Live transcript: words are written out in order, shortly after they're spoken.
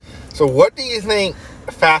So what do you think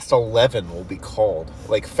Fast 11 will be called?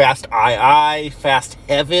 Like Fast II, Fast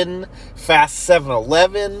Heaven, Fast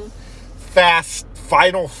 7-Eleven, Fast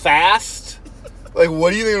Final Fast? Like, what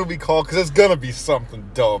do you think it'll be called? Because it's going to be something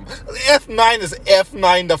dumb. F9 is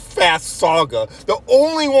F9 the Fast Saga. The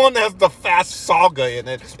only one that has the Fast Saga in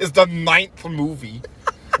it is the 9th movie.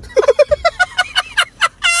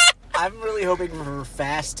 I'm really hoping for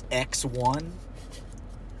Fast X1.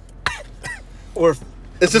 Or...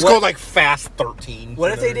 It's just called, like, Fast 13.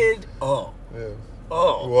 What if they did... Oh. Yeah.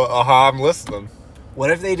 Oh. Well, I'm listening.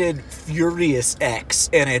 What if they did Furious X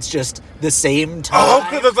and it's just the same time? Oh,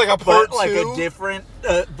 because it's like a part but like two? a different,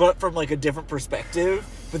 but from like a different perspective,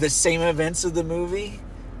 but the same events of the movie.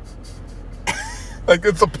 Like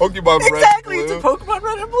it's a Pokemon Red and Blue. Exactly, it's a Pokemon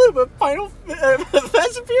Red and Blue, but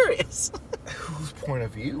Fast and Furious. Whose point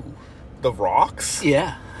of view? The Rock's?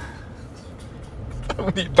 Yeah.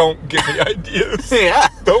 Don't give me ideas. Yeah.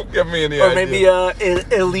 Don't give me any or ideas. Or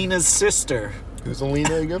maybe Elena's sister. Who's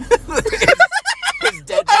Alina again? His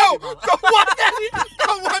dead Oh, Pokemon.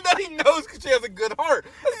 the one that he knows because she has a good heart.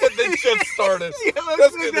 Let's get this shit started. Yeah,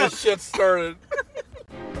 let's get this shit started.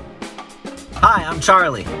 Hi, I'm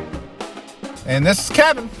Charlie. And this is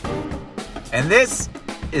Kevin. And this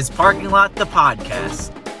is Parking Lot the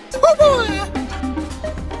Podcast. Oh, boy.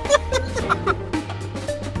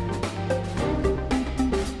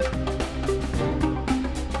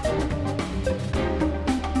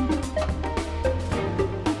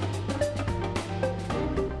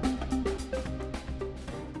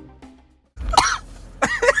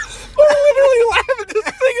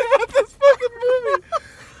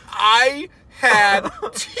 I had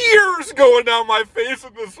tears going down my face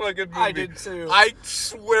in this fucking movie. I did too. I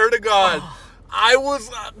swear to God, I was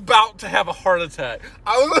about to have a heart attack.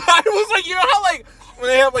 I was like, you know how like when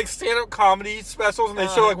they have like stand-up comedy specials and they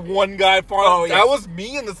show like one guy falling? yeah. That was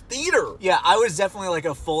me in the theater. Yeah, I was definitely like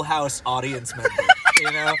a Full House audience member.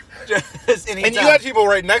 You know, just anytime. And you had people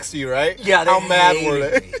right next to you, right? Yeah, how mad were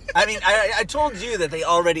they? Me. I mean, I told you that they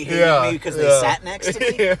already hated me because they sat next to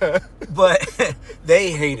me. Yeah. But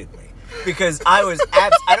they hated me because I was.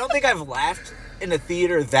 I don't think I've laughed in a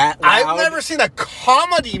theater that loud. I've never seen a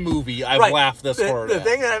comedy movie I've laughed this hard the at.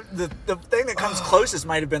 thing the thing that comes closest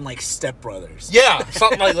might have been like Step Brothers. Yeah,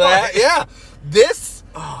 something like that. Yeah, this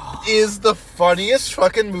is the funniest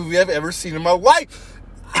fucking movie I've ever seen in my life.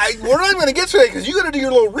 We're not even going to get to it because you got to do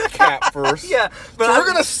your little recap first. Yeah, but so we're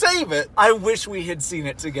going to save it. I wish we had seen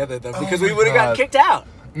it together though, because Oh we would have my gotten God. kicked out.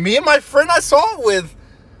 Me and my friend I saw it with,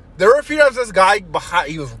 there were a few times this guy behind,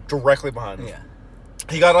 he was directly behind us. Yeah.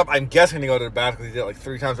 He got up, I'm guessing he go to the back because he did it like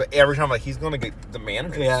 3 times, but every time, like, he's going to get the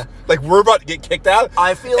manager. Yeah. Like, we're about to get kicked out.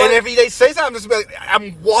 I feel and like... if they say something, I'm just be like,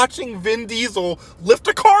 I'm watching Vin Diesel lift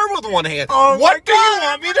a car with one hand. Oh what do my you God,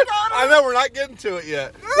 want me to... I know, we're not getting to it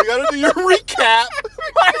yet. We got to do your recap.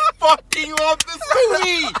 I fucking love this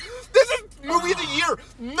movie. This is movie of the year.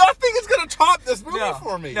 Nothing is going to top this movie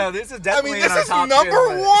for me. No, this is definitely this in our is top number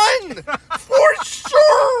 10 one for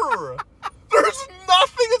sure. There's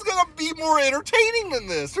nothing that's going to be more entertaining than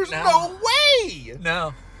this. There's no way.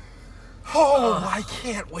 No. Oh, I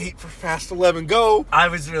can't wait for Fast 11. Go. I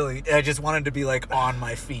just wanted to be like on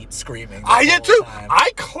my feet screaming. I did too. Time.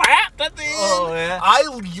 I clapped at the end. Oh, yeah. I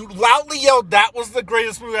loudly yelled, that was the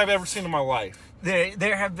greatest movie I've ever seen in my life.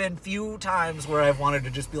 There have been few times where I've wanted to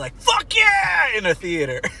just be like, fuck yeah, in a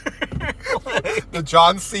theater. The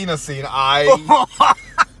John Cena scene, I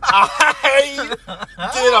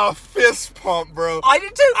did a fist pump, bro. I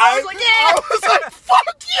did too. I was like, yeah. I was like,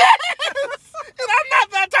 fuck yes! And I'm not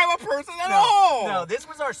that type of person at all. No, this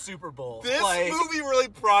was our Super Bowl. This movie really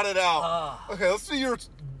brought it out. Okay, let's do your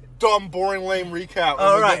dumb, boring, lame recap.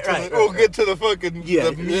 We'll get to the fucking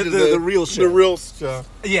the real shit. The real stuff.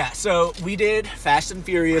 Yeah, so we did Fast and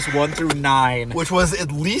Furious 1 through 9. Which was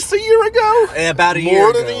at least a year ago? About a year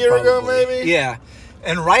ago. More than a year ago, maybe? Yeah.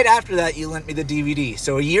 And right after that, you lent me the DVD.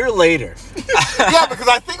 So a year later. Yeah, because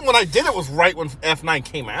I think when I did it was right when F9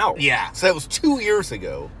 came out. Yeah. So it was 2 years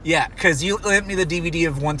ago. Yeah, because you lent me the DVD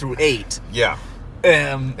of 1 through 8. Yeah.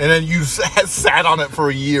 And then you sat on it for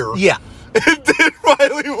a year. Yeah. And then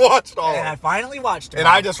finally watched all of And it. I finally watched it. And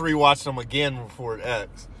I just rewatched them again before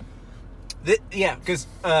X. Yeah, because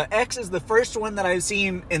X is the first one that I've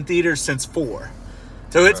seen in theaters since 4.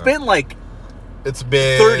 So it's been like... It's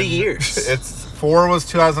been... 30 years. 4 was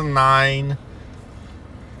 2009.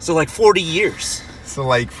 So like 40 years. So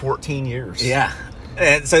like 14 years. Yeah.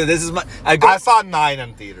 And so this is my... I saw 9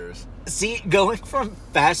 in theaters. See, going from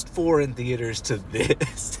Fast 4 in theaters to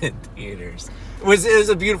this in theaters it was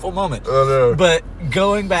a beautiful moment. Oh, no. But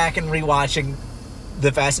going back and rewatching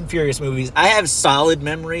the Fast and Furious movies, I have solid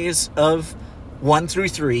memories of 1 through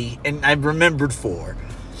 3, and I remembered 4.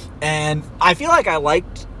 And I feel like I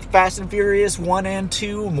liked Fast and Furious 1 and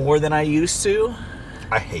 2 more than I used to.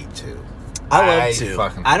 I hate 2. I love 2.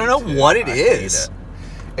 I don't know what it is.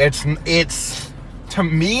 It's to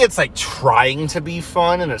me, it's like trying to be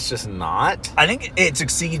fun, and it's just not. I think it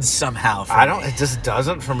succeeds somehow. It just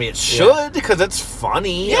doesn't for me. It should, because it's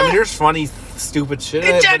funny. Yeah. I mean, there's funny, stupid shit.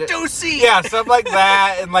 Ejecto seat. Yeah, stuff like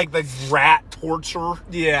that, and like the rat torture.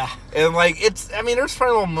 Yeah, and like there's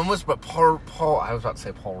funny little moments, but Paul. I was about to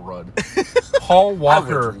say Paul Rudd. Paul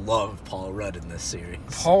Walker. I would love Paul Rudd in this series.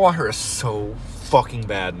 Paul Walker is so fucking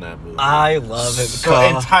bad in that movie. I love him.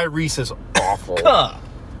 And Tyrese is awful.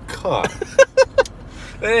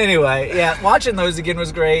 Anyway, yeah, watching those again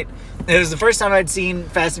was great. It was the first time I'd seen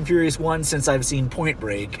Fast and Furious 1 since I've seen Point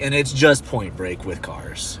Break, and it's just Point Break with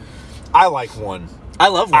cars. I like 1. I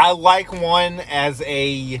love 1. I like 1 as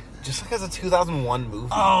a 2001 movie.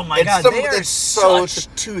 Oh my god, they are such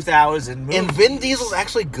 2000 movies. And Vin Diesel's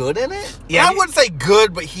actually good in it? Yeah, I wouldn't say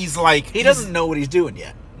good, but he's like... He doesn't know what he's doing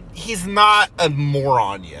yet. He's not a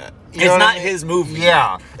moron yet. It's not his movie.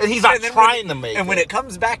 Yeah. And he's not trying to make it. And when it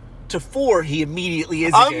comes back to 4, he immediately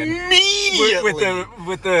is again. Immediately!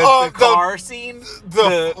 With the car scene.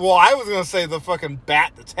 Well, I was going to say the fucking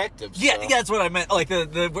Bat Detective stuff. Yeah, that's what I meant. Like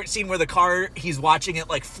the scene where the car, he's watching it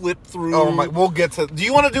like flip through. Oh my, we'll get to... Do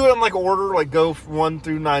you want to do it in like order? Like go 1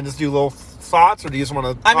 through 9, just do little thoughts, or do you just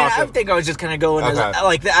want to... I think I was just kind of going as,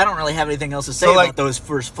 like, I don't really have anything else to say about those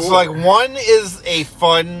first 4. So, like, 1 is a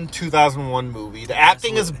fun 2001 movie. The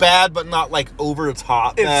acting is bad, but not, like, over the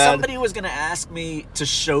top If bad. somebody was going to ask me to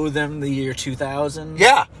show them the year 2000...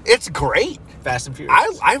 Yeah, it's great. Fast and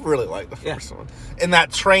Furious. I really like the first one. And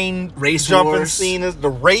that train jumping wars. scene, the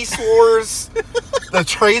race wars, the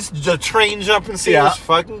train jumping scene is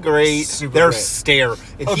fucking great. Their stare.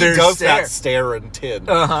 And he does that stare in 10.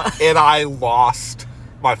 And I lost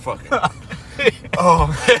my fucking...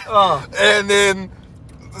 And then...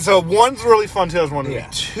 So 1's really fun, 2001 movie.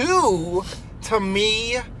 2, to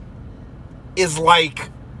me, is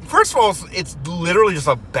like... First of all, it's literally just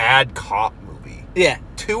a bad cop movie. Yeah.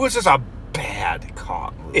 2 is just a bad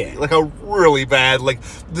cop movie. Yeah. Like a really bad, like,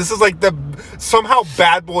 this is like somehow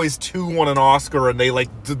Bad Boys 2 won an Oscar and they like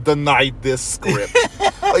denied this script.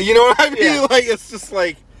 You know what I mean? Yeah. Like, it's just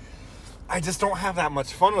like, I just don't have that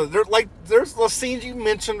much fun with it. There's the scenes you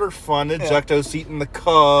mentioned are fun, ejecto seat in the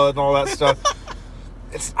cud and all that stuff.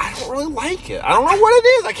 I don't really like it. I don't know what it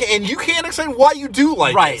is. And you can't explain why you do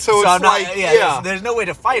like it. So it's like, there's no way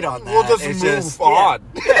to fight on that. We'll just move on.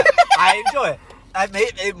 Yeah. I enjoy it.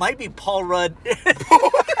 It might be Paul Rudd.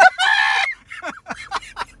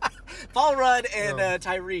 Paul Rudd and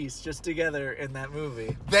Tyrese just together in that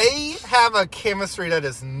movie. They have a chemistry that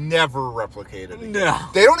is never replicated again. No.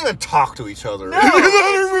 They don't even talk to each other. No,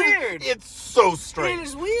 it's weird. It's so strange. It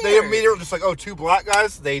is weird. They immediately just like, 2 black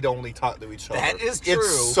guys, they only talk to each other. That is true.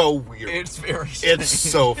 It's so weird. It's very strange. It's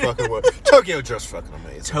so fucking weird. Tokyo Drift's fucking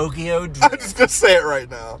amazing. Tokyo Drift. I'm just going to say it right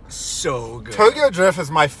now. So good. Tokyo Drift is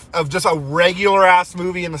just a regular ass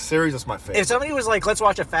movie in the series. It's my favorite. If somebody was like, let's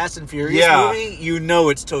watch a Fast and Furious movie, you know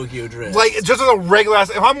it's Tokyo Drift. Like, just as a regular ass...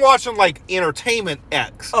 If I'm watching, like, Entertainment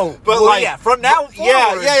X... Oh, but like... Yeah, from now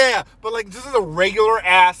forward... Yeah. But, like, this is a regular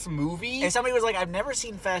ass movie. And somebody was like, I've never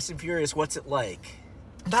seen Fast and Furious. What's it like?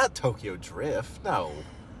 Not Tokyo Drift, no.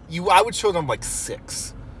 I would show them, like,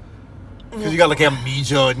 6. Because you got, like,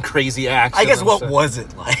 amnesia and crazy action. I guess what was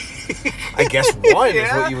it like? I guess 1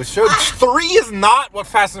 is what you would show. 3 is not what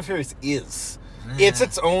Fast and Furious is. It's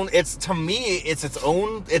its own... To me, it's its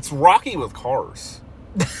own... It's Rocky with cars.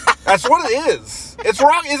 That's what it is. It's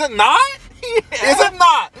Rocky. Is it not? Yeah. Is it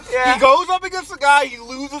not? Yeah. He goes up against the guy, he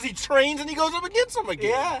loses, he trains, and he goes up against him again.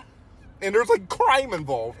 Yeah. And there's, like, crime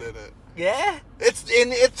involved in it. Yeah. It's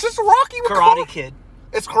just Rocky with Karate Kid.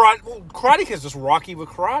 It's Karate... Well, Karate Kid's just Rocky with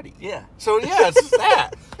karate. Yeah. So, yeah, it's just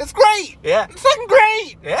that. It's great. Yeah. It's fucking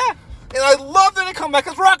great. Yeah. And I love that it come back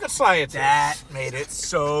as rocket science. That made it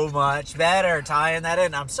so much better, tying that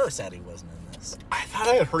in. I'm so sad he wasn't in this. I thought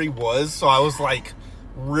I had heard he was, so I was, like...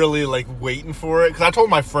 really like waiting for it because I told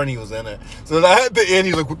my friend he was in it. So at the end,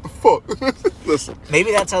 he's like, "What the fuck?" Listen,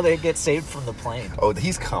 maybe that's how they get saved from the plane. Oh,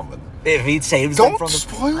 he's coming. If he saves them from the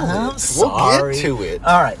spoil it. I'm sorry. We'll get to it.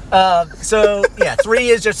 All right. So yeah, 3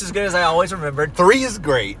 is just as good as I always remembered. 3 is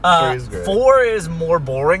great. 3 is great. 4 is more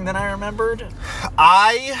boring than I remembered.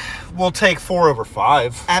 I will take 4 over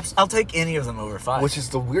 5. I'll take any of them over 5. Which is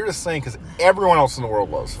the weirdest thing because everyone else in the world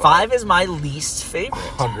loves 5. 5 is my least favorite.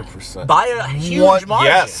 100%. By a huge margin.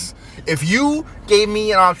 Yes. If you gave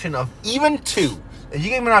me an option of even 2, if you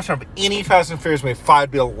gave me an option of any Fast and Furious movie, 5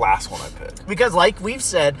 would be the last one I pick. Because like we've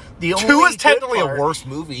said, the only 2 is technically a worse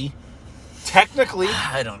movie. technically,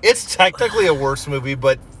 I don't. It's technically a worse movie,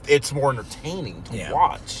 but it's more entertaining to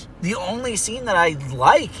watch. The only scene that I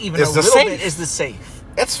like, even Is a the little safe. bit, is the safe.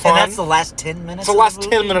 It's fun. And that's the last 10 minutes. It's the last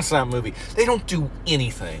 10 minutes of that movie. They don't do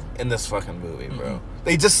anything in this fucking movie, bro.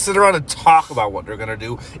 They just sit around and talk about what they're gonna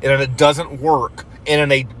do, and then it doesn't work, and then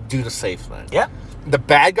they do the safe thing. Yep. The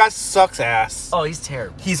bad guy sucks ass. Oh, he's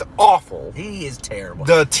terrible. He's awful. He is terrible.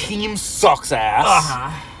 The team sucks ass.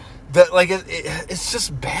 Uh-huh. It's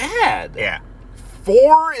just bad. Yeah.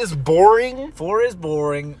 4 is boring. 4 is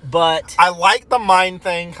boring, but I like the mind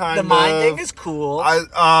thing kind of. the mind thing is cool.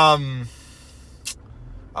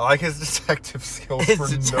 I like his detective skills.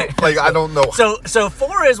 Detective I don't know. So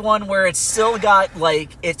 4 is one where it's still got,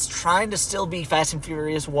 it's trying to still be Fast and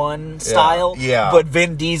Furious 1 style. Yeah. But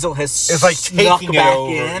Vin Diesel has snuck taking it back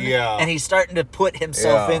over, in. yeah. And he's starting to put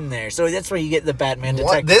himself in there. So that's where you get the Batman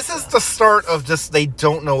detective. This is the start of just they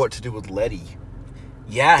don't know what to do with Letty.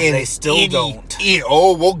 Yeah, they still don't.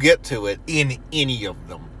 We'll get to it in any of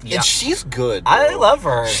them. Yeah. And she's good. Bro. I love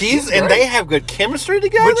her. She's great. and they have good chemistry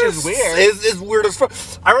together. Which is weird. Is weird as fuck.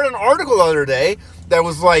 I read an article the other day that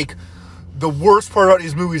was like, the worst part about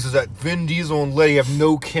these movies is that Vin Diesel and Letty have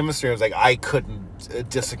no chemistry. I was like, I couldn't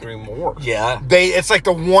disagree more. Yeah. It's like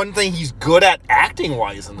the one thing he's good at acting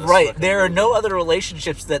wise in this. Right. There are movie. no other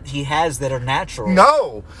relationships that he has that are natural.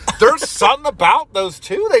 No. There's something about those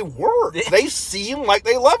two. They work. They seem like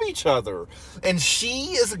they love each other. And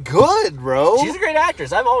she is good, bro. She's a great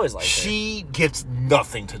actress. I've always liked her. She gets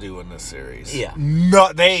nothing to do in this series. Yeah.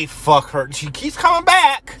 They fuck her. She keeps coming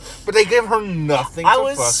back, but they give her nothing to fucking do.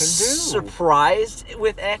 I was surprised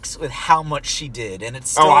with X with how much she did, and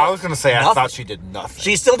it's still I was going to say, nothing. I thought she did nothing.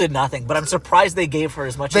 She still did nothing, but I'm surprised they gave her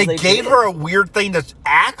as much as they did. They gave her a weird thing to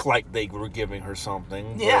act like they were giving her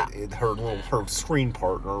something. Yeah. But her screen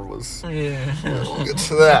partner was... Yeah. We'll get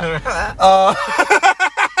to that.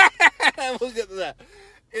 We'll get to that.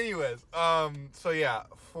 Anyways, so yeah,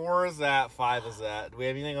 4 is that, 5 is that. Do we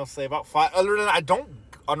have anything else to say about 5? Other than I don't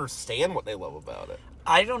understand what they love about it.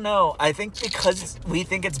 I don't know. I think because we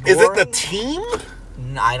think it's boring. Is it the team?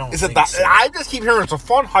 I don't think so. I just keep hearing it's a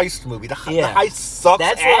fun heist movie. The heist sucks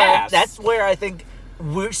ass. That's where I think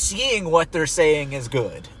we're seeing what they're saying is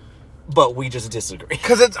good, but we just disagree.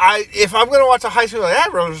 Because if I'm going to watch a heist movie like that,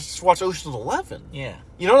 I'd rather just watch Ocean's 11. Yeah.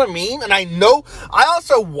 You know what I mean? And I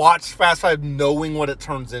also watch Fast 5 knowing what it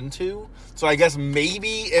turns into. So I guess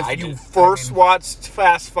maybe if you watched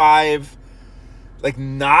Fast 5...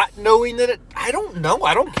 not knowing that I don't know.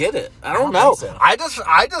 I don't get it. I don't know. So. I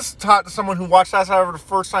just talked to someone who watched Fast 5 for the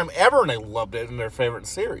first time ever, and they loved it in their favorite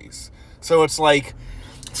series. So it's like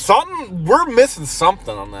we're missing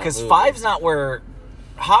something on that. Because 5's not where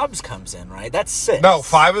Hobbs comes in, right? That's 6. No,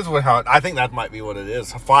 5 is what. I think that might be what it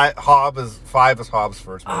is. 5 is Hobbs'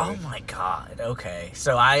 first movie. Oh my god. Okay,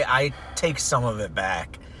 so I take some of it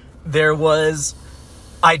back.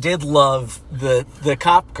 I did love the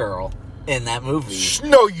cop girl in that movie.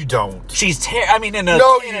 No, you don't. She's in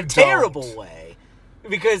a terrible way,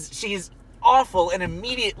 because she's awful and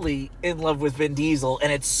immediately in love with Vin Diesel,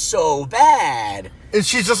 and it's so bad. And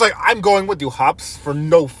she's just like, I'm going with you, Hobbs, for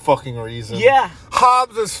no fucking reason. Yeah.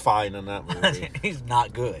 Hobbs is fine in that movie. He's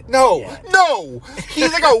not good. No.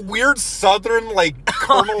 He's like a weird southern,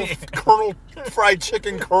 Colonel Fried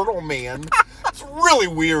Chicken Colonel man. It's really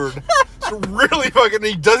weird. It's really fucking...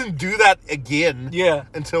 He doesn't do that again. Yeah.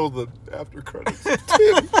 Until the after credits.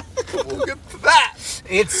 We'll get to that.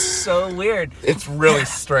 It's so weird. It's really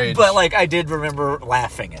strange. But, I did remember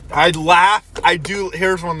laughing at that. I'd laugh. I do.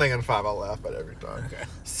 Here's one thing in 5 I'll laugh at every time. Okay.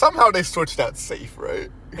 Somehow they switched that safe,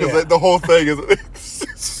 right? Because the whole thing is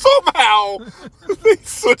somehow they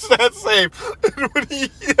switched that safe.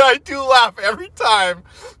 And I do laugh every time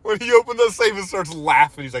when he opens the safe and starts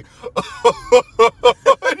laughing. He's like,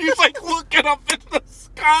 and he's like looking up into the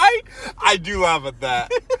sky. I do laugh at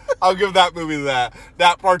that. I'll give that movie that.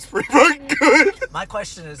 That part's pretty fucking good. My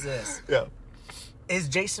question is this. Yeah. Is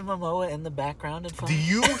Jason Momoa in the background in 5? Do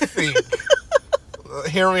you think...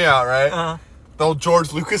 hear me out, right? Uh-huh. The old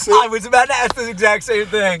George Lucas I was about to ask the exact same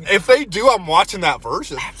thing. If they do, I'm watching that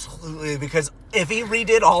version. Absolutely, because if he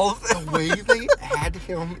redid all of the way they add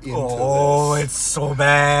him into this. It's so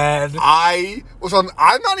bad. I'm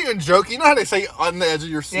not even joking. You know how they say on the edge of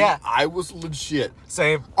your seat? Yeah. I was legit.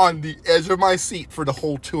 Same. On the edge of my seat for the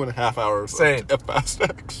whole 2.5 hours Same. of Fast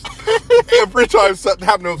X. Every time something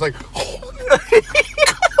happened, I was like,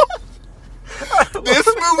 this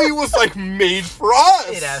movie was made for us.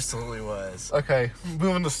 It absolutely was. Okay,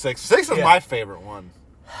 moving to 6. 6 is my favorite one.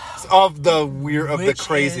 Of the the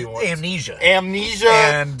crazy ones. Amnesia.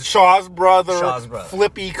 And Shaw's brother.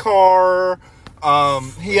 Flippy Car.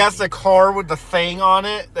 He has the car with the thing on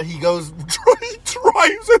it that he goes, he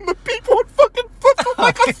drives and the people and fucking puts him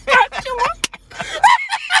like a statue.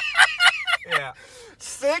 Yeah.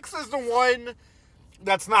 6 is the one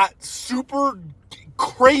that's not super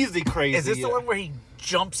crazy. Is this the one where he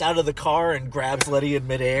jumps out of the car and grabs Letty in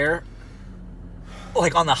midair?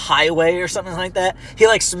 Like on the highway or something like that? He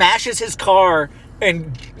like smashes his car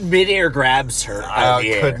and midair grabs her out of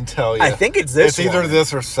the air. Couldn't tell you. I think it's this It's either one.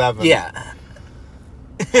 this or 7. Yeah.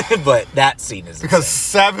 But that scene is Because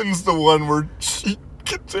insane. 7's the one where she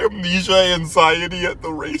gets amnesia anxiety at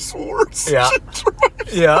the race wars. Yeah.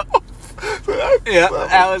 Yeah. Yeah,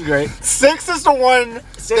 that was great. 6 is the one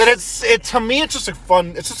Six that to me it's just a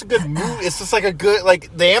fun, it's just a good movie. It's just like a good,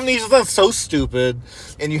 like, the amnesia's not so stupid,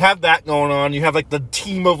 and you have that going on. You have like the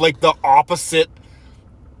team of like the opposite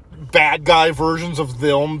bad guy versions of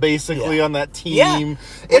them basically on that team. Yeah.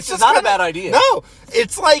 It's just not a bad idea. No,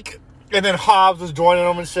 it's like, and then Hobbs is joining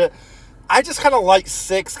them and shit. I just kind of like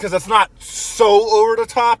 6 because it's not so over the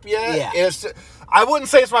top yet. Yeah. It's, I wouldn't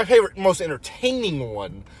say it's my favorite, most entertaining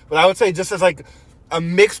one, but I would say just as like a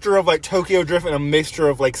mixture of like Tokyo Drift and a mixture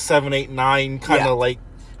of like 7, 8, 9 kind of like.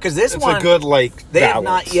 Because this it's one, a good like they balance. have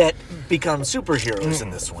not yet become superheroes in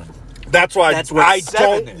this one. That's why That's what I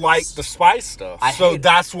 7 don't is. like the spy stuff. I So hate it.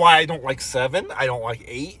 that's why I don't like 7. I don't like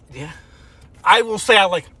 8. Yeah. I will say I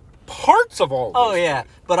like parts of all of Oh those, yeah,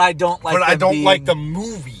 but I don't like. but I them don't being like the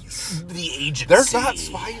movies. the agency. There's not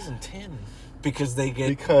spies in 10 because they get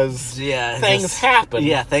because things just- happen.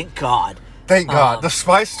 Yeah, thank God. Thank God. The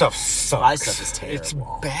spy stuff sucks. Spy stuff is It's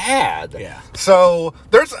terrible. bad. Yeah. So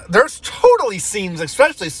there's totally scenes,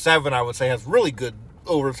 especially 7. I would say has really good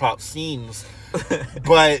over the top scenes.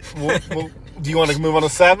 But do you want to move on to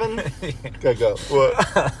 7? Okay, go.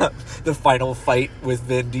 What? The final fight with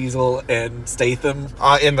Vin Diesel and Statham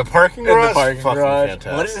In the parking in garage. the parking Fucking garage.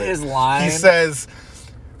 Fantastic. What is his line? He says,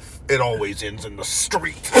 "It always ends in the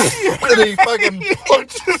street," and he fucking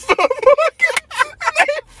punches the fucking, and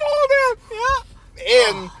they fall down. Yeah.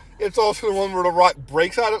 And it's also the one where the Rock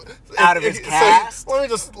breaks out of his cast.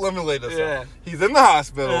 Let me lay this Yeah. out. He's in the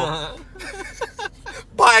hospital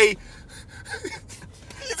by.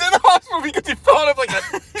 He's in the hospital because he fell out of like a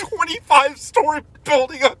 25-story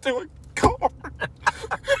building onto a car.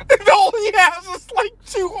 And all he has is like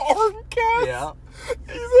 2 arm casts. Yeah.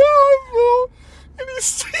 He's in the hospital. And he's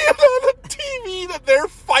seeing on the TV that they're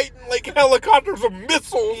fighting like helicopters or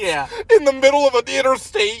missiles in the middle of an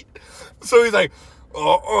interstate. So he's like,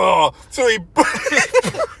 So he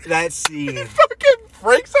That scene. fucking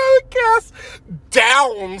breaks out of the cast,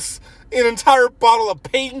 downs an entire bottle of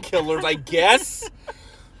painkillers, I guess.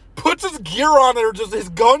 Puts his gear on there, just his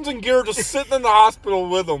guns and gear just sitting in the hospital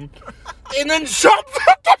with him. And then jumps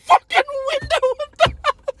out the fucking window of the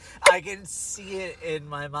house. I can see it in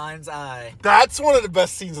my mind's eye. That's one of the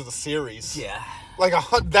best scenes of the series. Yeah. Like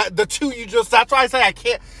the two you just, that's why I say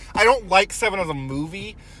I don't like 7 as a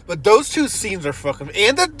movie, but those 2 scenes are fucking,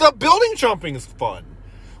 and the building jumping is fun.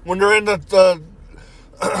 When they're in the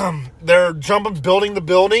they're building the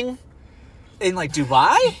building. In like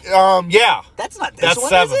Dubai? Yeah. That's not this That's one,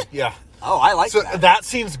 7. is it? Yeah. Oh, I like So that. that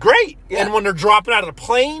scene's great. Yeah. And when they're dropping out of the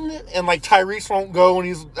plane and like Tyrese won't go and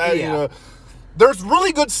he's, you know, there's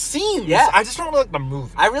really good scenes. Yeah. I just don't like the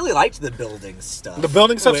movie. I really liked the building stuff. The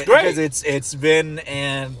building stuff's great. Because it's Vin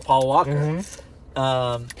and Paul Walker.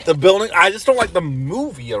 Mm-hmm. The building, I just don't like the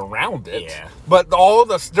movie around it. Yeah. But all of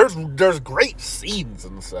the, there's great scenes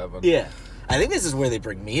in 7. Yeah. I think this is where they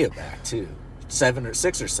bring Mia back, too. 7 or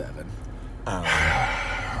 6 or 7.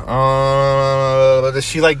 Does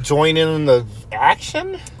she like join in the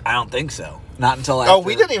action? I don't think so. Not until after. Oh,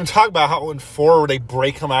 we didn't even talk about how in 4 they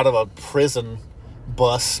break him out of a prison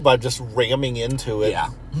bus by just ramming into it. Yeah.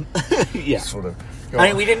 Yeah. Sort of. I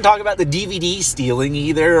mean, we didn't talk about the DVD stealing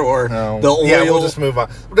either, or the oil. Yeah, we'll just move on.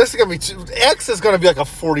 This is gonna be X is gonna be like a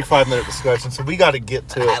 45-minute discussion, so we got to get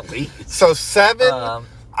to it. At least. So 7,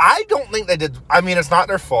 I don't think they did. I mean, it's not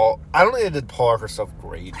their fault. I don't think they did Paul Walker stuff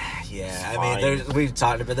great. Yeah, It's I mean, fine. we've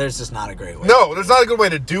talked about. There's just not a great way. No, there's not a good way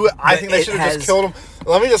to do it. I But think they it should have has- just killed him.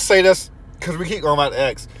 Let me just say this, because we keep going about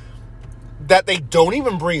X. That they don't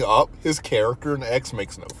even bring up his character in X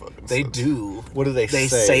makes no fucking They sense. do. What do they say? They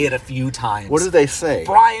say it a few times. What do they say?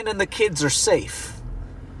 Brian and the kids are safe.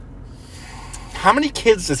 How many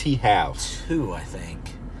kids does he have? 2, I think.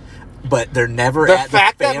 But they're never The at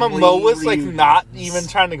fact the that family Momoa's like not reunions. even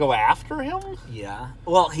trying to go after him? Yeah.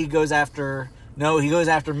 Well, he goes after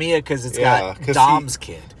Mia because it's Yeah, got 'cause Dom's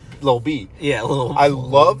kid. Lil B. Yeah, little. I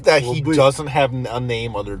love that he Lil B. doesn't have a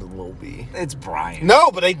name other than Lil B. It's Brian.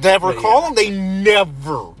 No, but they never But call yeah. him. They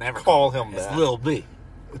never call him It's that. Lil B.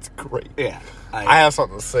 It's great. Yeah. I have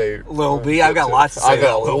something to say. Lil B, I've got lots to say. I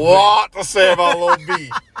got a lot to say about Lil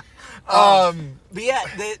B. But yeah,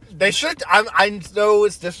 they should. I know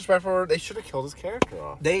it's disrespectful. They should have killed his character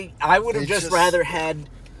off. I would have just rather had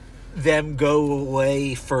them go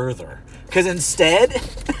away further, because instead, no,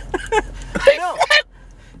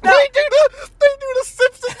 they do the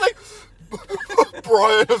Simpsons like.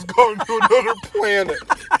 Brian has gone to another planet,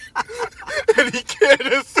 and he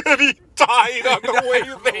died on the way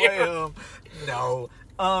there. No.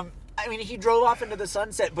 I mean, he drove off into the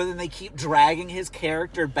sunset, but then they keep dragging his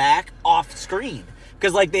character back off screen.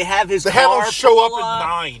 Because, like, they have his car have him show up at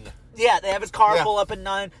 9. Yeah, they have his car pull up at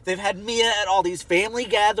 9. They've had Mia at all these family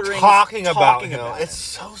gatherings. Talking about him. It's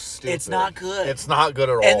so stupid. It's not good. It's not good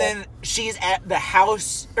at all. And then she's at the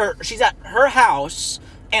house, or she's at her house,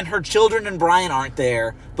 and her children and Brian aren't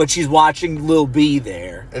there, but she's watching Lil B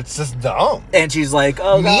there. It's just dumb. And she's like,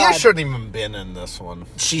 oh, Mia God. shouldn't even been in this one.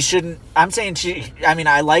 She shouldn't. I'm saying I mean,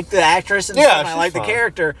 I like the actress and stuff, and I like the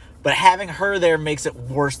character, but having her there makes it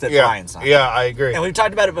worse that Brian's not. Yeah, I agree. And we've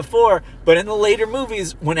talked about it before, but in the later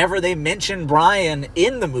movies, whenever they mention Brian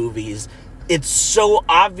in the movies, it's so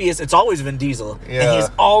obvious. It's always Vin Diesel. Yeah. And he's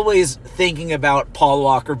always thinking about Paul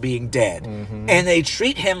Walker being dead. Mm-hmm. And they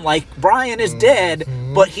treat him like Brian is dead,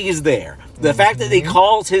 but he's there. The fact that he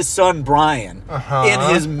calls his son Brian in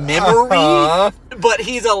his memory, but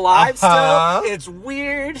he's alive still, it's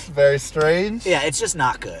weird. Very strange. Yeah, it's just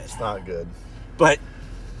not good. It's not good. But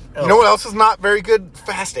you know what else is not very good?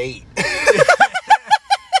 Fast 8.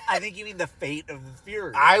 I think you mean the Fate of the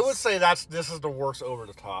Furious. I would say this is the worst over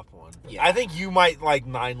the top one. Yeah. I think you might like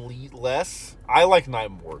 9 less. I like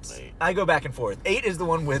 9 more than 8. I go back and forth. 8 is the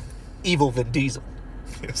one with evil Vin Diesel.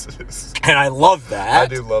 Yes, it is. And I love that.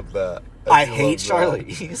 I do love that. I hate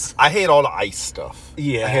Charlize. I hate all the ice stuff.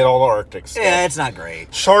 Yeah. I hate all the Arctic stuff. Yeah, it's not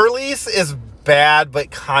great. Charlize is bad,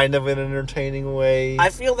 but kind of in an entertaining way. I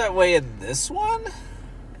feel that way in this one.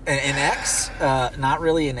 In X, not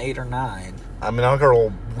really in 8 or 9. I mean, I like her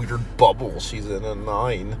old weird bubble she's in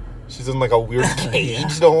 9. She's in like a weird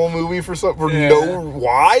cage the whole movie for no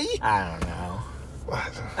why? I don't know.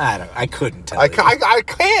 I couldn't tell you. I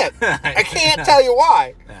can't. I can't tell you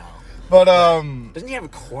why. No. But doesn't he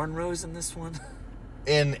have cornrows in this one?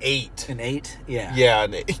 In 8. In 8? Yeah. Yeah,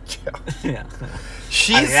 in 8. Yeah.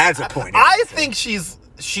 Yeah. That's a point. I think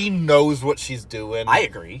she knows what she's doing. I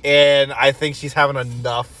agree. And I think she's having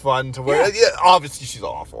enough fun to where... Yeah, obviously, she's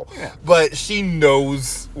awful. Yeah. But she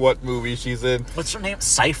knows what movie she's in. What's her name?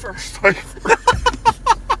 Cypher?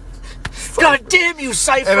 God damn you,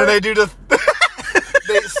 Cypher! And then they do the...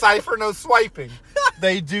 Cypher no swiping.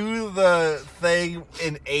 They do the thing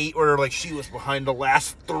in 8 where they're like, she was behind the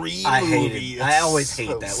last 3 movies. I always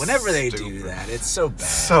hate that. Whenever they do that, it's so bad.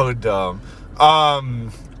 So dumb.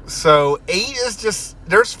 So 8 is just,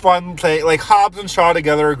 there's fun thing. Like Hobbs and Shaw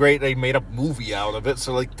together are great. They made a movie out of it.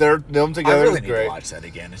 So like them together I really is need great. to watch that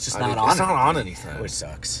again. It's just not on. It's not on anything, which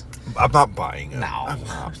sucks. I'm not buying it. No. I'm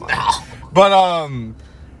not buying it. But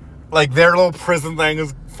like their little prison thing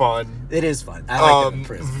is fun. It is fun. I like it in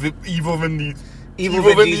prison. Evil Vin Diesel. Evil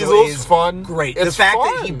Vin Diesel is fun. Great. It's the fact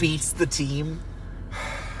fun. that he beats the team,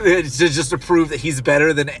 just to prove that he's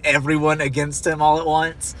better than everyone against him all at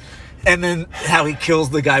once. And then how he kills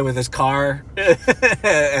the guy with his car towards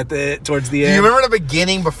the end. Do you remember the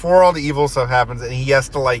beginning before all the evil stuff happens and he has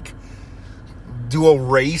to like do a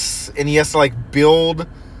race and he has to like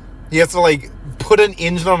put an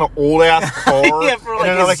engine on an old ass car. Yeah, for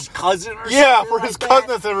like his cousin or something. Yeah, for like his that. cousin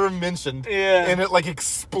that's ever mentioned. Yeah. And it like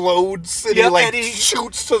explodes and he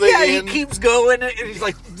shoots to the end. He keeps going and he's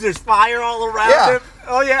like, there's fire all around him.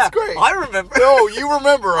 Oh, yeah. It's great. I remember. No, you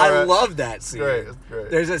remember. I love that scene. It's great.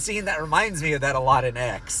 There's a scene that reminds me of that a lot in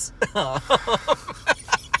X.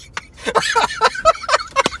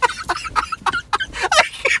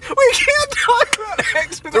 We can't talk about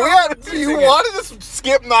X. Do you want to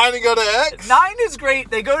skip 9 and go to X? 9 is great.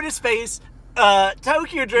 They go to space.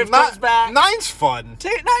 Tokyo Drift comes back. 9's fun.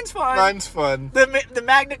 9's fun. 9's fun. The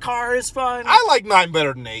magnet car is fun. I like 9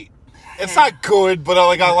 better than 8. It's not good, but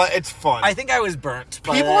it's fun. I think I was burnt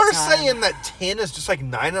by People that are time. saying that 10 is just like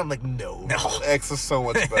 9, and I'm like, no. X is so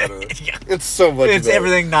much better. Yeah. It's so much It's better.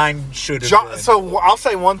 everything 9 should have been. So I'll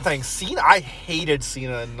say one thing. I hated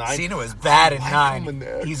Cena in 9. Cena was bad in I 9. like him in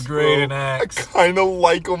X, He's great bro. in X. I kind of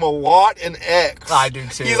like him a lot in X. I do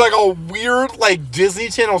too. He's like a weird, like, Disney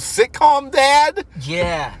Channel sitcom dad.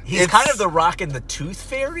 Yeah. He's kind of the Rock and the Tooth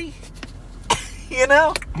Fairy. You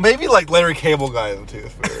know? Maybe like Larry Cable Guy in the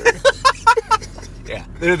Tooth Fairy. Yeah.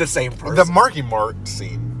 They're the same person. The Marky Mark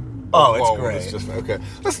scene. Oh, it's great. It's just, okay.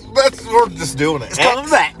 We're just doing it. It's coming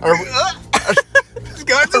back. Are we, It's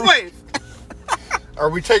going to wave. Are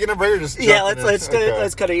we taking a break or just Yeah, jumping in?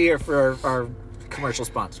 let's cut it here for our commercial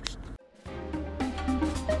sponsors.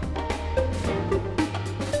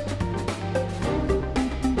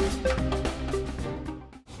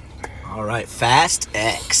 All right, Fast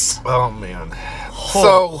X. Oh man.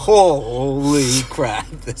 Holy crap,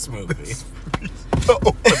 this movie.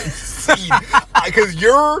 Because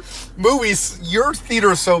your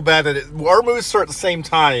theater is so bad that our movies start at the same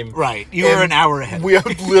time. Right, you were an hour ahead. We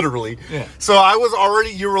literally. Yeah. So I was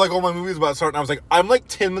already. You were like, "Oh, my movie's about to start," and I was like, "I'm like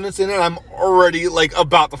 10 minutes in, and I'm already like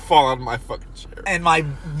about to fall out of my fucking chair." And my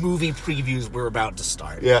movie previews were about to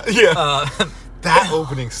start. Yeah. That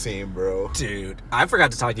opening scene, bro. Dude, I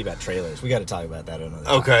forgot to talk to you about trailers. We got to talk about that another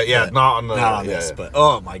time. Okay, yeah, not on this, but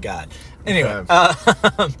oh my god. Anyway,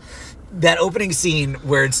 that opening scene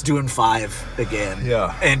where it's doing 5 again,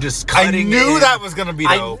 and just cutting. I knew in. that was gonna be.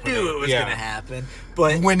 I knew it was gonna happen,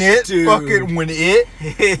 but when it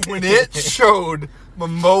showed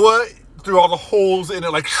Momoa through all the holes in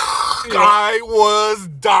it, like I was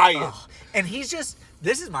dying. And he's just.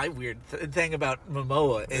 This is my weird thing about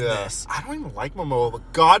Momoa in this. I don't even like Momoa,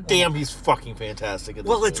 but goddamn, he's fucking fantastic. In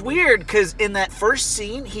this movie. It's weird because in that first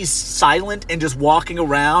scene, he's silent and just walking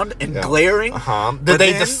around and glaring. Did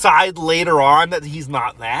they decide later on that he's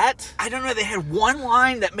not that? I don't know. They had one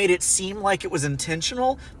line that made it seem like it was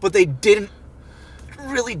intentional, but they didn't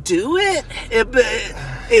really do it.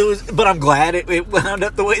 It was, but I'm glad it wound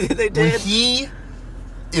up the way that they did. When he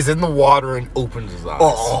is in the water and opens his eyes.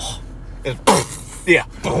 Oh. And yeah.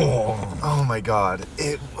 Oh my god.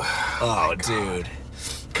 Dude.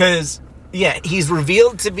 Because, he's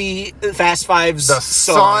revealed to be Fast Five's the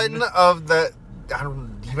son of the, I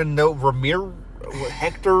don't even know,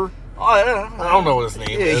 Hector? I don't know what his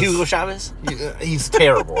name is. Hugo Chavez? He's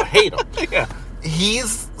terrible. I hate him. Yeah.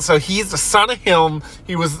 He's the son of him.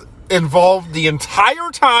 He was involved the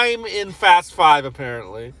entire time in Fast Five,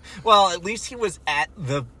 apparently. Well, at least he was at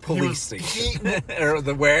the police station. Or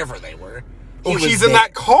wherever they were. He's in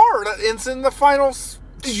that car. It's in the final.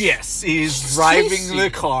 Yes, he's driving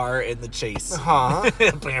the car in the chase.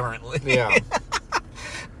 Apparently. Yeah.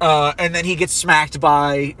 And then he gets smacked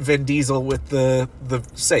by Vin Diesel with the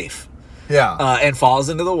safe. Yeah. And falls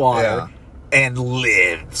into the water and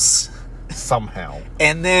lives. Somehow.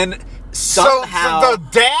 And then somehow. So the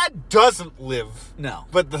dad doesn't live. No.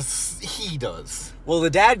 But he does. Well,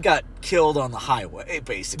 the dad got killed on the highway,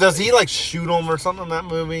 basically. Does he, shoot him or something in that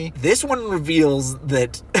movie? This one reveals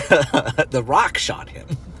that The Rock shot him.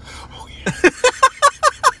 Oh, yeah.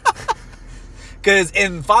 Because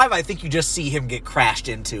in 5, I think you just see him get crashed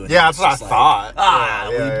into. And that's what I thought.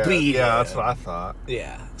 We beat him. Yeah, that's what I thought.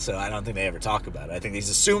 Yeah, so I don't think they ever talk about it. I think he's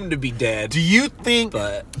assumed to be dead. Do you think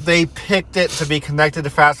they picked it to be connected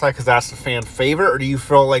to Fast Five because that's the fan favorite, or do you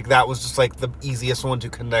feel like that was just the easiest one to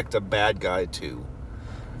connect a bad guy to?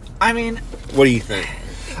 I mean, what do you think?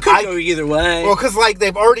 Could go either way. Well, because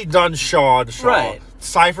they've already done Shaw to Shaw. Right.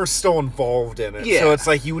 Cypher's still involved in it. Yeah. So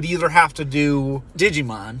it's you would either have to do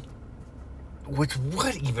Digimon. What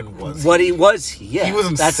even was what he? He was? Yeah, he was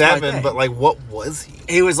in 7, but what was he?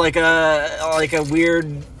 He was like a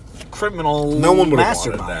weird criminal. No one would have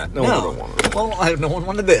mastermind. wanted that. No one would have wanted that. Well, no one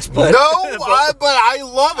wanted this, but but I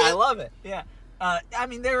love it. I love it. Yeah. I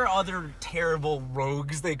mean, there are other terrible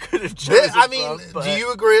rogues they could have chosen. Do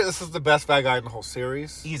you agree that this is the best bad guy in the whole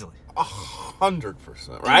series? Easily.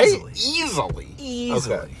 100%, right? Easily.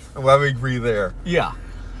 Okay. Well, we agree there. Yeah.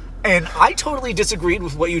 And I totally disagreed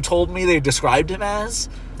with what you told me they described him as.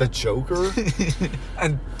 The Joker?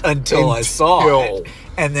 Until I saw it.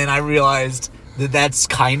 And then I realized that that's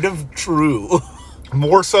kind of true.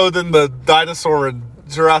 More so than the dinosaur in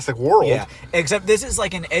Jurassic World. Yeah. Except this is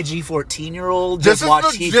an edgy 14-year-old just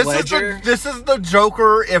watched Heath Ledger. This is the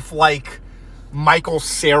Joker if, Michael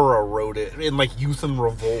Cera wrote it in Youth and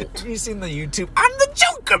Revolt. Have you seen the YouTube? I'm the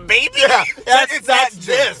Joker, baby! Yeah. That's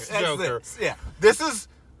this Joker. This. Yeah. This is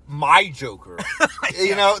my Joker.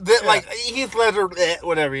 Heath Ledger,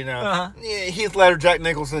 whatever, Heath Ledger, Jack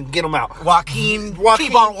Nicholson, get him out. Joaquin,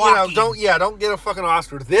 keep on walking. Don't get a fucking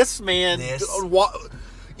Oscar. This man, they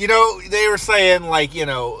were saying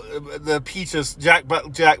the Peaches, Jack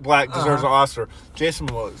Black deserves an Oscar. Jason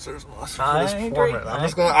Momoa deserves an Oscar for this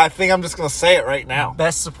performance. I think I'm just gonna say it right now.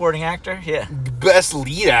 Best supporting actor, yeah. Best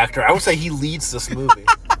lead actor. I would say he leads this movie.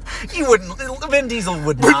 He wouldn't. Vin Diesel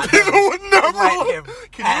would not. Vin Diesel would never let him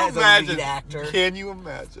as a lead actor. Can you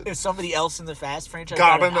imagine if somebody else in the Fast franchise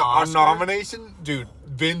got a nomination? Dude,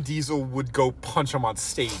 Vin Diesel would go punch him on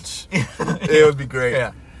stage. It would be great.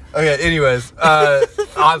 Yeah. Okay. Anyways,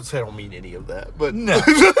 obviously I don't mean any of that, but no.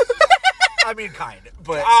 I mean, kind of,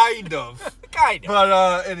 but kind of. Kind of.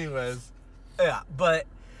 But anyways, yeah. But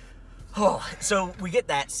Oh, so we get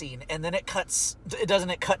that scene, and then it cuts. Doesn't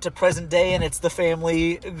it cut to present day, and it's the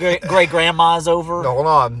family, great grandma's over? No, hold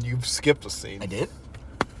on. You've skipped a scene. I did.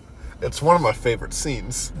 It's one of my favorite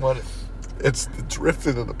scenes. What? It's the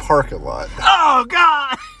drifting in the parking lot. Oh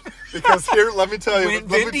God! Because here, let me tell you. When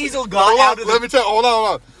Vin Diesel got out of the... Let me tell you. Hold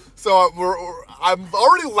on. So I'm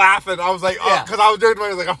already laughing. I was like, because I was doing it. I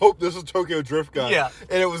was like, I hope this is Tokyo Drift guy. Yeah.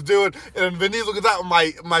 And it was doing, and then Vin Diesel gets out, and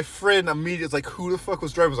my friend immediately was like, who the fuck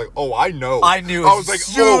was driving? I was like, oh, I know. I knew. I was like,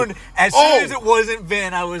 soon as it wasn't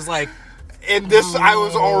Vin, I was like, and this, I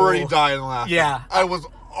was already dying laughing. Yeah. I was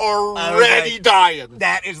already dying.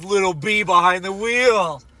 That is little B behind the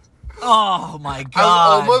wheel. Oh my God!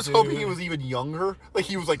 I was almost dude. hoping he was even younger. Like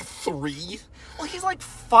he was like 3. Well, he's like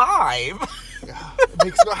 5.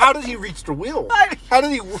 How did he reach the wheel? How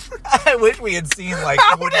did he? I wish we had seen like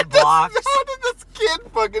wooden blocks. How did this kid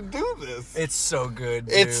fucking do this? It's so good,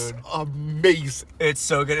 dude. It's amazing. It's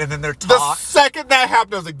so good. And then they're The talking. second that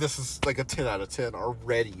happened, I was like, this is like a 10 out of 10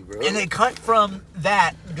 already, bro. And they cut from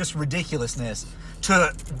that just ridiculously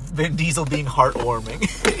to Vin Diesel being heartwarming.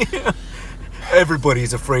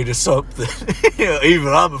 Everybody's afraid of something. Even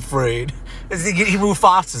I'm afraid. He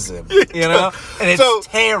Mufasa's him, you know? And it's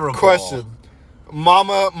terrible. Question.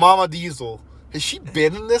 Mama Diesel. Has she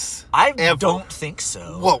been in this? I don't think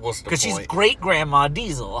so. What was the point? Because she's great-grandma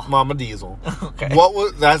Diesel. Mama Diesel. Okay. What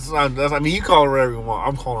was... That's... I mean, you call her whatever you want.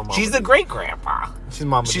 I'm calling her Mama She's Diesel. the great-grandma. She's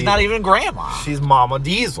Mama Diesel. She's not even grandma. She's Mama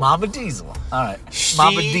Diesel. Mama Diesel. All right.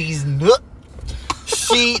 Mama Diesel.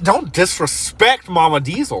 She don't disrespect Mama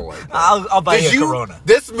Diesel like that. I'll buy you a Corona.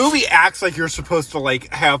 This movie acts like you're supposed to like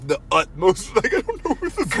have the utmost. Like I don't know where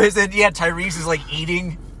this. Because then Tyrese is like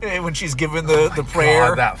eating when she's given the prayer.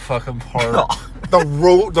 God, that fucking part.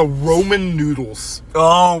 the Roman noodles.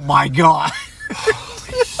 Oh my God,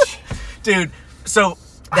 dude. So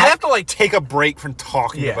I have to like take a break from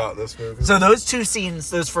talking about this movie. So those two scenes,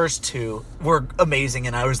 those first two, were amazing,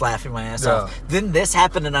 and I was laughing my ass off. Then this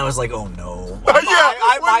happened, and I was like, "Oh no,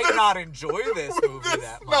 I might not enjoy this movie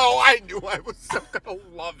that much." No, I knew I was so gonna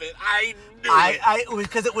love it. I knew it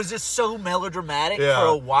because it was just so melodramatic for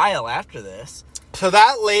a while after this. So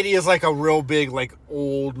that lady is like a real big, like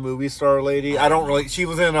old movie star lady. I don't really. She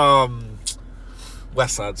was in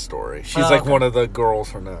West Side Story. She's like one of the girls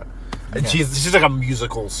from that. And she's like a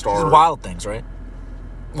musical star. She's Wild Things, right?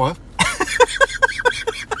 What?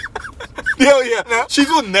 Yeah. No? She's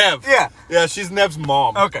with Nev. Yeah. Yeah, she's Nev's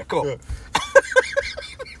mom. Okay, cool. Yeah.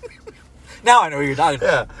 Now I know what you're talking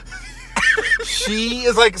about. Yeah. She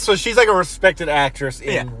is like, so she's like a respected actress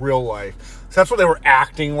in real life. So that's what they were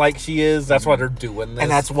acting like she is. That's why they're doing this.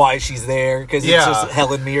 And that's why she's there, because it's just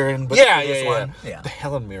Helen Mirren. But Yeah. The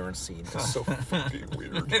Helen Mirren scene is so fucking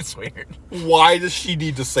weird. It's weird. Why does she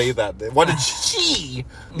need to say that then? Why did she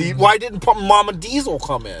need, why didn't Mama Diesel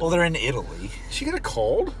come in? Well, they're in Italy. Is she get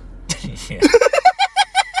called? Yeah.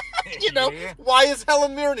 You know, why is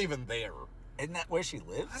Helen Mirren even there? Isn't that where she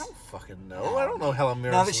lives? I don't fucking know. I don't know Helen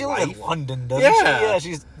Mirren's No, but she lives in London, doesn't she? Yeah. Yeah,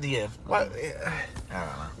 she's... Yeah. What? I don't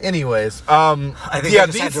know. Anyways, I think they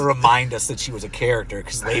just had to remind us that she was a character,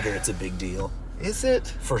 because later it's a big deal. Is it?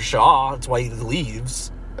 For Shaw, that's why he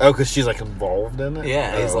leaves. Oh, because she's like involved in it?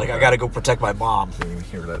 Yeah, he's like, I gotta go protect my mom. You can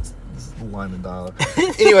hear that line of dialogue.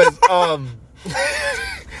 Anyways,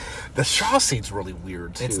 the Shaw scene's really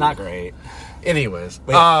weird, too. It's not great. Anyways,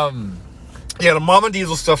 yeah, the Mama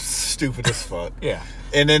Diesel stuff's stupid as fuck. Yeah.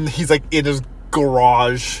 And then he's like in his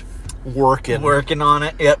garage working on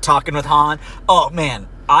it. Yep, talking with Han. Oh man,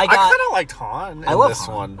 I kind of liked Han. I love this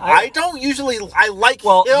Han. one. I don't usually. I like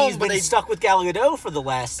him. He's been stuck with Gal Gadot for the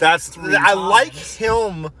last. I times. like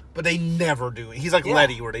him, but they never do. He's like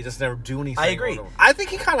Letty, where they just never do anything. I agree. I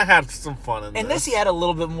think he kind of had some fun in this. And this he had a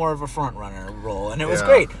little bit more of a front runner role, and it was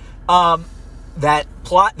great. That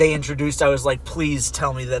plot they introduced, I was like, please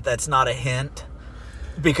tell me that that's not a hint.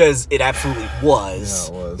 Because it absolutely was.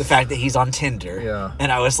 Yeah, it was. The fact that he's on Tinder. Yeah.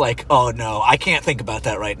 And I was like, oh no, I can't think about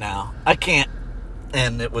that right now. I can't.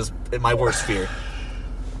 And it was my worst fear.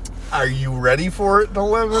 Are you ready for it,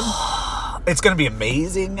 11? It's going to be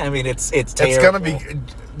amazing. I mean, it's terrible. It's going to be...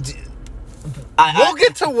 We'll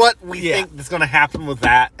get to what we think is going to happen with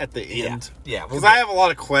that at the end. Yeah. Because I have a lot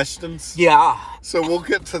of questions. Yeah. So we'll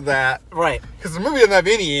get to that. Right. Because the movie doesn't have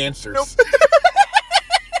any answers. Nope.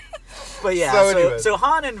 But yeah, so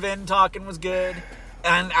Han and Vin talking was good.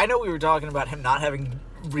 And I know we were talking about him not having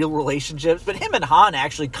real relationships, but him and Han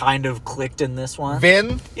actually kind of clicked in this one.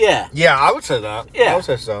 Vin? Yeah. Yeah, I would say that. Yeah. I would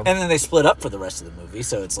say so. And then they split up for the rest of the movie,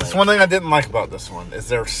 so it's like... That's one thing I didn't like about this one, is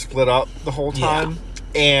they're split up the whole time. Yeah.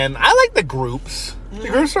 And I like the groups. The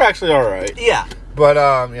groups are actually alright. Yeah. But,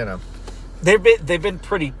 you know. They've been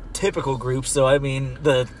pretty typical groups, so I mean,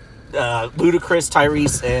 the Ludacris,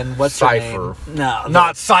 Tyrese, and what's her Cypher. name? No,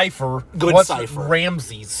 Not Cypher. Good What's Cypher.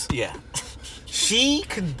 Ramses. Yeah. She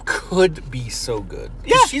could be so good.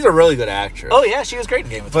 Yeah. She's a really good actress. Oh yeah, she was great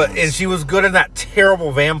in Game of Thrones. And she was good in that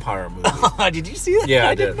terrible vampire movie. Did you see that? Yeah,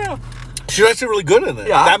 I didn't did. know. She was actually really good in it.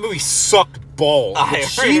 Yeah. That movie sucked balls. I but heard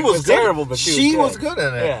she it was good. terrible, but she was was good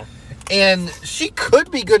in it. Yeah. And she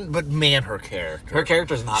could be good, but man, her character. Her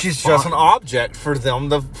character's not She's fun. just an object for them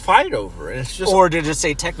to fight over. And it's just Or to just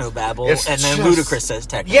say technobabble, It's and then just- Ludacris says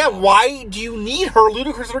technobabble. Yeah, why do you need her?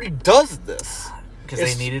 Ludacris already does this. Because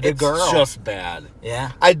they needed a girl. It's just bad.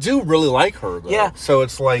 Yeah. I do really like her, though. Yeah. So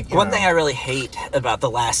it's like... One thing I really hate about the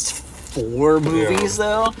last 4 movies,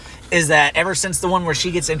 though, is that ever since the one where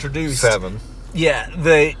she gets introduced... 7. Yeah,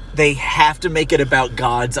 they have to make it about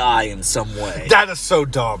God's eye in some way. That is so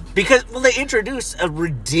dumb. Because, well, they introduced a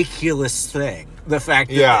ridiculous thing. The fact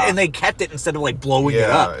that... Yeah. And they kept it instead of, like, blowing it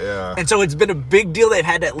Yeah, up. yeah. And so it's been a big deal. They've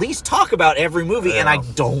had to at least talk about every movie, and I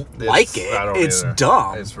don't like it. I don't It's either.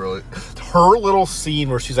 dumb. It's really... Her little scene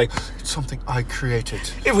where she's like, it's something I created.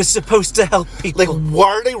 It was supposed to help people. Like, why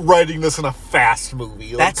are they writing this in a fast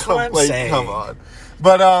movie? Like, That's what I'm saying. Come on.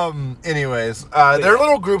 But, anyways, their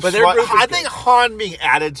little group... But their group is I good. think Han being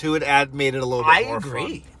added to it made it a little bit I more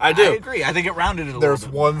agree. fun. I do. I agree. I think it rounded it a There's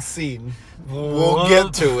little bit. one scene. We'll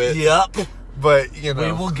get to it. Yep. But, you know...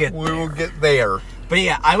 We will get We will there. get there. But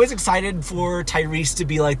yeah, I was excited for Tyrese to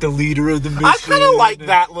be like the leader of the mission. I kind of like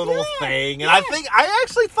that little thing. And yeah. I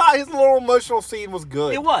actually thought his little emotional scene was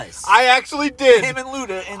good. It was. I actually did. Him and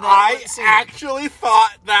Luda in that I one scene. actually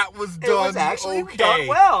thought that was done was actually okay. done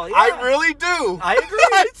well, yeah. I really do. I agree.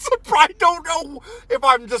 I don't know if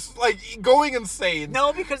I'm just like going insane.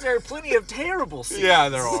 No, because there are plenty of terrible scenes. Yeah,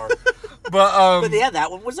 there are. But But yeah, that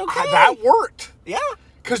one was okay. that worked Yeah.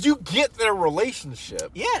 because you get their relationship.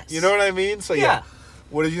 Yes. You know what I mean? So Yeah.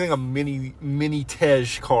 What did you think of mini Tej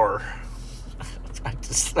car?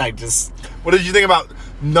 I just. What did you think about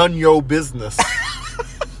None Yo Business?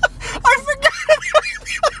 I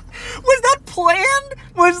forgot. Was that planned?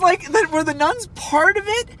 Was like that? Were the nuns part of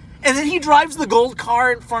it? And then he drives the gold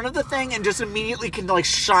car in front of the thing and just immediately can like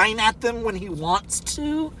shine at them when he wants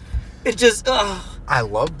to. It just. I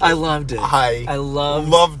loved it. I loved it. I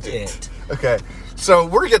loved it. Okay, so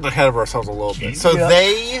we're getting ahead of ourselves a little bit. So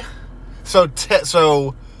Yeah.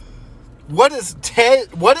 So what is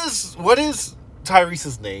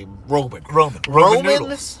Tyrese's name? Roman. Roman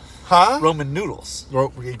noodles. Huh? Roman noodles.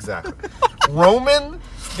 Exactly. Roman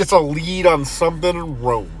gets a lead on something in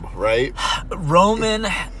Rome, right? Roman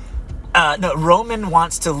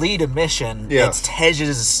wants to lead a mission. Yeah. It's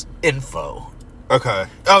Tej's info. Okay,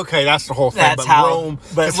 that's the whole thing. That's but how. Rome,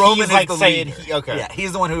 but 'cause Roman he's is like the saying, leader. Yeah,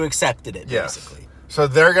 he's the one who accepted it, Yes. basically. So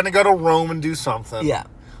they're gonna go to Rome and do something. Yeah.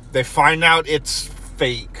 They find out it's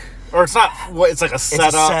fake, or it's not. It's like a setup.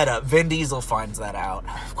 It's a setup. Vin Diesel finds that out.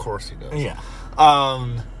 Of course he does. Yeah.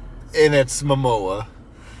 And it's Momoa.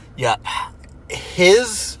 Yep.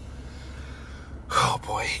 Oh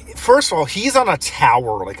boy! First of all, he's on a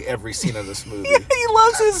tower like every scene of this movie. He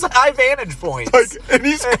loves his high vantage points. And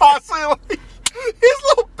he's constantly like his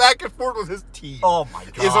little back and forth with his teeth. Oh my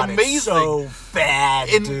god, is amazing. It's so bad,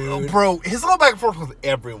 And dude. bro, his little back and forth with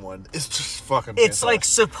everyone is just fucking. It's fantastic. like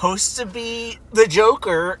supposed to be the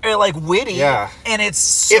Joker, or like witty. Yeah. And it's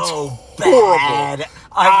so horrible. bad.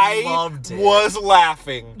 I loved it. Was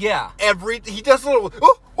laughing. Yeah. He does a little.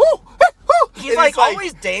 Oh, oh, oh. He's And like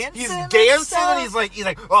always dancing. He's and dancing, stuff. and he's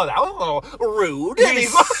like, oh, that was a little rude. And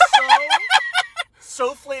He's he's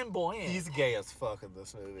so flamboyant. He's gay as fuck in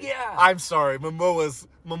this movie. Yeah. I'm sorry,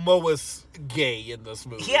 Momoa's gay in this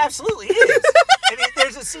movie. He absolutely is. I mean,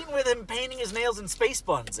 there's a scene with him painting his nails and space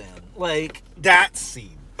buns in. Like, that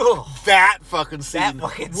scene. ugh. That fucking scene. That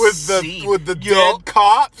fucking with scene. the Yup. dead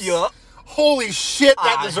cops. Yup. Holy shit,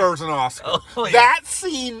 that I- deserves an Oscar. Oh, yeah. That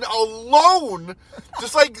scene alone,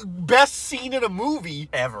 just like best scene in a movie.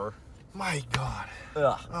 Ever. My God.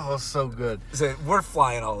 Ugh. Oh, so good. So we're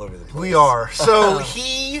flying all over the place. We are. So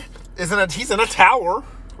he's in a tower,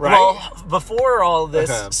 right? Well, before all this,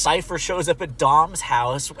 Okay. Cypher shows up at Dom's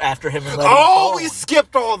house after him and Letty Oh, bone. we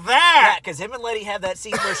skipped all Yeah, that. because him and Letty have that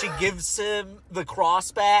scene where she gives him the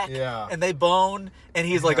cross back, Yeah. and they bone, and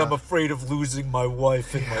he's like, Yeah. I'm afraid of losing my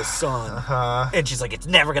wife and my son. Uh-huh. And she's like, it's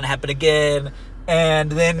never going to happen again. And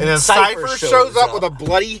then Cypher shows up with a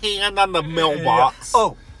bloody hand on the mailbox.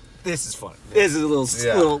 Oh, this is fun. This is a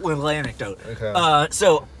little anecdote. Okay.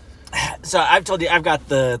 So I've told you I've got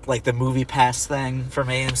the movie pass thing from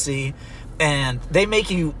AMC, and they make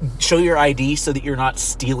you show your ID so that you're not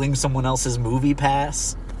stealing someone else's movie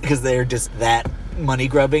pass because they're just that money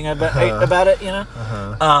grubbing about it, you know.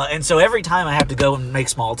 And so every time I have to go and make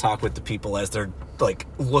small talk with the people as they're like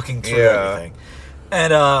looking through everything.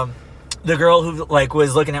 And the girl who like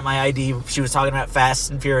was looking at my ID, she was talking about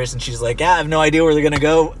Fast and Furious, and she's like, "Yeah, I have no idea where they're gonna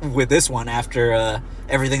go with this one after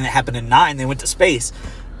everything that happened in 9. They went to space."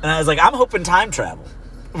 And I was like, "I'm hoping time travel.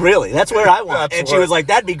 Really, that's where I want." And she was like,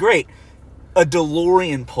 "That'd be great." A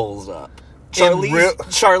DeLorean pulls up.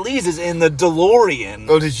 Charlize is in the DeLorean.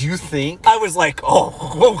 Oh, did you think? I was like,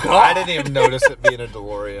 oh God. I didn't even notice it being a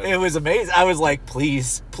DeLorean. It was amazing. I was like,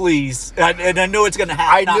 please. And I know it's going to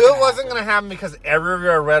happen. I knew it wasn't going to happen because every review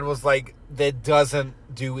I read was like, that doesn't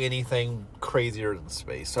do anything crazier than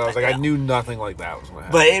space. So I was like, I knew nothing like that was going to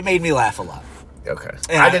happen. But it made me laugh a lot. Okay.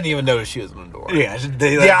 And I didn't even notice she was in a DeLorean.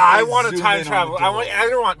 Yeah. I want a time travel. I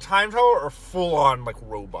either want time travel or full on like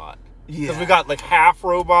robot. Because we got like half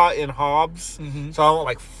robot in Hobbs, so I want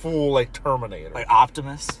like full like Terminator, like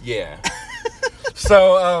Optimus. Yeah.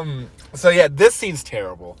 So yeah, this scene's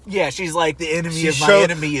terrible. Yeah, she's like the enemy of my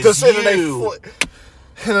enemy is you.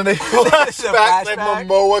 And then they flashback like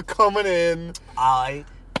Momoa coming in. I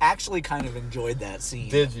actually kind of enjoyed that scene.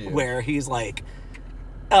 Did you? Where he's like,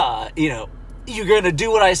 you're gonna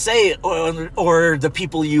do what I say, or the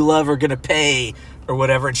people you love are gonna pay. Or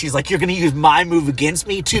whatever, and she's like, "You're gonna use my move against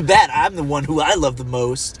me? Too bad, I'm the one who I love the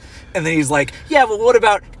most." And then he's like, "Yeah, but what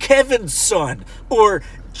about Kevin's son or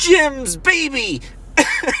Jim's baby,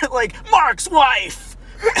 like Mark's wife?"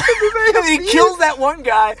 And he kills that one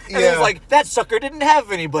guy, and he's like, "That sucker didn't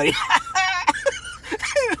have anybody."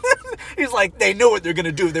 He's like, "They know what they're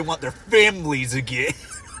gonna do if they want their families again."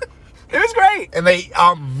 It was great. And they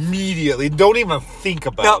immediately don't even think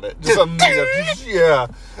about it. Just immediately. Yeah.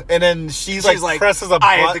 And then she's like presses a button.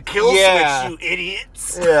 I had the kill switch, you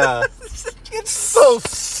idiots. Yeah. It's so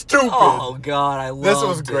stupid. Oh, God, I love it. This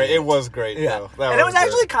was great. It was great. Yeah. And it was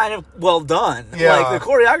actually kind of well done. Yeah. Like, the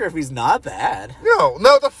choreography's not bad. No,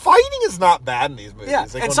 the fighting is not bad in these movies. Yeah,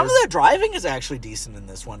 like, and some of the driving is actually decent in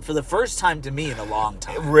this one. For the first time to me in a long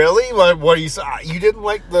time. Really? What do you didn't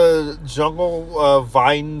like the jungle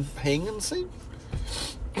vine hanging scene?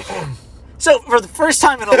 So, for the first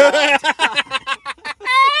time in a long time,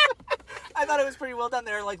 I thought it was pretty well done.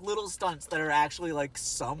 There are like little stunts that are actually like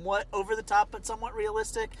somewhat over the top, but somewhat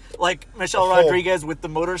realistic. Like Michelle Rodriguez with the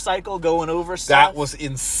motorcycle going over stuff. That was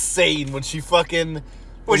insane when she fucking...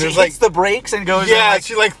 When she hits the brakes and goes... Yeah, and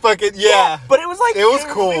she like fucking... Yeah. But it was like... It was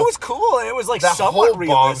cool. It was cool, and it was like that somewhat whole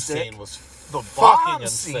realistic. Bomb scene was the fucking bomb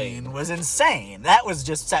insane. scene was insane. That was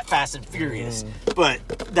just Fast and Furious. But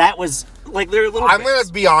that was... Like, there were little I'm going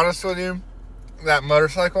to be honest with you. That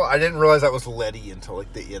motorcycle, I didn't realize that was Letty until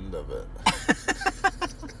like the end of it.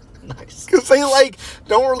 Nice. Because they like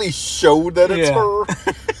don't really show that it's her.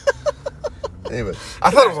 Anyway, I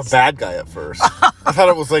thought it was a bad guy at first. I thought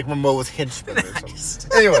it was like Momoa's henchman or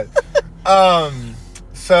something. Anyway,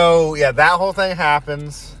 so yeah, that whole thing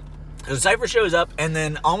happens. So Cypher shows up, and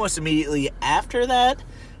then almost immediately after that,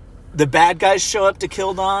 the bad guys show up to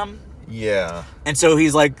kill Dom. Yeah. And so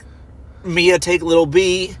he's like, Mia, take Little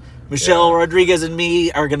B. Michelle Rodriguez and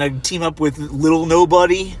me are going to team up with Little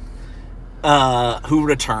Nobody, who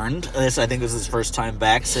returned. This, I think, was his first time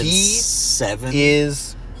back since 7. He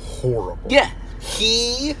is horrible. Yeah.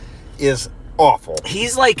 He is awful.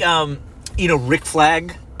 He's like, Rick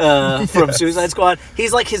Flag from Suicide Squad.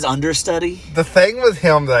 He's like his understudy. The thing with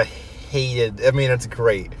him that I hated, I mean, it's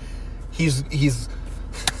great. He's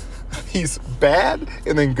bad,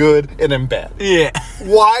 and then good, and then bad. Yeah.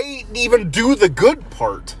 Why even do the good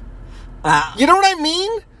part? You know what I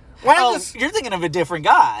mean? Why you're thinking of a different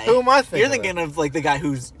guy. Who am I thinking? You're thinking of like the guy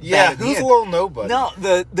who's who's a little nobody. No,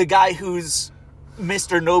 the guy who's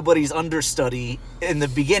Mr. Nobody's understudy in the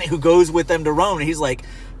beginning, who goes with them to Rome. And he's like,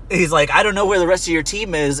 I don't know where the rest of your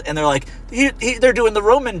team is, and they're like, they're doing the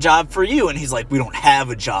Roman job for you, and he's like, we don't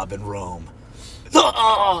have a job in Rome.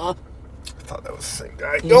 I thought that was the same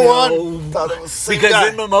guy. Go on. I thought it was the same because guy.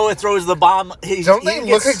 then Momoa throws the bomb. Don't they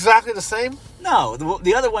look exactly the same? No,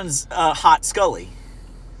 the other one's Hot Scully.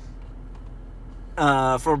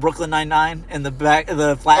 For Brooklyn Nine-Nine in the back,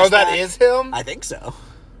 the flashback. Oh, that is him? I think so.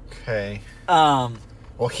 Okay.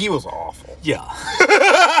 Well, he was awful. Yeah.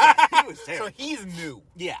 He was terrible. So he's new.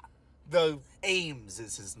 Yeah. The Ames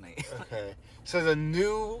is his name. Okay. So the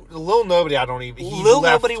Little Nobody, I don't even...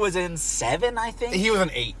 Nobody was in 7, I think? He was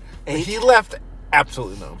in 8. 8? He left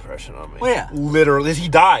absolutely no impression on me. Well, yeah. Literally. He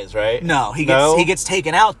dies, right? No, he gets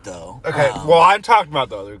taken out, though. Okay, well, I'm talking about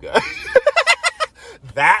the other guy.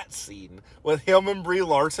 That scene with him and Brie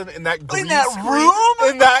Larson in that green in that room?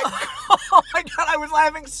 In that... Oh my God, I was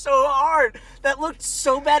laughing so hard. That looked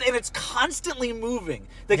so bad, and it's constantly moving.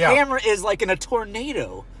 The camera is like in a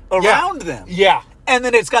tornado around them. Yeah. And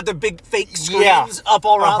then it's got the big fake screens Yeah. up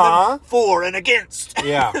all around Uh-huh. them. For and against.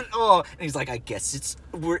 Yeah. Oh, and he's like, I guess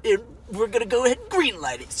we're gonna go ahead and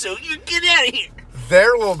greenlight it, so you get out of here.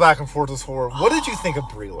 Their little back and forth is horrible. What did you think of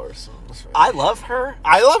Brie Larson? I love her.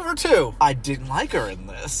 I love her too. I didn't like her in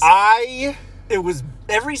this. It was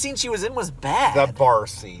every scene she was in was bad. That bar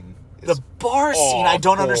scene. The bar scene, I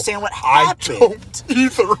don't awful. understand what happened. I don't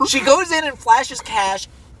either. She goes in and flashes cash.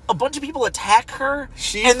 A bunch of people attack her.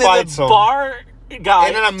 She and then fights the them. bar guy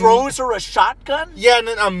And then throws her a shotgun. Yeah, and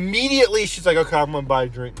then immediately she's like, okay, I'm going to buy a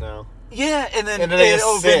drink now. Yeah, and then they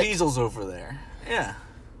just Vin sit. Diesel's over there. Yeah.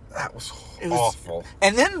 That was It was awful.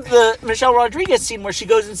 And then the Michelle Rodriguez scene where she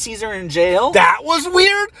goes and sees her in jail. That was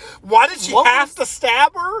weird. Why did she have to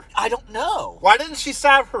stab her? I don't know. Why didn't she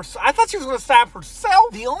stab her? I thought she was going to stab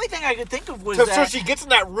herself. The only thing I could think of was So that... she gets in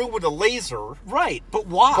that room with a laser. Right, but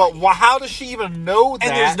why? But how does she even know that?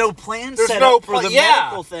 And there's no plan There's set no up for the yeah.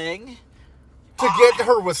 medical thing. To get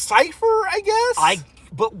her with Cypher, I guess?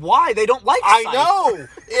 But why? They don't like I Cypher. know.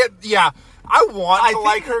 Yeah. I want to think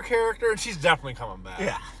like her character, and she's definitely coming back.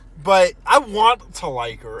 Yeah. But I want to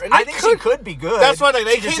like her. And I think she could be good. That's what I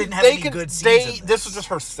think. She just didn't have any good scenes in this was just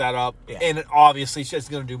her setup, Yeah. and obviously she's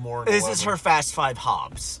going to do more. This is her Fast Five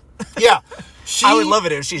Hobbs. Yeah. I would love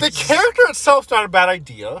it if she's... The character itself's not a bad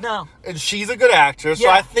idea. No. And she's a good actress, so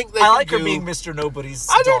Yeah. I think I like her being Mr. Nobody's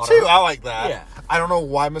I do daughter. too. I like that. Yeah. I don't know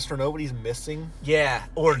why Mr. Nobody's missing, Yeah,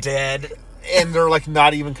 or dead. and they're like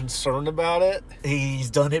not even concerned about it.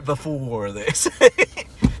 He's done it before this.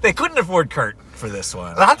 They couldn't afford Kurt for this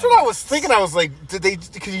one. That's what I was thinking. I was like, could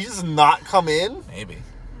he just not come in? Maybe.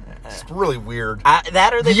 It's really weird.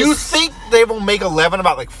 That or they Do you just... think they will make 11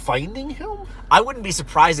 about like finding him? I wouldn't be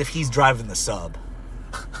surprised if he's driving the sub.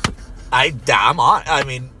 I'm on. I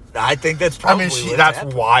mean, I think that's probably what's that's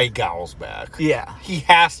happening. why Gal's back. Yeah. He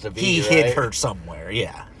has to be. He right? hit her somewhere,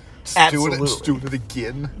 yeah. Doing Absolutely. it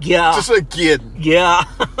again. Yeah. Just again. Yeah,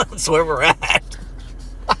 that's where we're at.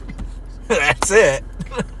 That's it.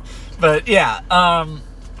 But yeah,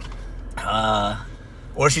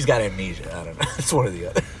 or she's got amnesia. I don't know. It's one or the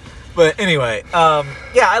other. But anyway, yeah,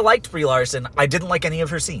 I liked Brie Larson. I didn't like any of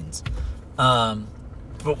her scenes.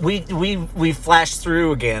 But we flashed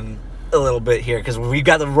through again a little bit here because we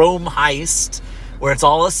got the Rome heist where it's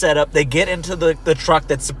all a setup. They get into the truck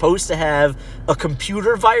that's supposed to have a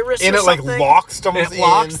computer virus And or it like something. locks them It in.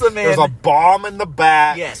 locks them in. There's a bomb in the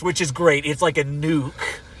back. Yes, which is great. It's like a nuke.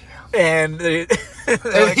 And,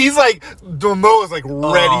 And he's like, Domo is like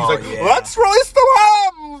ready. Oh, He's like, yeah. let's release the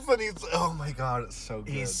bombs. And he's, oh my God, it's so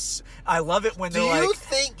good. I love it when Do they're you like,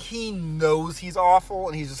 think he knows he's awful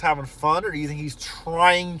and he's just having fun, or do you think he's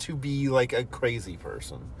trying to be like a crazy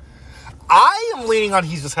person? I am leaning on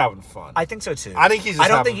he's just having fun. I think so too. I think he's just I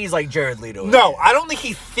don't having- think he's like Jared Leto. No, I don't think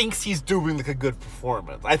he thinks he's doing like a good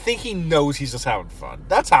performance. I think he knows he's just having fun.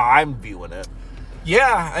 That's how I'm viewing it.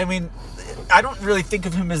 Yeah, I mean, I don't really think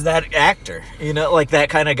of him as that actor, you know, like that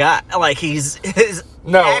kind of guy. Like he's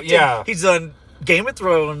acting, yeah. He's done Game of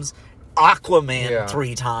Thrones, Aquaman Yeah.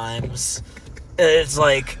 3 times. It's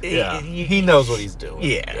like He knows what he's doing.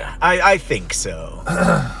 Yeah, I think so.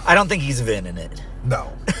 I don't think he's Vin in it.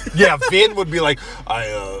 No. Yeah, Vin would be like,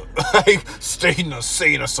 I stayed in a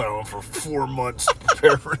insane asylum for 4 months to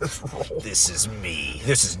prepare for this role. This is me.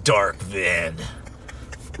 This is Dark Vin.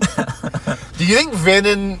 Do you think Vin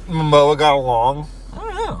and Momoa got along? I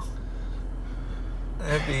don't know.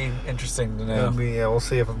 That'd be interesting to know. Yeah, we'll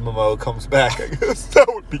see if Momoa comes back, I guess. That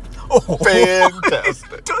would be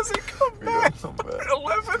fantastic. Does it come back?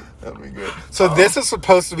 11? That'd be good. So this is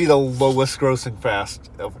supposed to be the lowest grossing Fast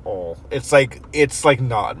of all. It's like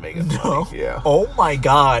not making money. Yeah. Oh my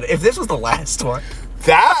God. If this was the last one.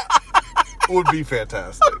 That would be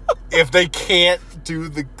fantastic. If they can't do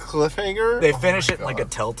the cliffhanger. They finish it in like a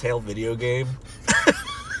Telltale video game.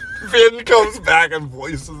 Vin comes back and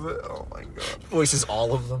voices it. Oh my God. Voices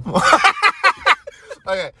all of them.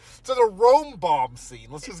 Okay, so the Rome bomb scene.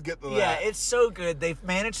 Let's just get to that. Yeah, it's so good. They've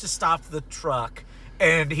managed to stop the truck.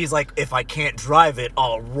 And he's like, if I can't drive it,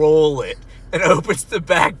 I'll roll it. And opens the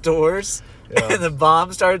back doors. Yeah. And the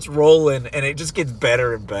bomb starts rolling. And it just gets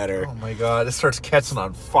better and better. Oh my God, it starts catching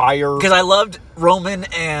on fire. Because I loved Roman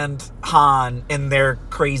and Han in their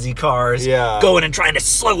crazy cars going and trying to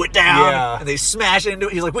slow it down. Yeah. And they smash into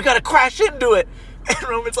it. He's like, we got to crash into it. And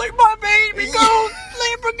Roman's like, my baby, go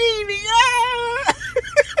Lamborghini. Ah!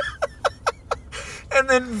 And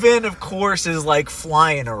then Vin, of course, is like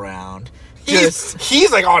flying around.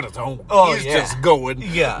 He's like on his own. Oh, he's yeah. just going.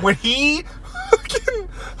 Yeah. When he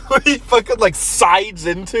fucking like sides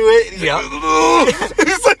into it, he's like,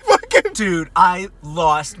 he's like fucking Vatican. Dude, I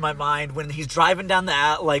lost my mind when he's driving down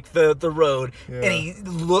the road, and he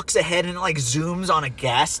looks ahead and like zooms on a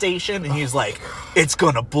gas station, and he's like, "It's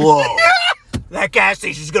gonna blow." That gas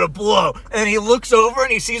station's gonna blow. And he looks over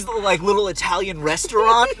and he sees the like little Italian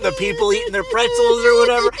restaurant, the people eating their pretzels or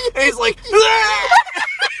whatever, and he's like,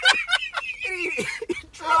 and he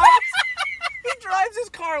drives his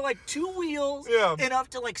car like 2 wheels enough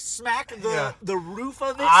to like smack the roof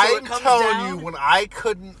of it. I'm telling you, when I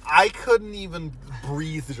couldn't even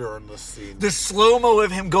breathe during this scene. The slow-mo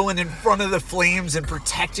of him going in front of the flames and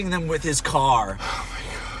protecting them with his car. Oh my god.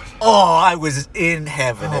 Oh, I was in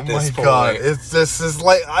heaven at this point. Oh my god. This is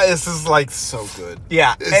like so good.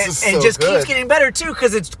 Yeah. And just keeps getting better too,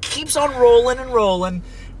 because it keeps on rolling and rolling.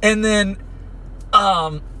 And then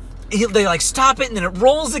they like stop it, and then it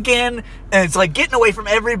rolls again, and it's like getting away from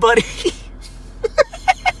everybody.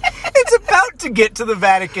 It's about to get to the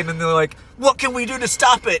Vatican, and they're like, what can we do to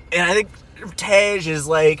stop it? And I think Tej is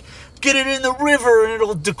like, get it in the river and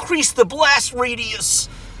it'll decrease the blast radius.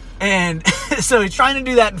 And so he's trying to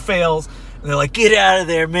do that and fails. And they're like, get out of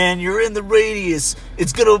there, man. You're in the radius.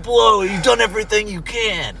 It's going to blow. You've done everything you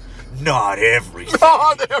can. Not everything.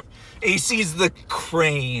 He sees the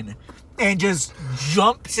crane and just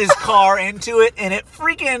jumps his car into it. And it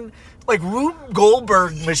freaking, like, Rube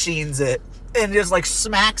Goldberg machines it. And just like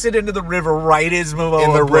smacks it into the river right as Momoa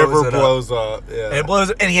and the river blows up. Yeah. And it blows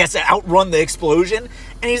up, and he has to outrun the explosion.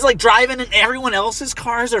 And he's like driving, and everyone else's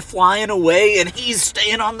cars are flying away, and he's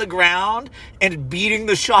staying on the ground and beating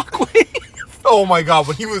the shockwave. Oh my god!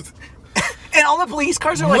 When he was, and all the police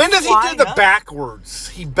cars are like, when does he do the backwards?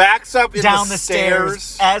 He backs up down the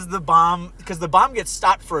stairs as the bomb, because the bomb gets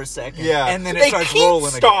stopped for a second. Yeah, and then it starts rolling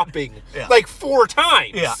again. Stopping like 4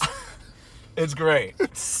 times. Yeah, it's great.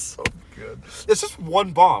 It's so good. It's just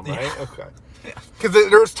one bomb, right? Yeah. Okay. Because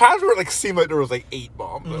there was times where it like seemed like there was like 8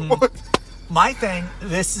 bombs. My thing,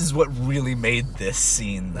 this is what really made this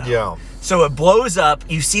scene, though. Yeah. So it blows up.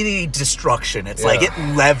 You see the destruction. It's like it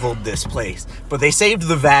leveled this place. But they saved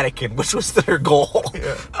the Vatican, which was their goal.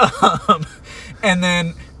 Yeah. And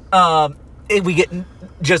then we get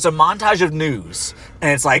just a montage of news.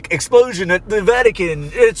 And it's like, explosion at the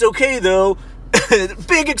Vatican. It's okay, though.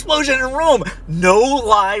 Big explosion in Rome. No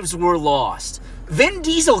lives were lost. Vin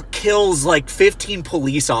Diesel kills like 15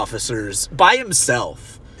 police officers by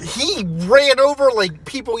himself. He ran over like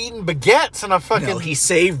people eating baguettes and a fucking... No, he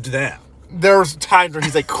saved them. There's times where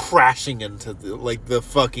he's like crashing into the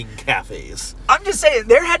fucking cafes. I'm just saying,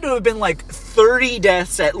 there had to have been like 30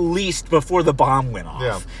 deaths at least before the bomb went off.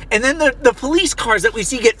 Yeah. And then the police cars that we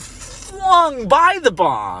see get flung by the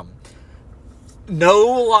bomb. No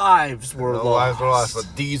lives were lost.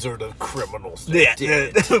 But these are the criminals.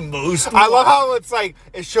 The most. I love how it's like,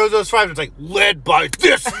 it shows those 5, it's like, led by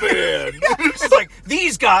this man. It's like,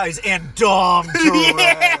 these guys and Dom Toretto.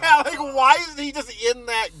 Yeah, like, why is he just in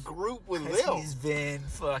that group with them? He's Vin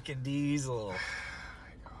fucking Diesel.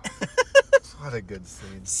 What a good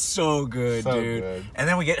scene. So good, so dude. Good. And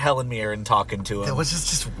then we get Helen Mirren talking to him. It was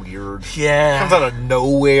just weird. Yeah. Comes out of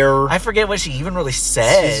nowhere. I forget what she even really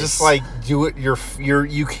says. She's just like, do it.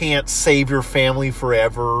 You can't save your family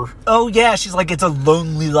forever. Oh yeah, she's like, it's a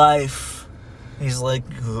lonely life. He's like,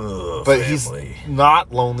 ugh, but family. He's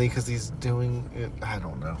not lonely because he's doing it. I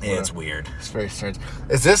don't know. Yeah, it's weird. It's very strange.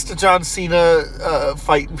 Is this the John Cena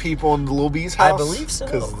fighting people in Little B's house? I believe so.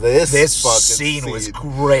 Because this fucking scene was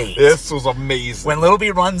great. This was amazing. When Little B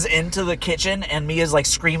runs into the kitchen and Mia's like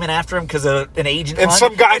screaming after him because an agent and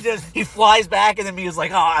some guy he flies back, and then Mia's like,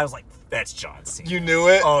 oh, I was like, that's John Cena. You knew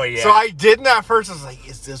it? Oh, yeah. So I didn't at first. I was like,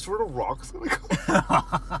 is this where The Rock's going to go?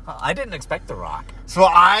 I didn't expect The Rock. So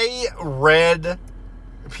I read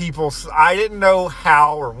I didn't know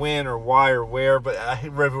how or when or why or where, but I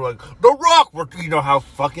read people like, The Rock, you know how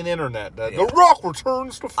fucking internet does. Yeah. The Rock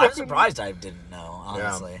returns to fucking... I'm surprised I didn't know,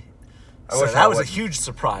 honestly. Yeah. So that was a huge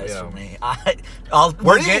surprise for me. We'll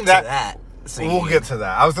get to that. We'll get to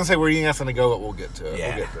that. I was going to say, where do you think that's going to go, but we'll get to it.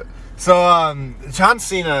 Yeah. We'll get to it. So, John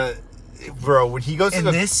Cena, bro, when he goes to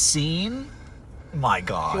this scene, my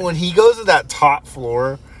God. When he goes to that top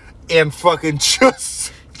floor and fucking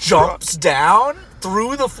just... jumps down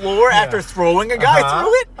through the floor after throwing a guy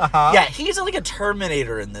through it. Yeah, he's like a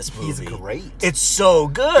Terminator in this movie. He's great. It's so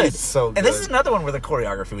good. It's so good. And this is another one where the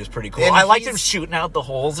choreography was pretty cool. And I liked him shooting out the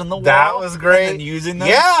holes in the wall. That was great. And then using them.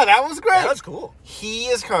 Yeah, that was great. That was cool. He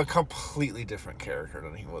is kind of a completely different character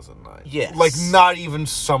than he was in 9. Yes. Like, not even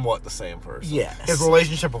somewhat the same person. Yes. His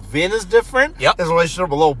relationship with Vin is different. Yep. His relationship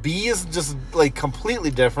with Lil B is just, like, completely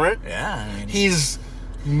different. Yeah. I mean, he's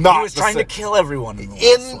not He was trying to kill everyone in the last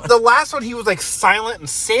In one. the last one, he was like silent and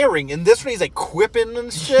staring. In this one, he's like quipping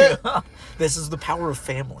and shit. This is the power of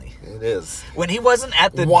family. It is. When he wasn't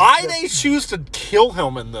at the... Why they choose to kill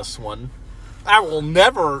him in this one, I will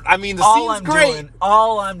never... I mean, the scene's great.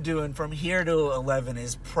 All I'm doing from here to 11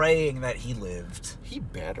 is praying that he lived. He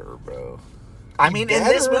better, bro. I mean, in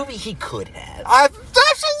this movie, he could have.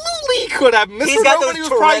 Absolutely he could have. Mr. Nobody was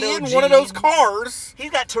probably in one of those cars. He's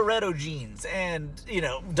got Toretto genes, and,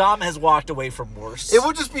 Dom has walked away from worse. It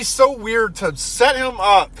would just be so weird to set him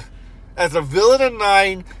up as a villain in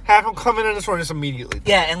 9, have him come in this one just immediately.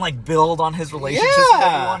 Yeah, and, build on his relationships with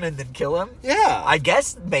everyone and then kill him. Yeah. I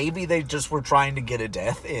guess maybe they just were trying to get a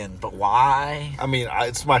death in, but why? I mean,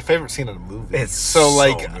 it's my favorite scene in the movie. It's so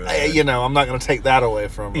good. I'm not going to take that away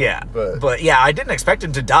from him. Yeah, but yeah, I didn't expect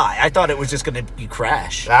him to die. I thought it was just going to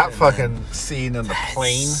crash. That fucking scene in the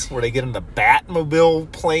plane where they get in the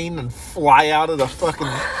Batmobile plane and fly out of the fucking...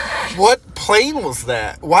 What plane was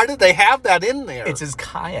that? Why did they have that in there? It's his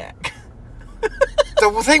kayak.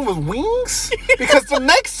 The thing with wings? Because the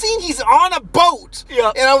next scene, he's on a boat.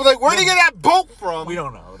 Yeah. And I was like, where did he get that boat from? We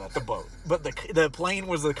don't know. That's the boat. But the plane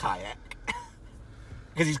was the kayak.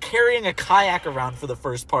 Because he's carrying a kayak around for the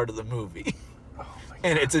first part of the movie. Oh my God.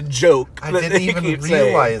 And it's a joke. I didn't even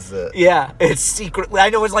realize it. Yeah, it's secretly... I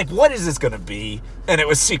know, it's like, what is this going to be? And it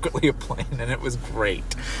was secretly a plane, and it was great.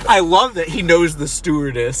 I love that he knows the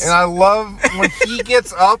stewardess. And I love when he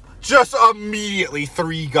gets up, just immediately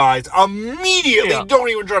 3 guys immediately don't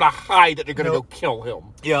even try to hide that they're going to go kill him.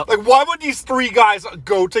 Yeah. Like, why would these 3 guys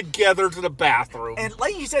go together to the bathroom? And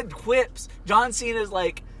like you said, quips. John Cena's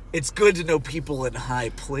like, it's good to know people in high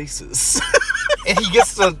places. And he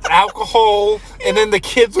gets the alcohol, and then the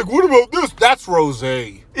kid's like, what about this? That's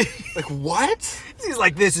rosé. Like, what? He's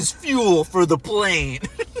like, this is fuel for the plane.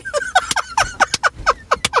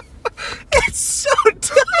 It's so dumb.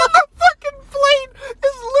 The fucking plane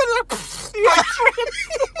is literally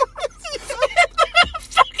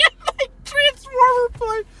fucking Transformer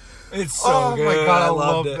plane. It's so good. Oh my God,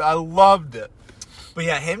 I loved it. But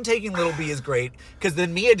yeah, him taking Little B is great, because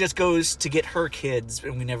then Mia just goes to get her kids,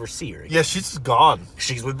 and we never see her again. Yeah, she's just gone.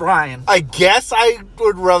 She's with Brian. I guess I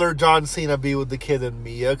would rather John Cena be with the kid than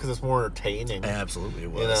Mia, because it's more entertaining. Absolutely,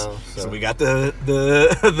 it was. So we got the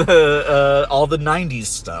all the 90s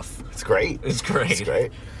stuff. It's great. It's great. It's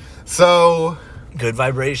great. So, good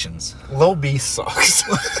vibrations. Lil B sucks.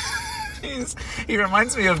 He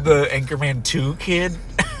reminds me of the Anchorman 2 kid.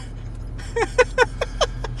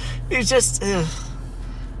 He's just...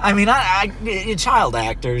 I mean, child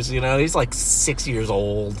actors, he's like 6 years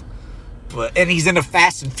old. And he's in a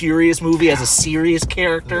Fast and Furious movie as a serious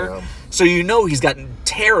character. Yeah. So he's got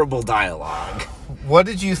terrible dialogue. What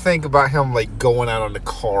did you think about him, going out on the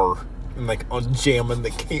car and, unjamming the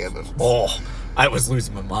cannon? Oh, I was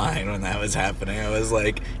losing my mind when that was happening. I was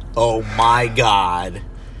like, oh my God,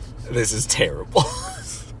 this is terrible.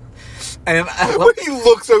 And when he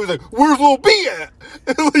looks over, he's like, where's Lil B at?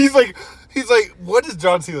 He's like, what is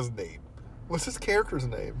John Cena's name? What's his character's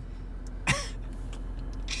name?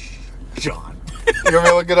 John. You want me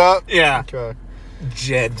to look it up? Yeah. Okay.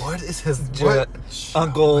 Jed. What is his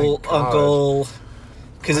Uncle,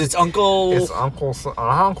 because it's Uncle... It's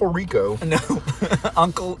Uncle Rico. No.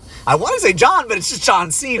 Uncle... I want to say John, but it's just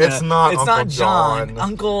John Cena. It's not It's Uncle not John. John.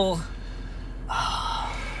 Uncle...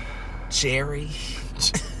 Jerry.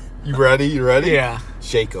 You ready? Yeah.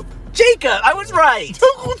 Jacob. I was right.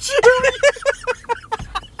 Uncle Jerry.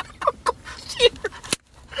 Uncle Jerry.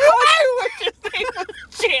 I wish his name was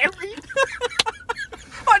Jerry.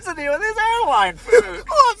 What's the deal with his airline food?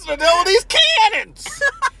 What's the deal with these cannons?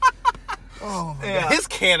 Oh my God. His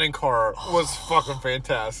cannon car was fucking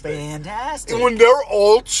fantastic. Fantastic. And when they're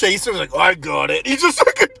all chasing, like, I got it. He just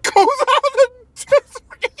fucking goes out and just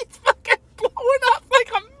he's fucking blowing up like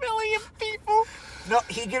a million people. No,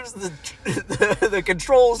 he gives the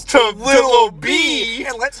controls to Little B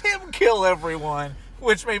and lets him kill everyone,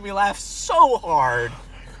 which made me laugh so hard.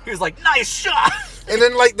 He was like, nice shot. And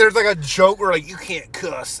then, there's, a joke where, you can't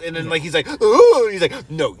cuss. And then, he's like, ooh. And he's like,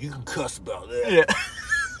 no, you can cuss about that. Yeah.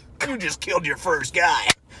 You just killed your first guy.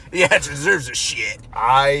 Yeah, it deserves a shit.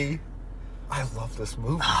 I love this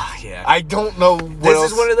movie. Yeah. I don't know what This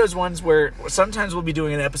else. is one of those ones where sometimes we'll be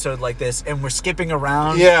doing an episode like this and we're skipping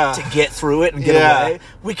around Yeah. to get through it and get away.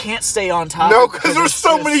 We can't stay on top. No, because there's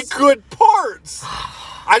so many good parts.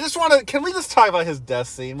 I just want to... Can we just talk about his death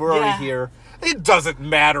scene? We're already here. It doesn't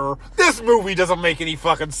matter. This movie doesn't make any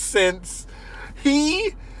fucking sense.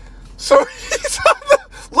 He's on the...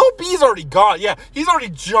 Lil B's already gone. Yeah, he's already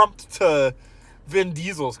jumped to Vin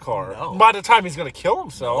Diesel's car. No. By the time he's going to kill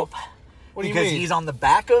himself. Nope. What do you because mean? he's on the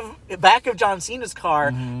back of John Cena's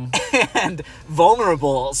car and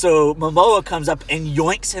vulnerable. So Momoa comes up and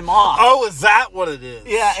yoinks him off. Oh, is that what it is?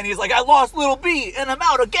 Yeah, and he's like, I lost Little B and I'm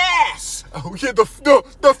out of gas. Oh, yeah, the fuel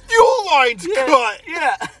line's cut.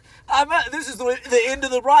 Yeah. This is the end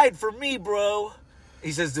of the ride for me, bro.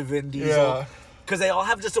 He says to Vin Diesel. Yeah. Because they all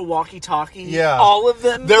have just a walkie-talkie. Yeah. All of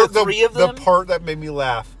them, the three of them. The part that made me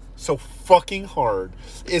laugh so fucking hard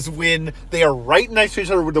is when they are right next to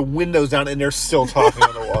each other with the windows down and they're still talking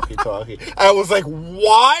on the walkie-talkie. I was like,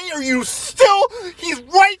 why are you still... He's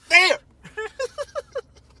right there!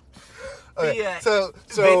 Okay, Yeah. So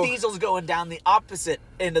Vin Diesel's going down the opposite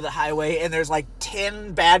end of the highway, and there's like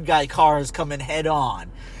 10 bad guy cars coming head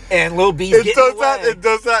on. And Lil B's getting away. It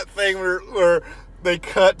does that thing where they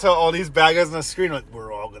cut to all these bad guys on the screen like,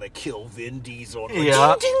 we're all gonna kill Vin Diesel. And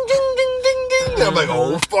Yeah. ding, ding, ding, ding, ding. And I'm like,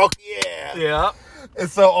 oh, fuck yeah. Yeah. And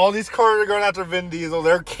so all these cars are going after Vin Diesel.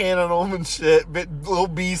 They're canning him and shit. But Lil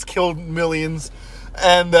B's killed millions.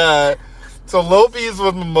 And so Lil B's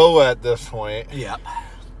with Momoa at this point. Yep.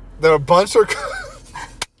 There are a bunch of...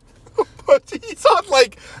 but he's on,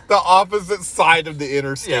 like, the opposite side of the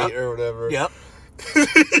interstate or whatever. Yep.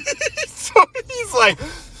 So he's like,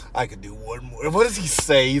 I could do one more. What does he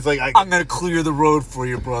say? He's like, I'm going to clear the road for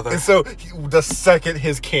you, brother. And so the second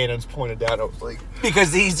his cannon's pointed down, I was like...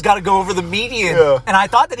 Because he's got to go over the median. Yeah. And I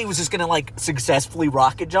thought that he was just going to, like, successfully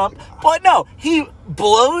rocket jump. But no, he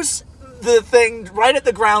blows the thing right at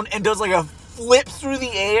the ground and does, like, a flip through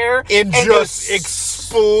the air. And just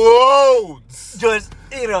explodes. Just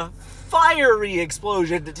in a fiery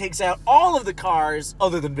explosion that takes out all of the cars,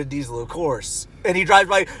 other than Vin Diesel, of course. And he drives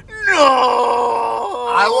by, no!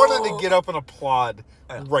 I wanted to get up and applaud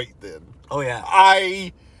right then. Oh, yeah.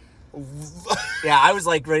 Yeah, I was,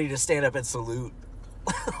 like, ready to stand up and salute.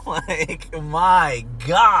 Like, my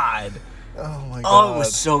God. Oh, my God. Oh, it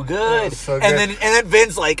was so good. Was so And good. then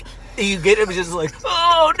Vin's like, you get him just like,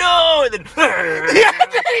 oh, no! And then... Yeah,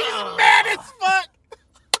 he's mad as fuck.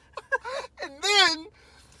 And then...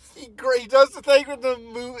 He does the thing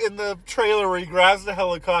in the trailer where he grabs the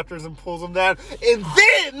helicopters and pulls them down, and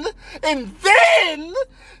then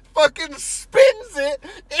fucking spins it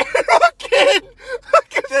and fucking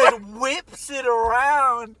then whips it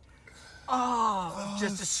around. Oh,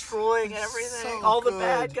 just destroying everything. so all the good.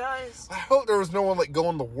 bad guys. I hope there was no one like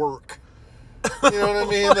going to work. You know what I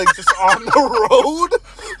mean? Like just on the road.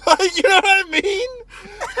 Like, you know what I mean?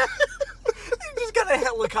 You just got a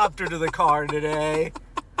helicopter to the car today.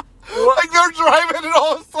 Like they're driving and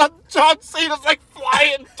all of a sudden John Cena's like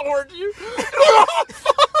flying towards you.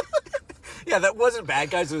 Yeah, that wasn't bad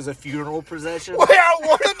guys. It was a funeral procession. Well, yeah,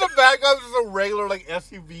 one of the bad guys was a regular like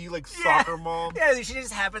SUV, like soccer mom. Yeah, she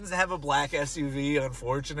just happens to have a black SUV,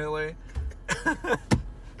 unfortunately.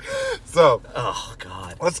 So, Oh,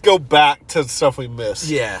 God. let's go back to stuff we missed.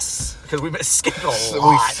 Yes, because we skipped a So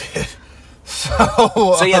lot.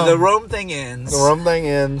 So yeah, the Rome thing ends. The Rome thing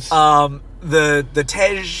ends. The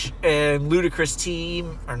Tej and Ludacris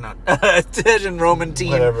team, or not, Tej and Roman team.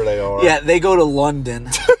 Whatever they are. Yeah, they go to London.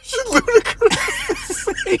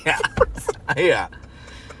 Yeah. Yeah.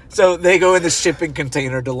 So they go in the shipping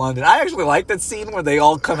container to London. I actually like that scene where they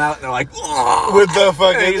all come out and they're like, "Ugh." With the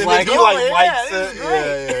fucking... And he's and like, he "Oh, like yeah, likes this is it.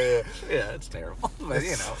 great." Yeah. Yeah, it's terrible. But,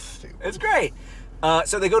 you know, Stupid. it's great.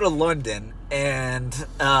 So they go to London and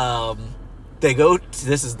they go to,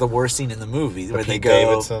 this is the worst scene in the movie, where they Pete go...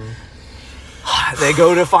 Davidson. They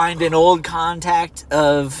go to find an old contact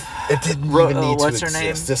of... It didn't even need what's to her name?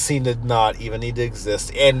 exist. This scene did not even need to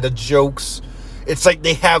exist. And the jokes... It's like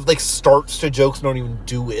they have like starts to jokes and don't even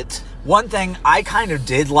do it. One thing I kind of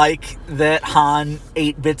did like that Han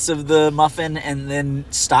ate bits of the muffin and then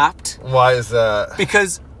stopped. Why is that?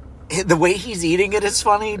 Because the way he's eating it is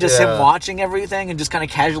funny. Just Yeah. him watching everything and just kind of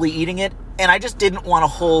casually eating it. And I just didn't want a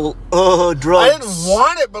whole, drugs. I didn't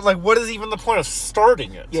want it, but like, what is even the point of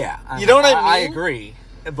starting it? Yeah. You know what I mean? I agree.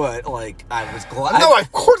 But, like, I was glad. No,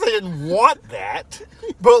 of course I didn't want that.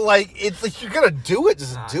 But like, it's like, you're gonna do it,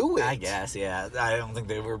 just do it. I guess, yeah. I don't think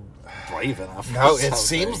they were brave enough. No, or it something.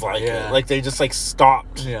 seems like Yeah. it. Like they just like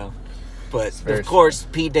stopped. Yeah. But, very of course,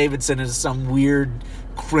 Pete Davidson is some weird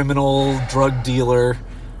criminal drug dealer,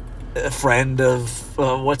 friend of,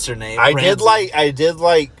 what's her name? I Ramsey. did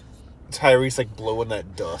like Tyrese like blowing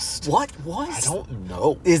that dust. What was? I don't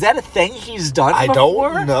know. Is that a thing he's done I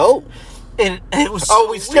before? don't know. And it was Oh,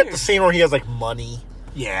 so we skipped weird. the scene where he has like money.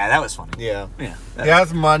 Yeah, that was funny. Yeah. Yeah. He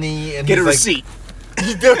has money and Get a he's like, receipt.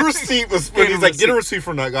 The receipt was Get funny. a He's like, get a receipt. receipt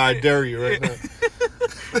from that guy. I dare you right now.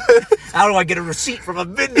 How do I get a receipt from a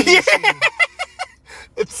vending machine?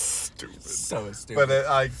 It's stupid. So stupid. But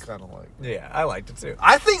I kind of like it. Yeah, I liked it too.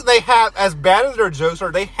 I think they have, as bad as their jokes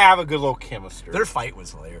are, they have a good little chemistry. Their fight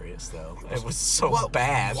was hilarious, though. It was so What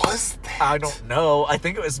bad. was that? I don't know. I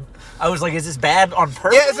think it was. I was like, is this bad on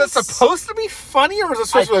purpose? Yeah, is it supposed to be funny, or is it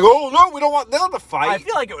supposed to be like, oh no, we don't want them to fight? I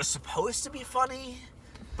feel like it was supposed to be funny,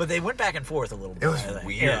 but they went back and forth a little bit. It was I think.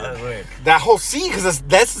 weird. Yeah, it was weird. That whole scene, because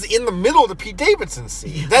that's in the middle of the Pete Davidson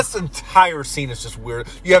scene. That's the entire scene is just weird.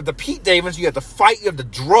 You have the Pete Davidson, you have the fight, you have the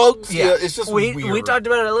drugs. Yeah, it's just we weird. talked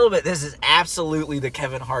about it a little bit. This is absolutely the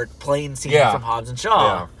Kevin Hart plane scene from Hobbs and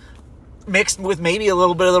Shaw. Yeah. Mixed with maybe a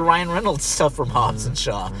little bit of the Ryan Reynolds stuff from Hobbs and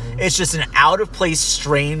Shaw. It's just an out-of-place,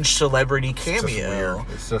 strange celebrity cameo.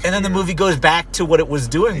 Just and then the movie goes back to what it was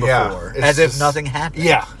doing before, as if nothing happened.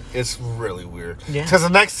 Yeah, it's really weird. Yeah. Because the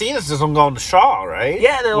next scene is just them going to Shaw, right?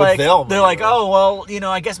 Yeah, they're With like, them, oh,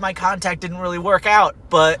 well, I guess my contact didn't really work out,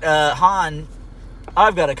 but Han,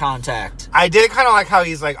 I've got a contact. I did kind of like how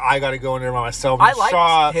he's like, I got to go in there by myself. And I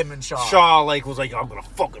liked him and Shaw. Shaw was like, I'm going to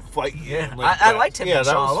fucking fight you. Yeah, Like I liked him and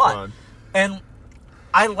Shaw a lot. Fun. And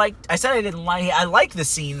I said I didn't like, I like the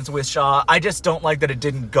scenes with Shaw. I just don't like that it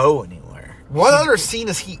didn't go anywhere. What other scene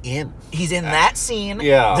is he in? He's in that scene.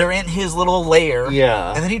 Yeah. They're in his little lair.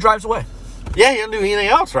 Yeah. And then he drives away. Yeah, he doesn't do anything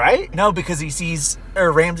else, right? No, because he sees,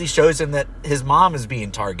 or Ramsey shows him that his mom is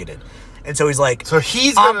being targeted. And so he's like, So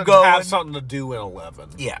he's going to have something to do in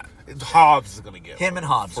 11. Yeah. Hobbs is going to get Him and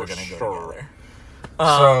Hobbs for are going to go sure. together.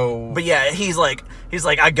 But yeah, he's like,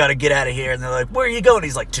 I gotta get out of here. And they're like, where are you going?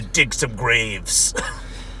 He's like, to dig some graves.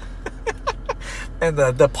 And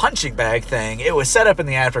the punching bag thing, it was set up in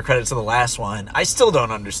the after credits of the last one. I still don't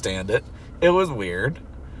understand it. It was weird.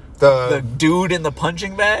 The dude in the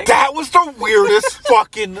punching bag. That was the weirdest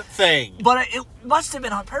fucking thing. But it must have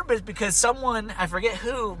been on purpose because someone, I forget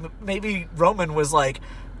who, maybe Roman was like,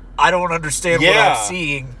 I don't understand what I'm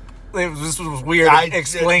seeing. This was weird.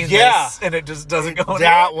 Explain this, and it just doesn't go anywhere.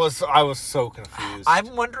 I was so confused.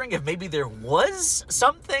 I'm wondering if maybe there was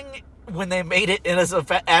something when they made it in as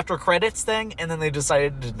a after credits thing, and then they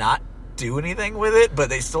decided to not do anything with it, but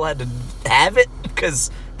they still had to have it because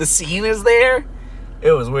the scene is there.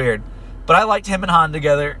 It was weird, but I liked him and Han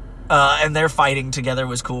together, and their fighting together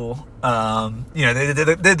was cool. They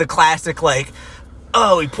did the classic like,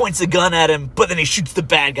 oh, he points a gun at him, but then he shoots the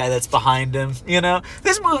bad guy that's behind him.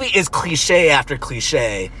 This movie is cliche after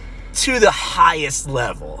cliche to the highest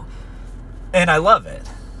level, and I love it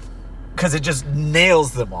because it just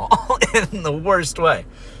nails them all in the worst way.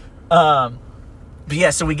 But yeah,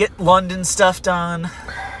 so we get London stuff done.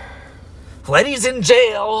 Letty's in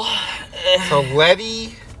jail.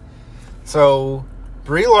 So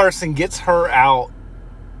Brie Larson gets her out,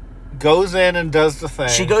 goes in and does the thing.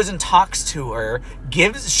 She goes and talks to her,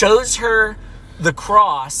 shows her the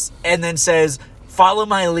cross, and then says, follow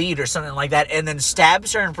my lead or something like that, and then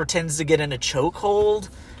stabs her and pretends to get in a chokehold.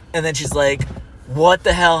 And then she's like, what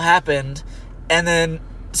the hell happened? And then,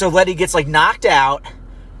 so Letty gets like knocked out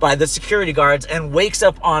by the security guards and wakes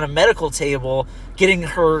up on a medical table getting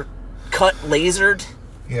her cut lasered.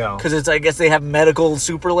 Yeah. Because I guess they have medical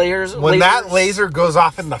super layers. When that laser goes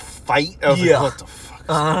off in the fight, I was like, what the fuck?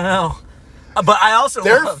 I don't know. But I also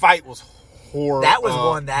Their fight was horrible. That was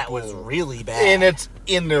one that was really bad. And it's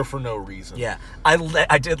in there for no reason. Yeah.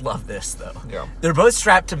 I did love this, though. Yeah. They're both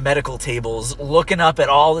strapped to medical tables, looking up at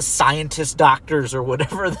all the scientist doctors or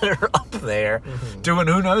whatever that are up there, doing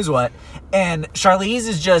who knows what. And Charlize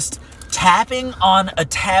is just tapping on a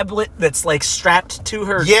tablet that's like strapped to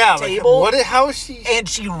her table. Like, how is she? And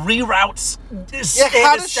she reroutes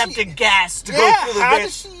antiseptic gas to go through the how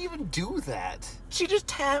does she even do that? She just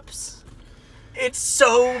taps. It's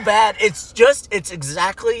so bad. It's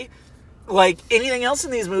exactly like anything else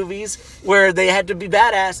in these movies where they had to be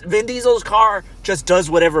badass. Vin Diesel's car just does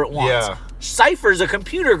whatever it wants. Yeah. Cypher's a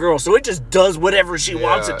computer girl, so it just does whatever she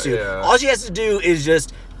wants it to. Yeah. All she has to do is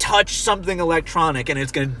just touch something electronic, and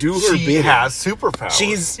it's going to do her bidding. She has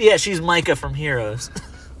superpowers. She's Micah from Heroes.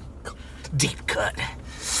 Deep cut.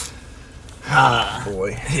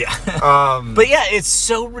 Boy. Yeah. But yeah, it's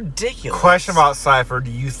so ridiculous. Question about Cypher. Do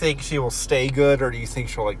you think she will stay good, or do you think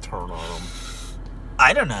she'll like turn on him?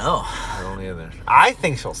 I don't know. I don't either. I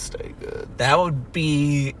think she'll stay good. That would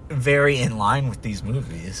be very in line with these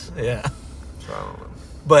movies. Yeah. So I don't know.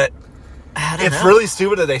 But I don't know. It's really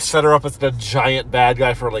stupid that they set her up as the giant bad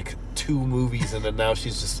guy for like 2 movies, and then now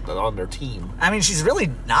she's just on their team. I mean, she's really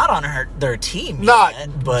not on their team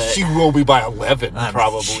yet, but she will be by 11,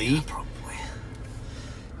 probably.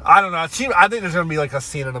 I don't know. I think there's going to be like a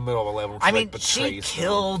scene in the middle of 11. I mean, she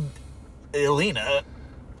killed Elena.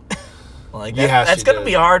 Like yeah, that's going to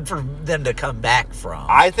be hard for them to come back from.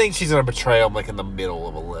 I think she's going to betray him like in the middle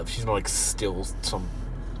of 11. She's going to like steal some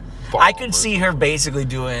I could see her basically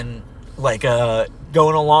doing like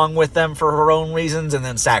going along with them for her own reasons and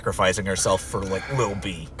then sacrificing herself for like Lil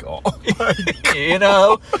B. Oh my God. You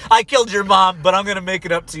know, I killed your mom, but I'm gonna make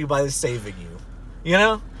it up to you by saving you. You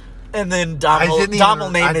know, and then Dom will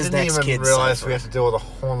name his next kid. I didn't even realize Cypher. we have to deal with a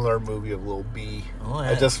whole other movie of Lil B. Oh,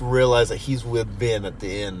 yeah. I just realized that he's with Vin at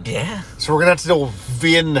the end. Yeah. So we're gonna have to deal with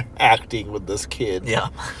Vin acting with this kid. Yeah.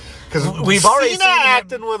 Because we've already Cena seen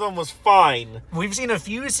acting with him was fine. We've seen a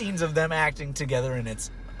few scenes of them acting together, and it's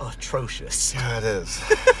atrocious. Yeah, it is.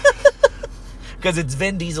 Because it's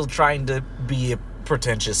Vin Diesel trying to be a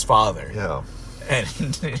pretentious father. Yeah. And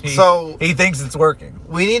he thinks it's working.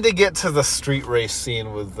 We need to get to the street race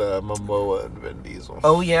scene with Momoa and Vin Diesel.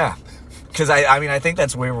 Oh, yeah. Because, I think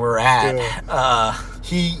that's where we're at. Yeah.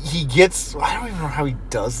 He gets... I don't even know how he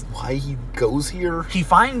does... Why he goes here. He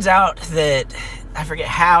finds out that... I forget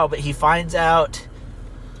how, but he finds out...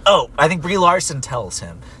 Oh, I think Brie Larson tells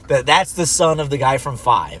him that that's the son of the guy from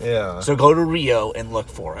 5. Yeah. So go to Rio and look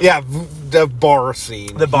for him. Yeah, the bar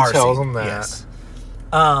scene. The bar he tells scene, him that. yes.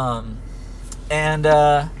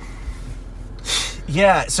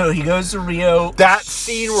 Yeah, so he goes to Rio. That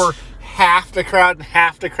scene where half the crowd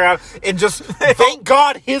and just thank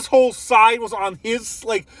God his whole side was on his,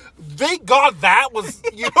 like, thank God that was,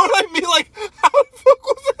 you know what I mean? Like, how the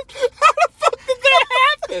fuck did that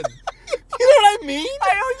happen? You know what I mean?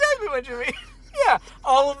 I know exactly what you mean. Yeah,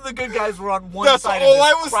 all of the good guys were on one That's side all of this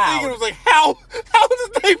I was crowd. thinking. Was like, how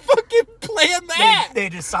did they fucking plan that? They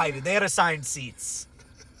decided. They had assigned seats.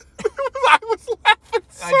 I was laughing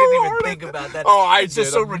so I didn't even hard. think about that. Oh, it's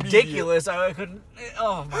just so ridiculous. I couldn't.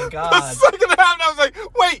 Oh my The God. second half, I was like,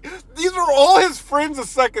 wait, these were all his friends a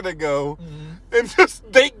second ago. Mm-hmm. And just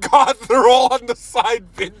thank God they're all on the side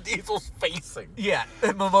Vin Diesel's facing. Yeah,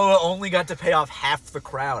 and Momoa only got to pay off half the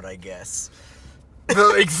crowd, I guess.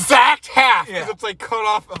 The exact half, because Yeah. it's like cut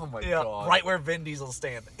off. Oh my Yeah, God. right where Vin Diesel's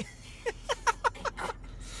standing.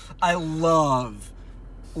 I love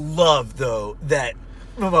though that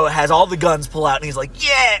Momoa has all the guns pull out and he's like,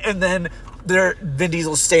 yeah, and then Vin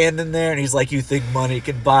Diesel's standing there and he's like, you think money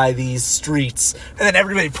can buy these streets? And then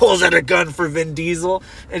everybody pulls out a gun for Vin Diesel.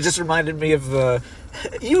 It just reminded me of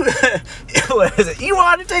you what is it? You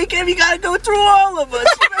want to take him, you gotta go through all of us.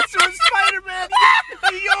 You mess with Spider-Man, you get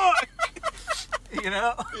to New York. You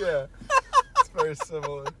know? Yeah. It's very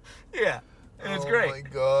similar. Yeah. And it's Oh great. my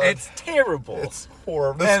God. It's terrible. It's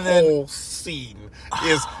horrible. This And then- whole scene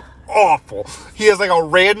is awful. He has like a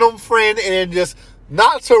random friend and then just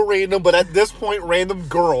not so random, but at this point, random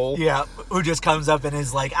girl. Yeah, who just comes up and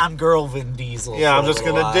is like, I'm girl Vin Diesel. Yeah, I'm just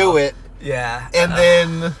gonna do it. Yeah. And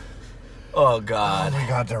then, oh oh God. my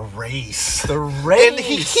God, the race. The race. And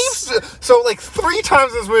he keeps, so like 3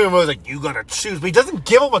 times in this movie, I was like, you gotta choose, but he doesn't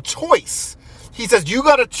give him a choice. He says, you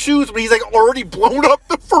gotta choose, but he's like already blown up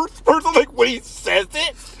the first person, like when he says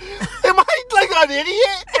it. Am I like an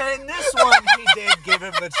idiot? And in this one, he did give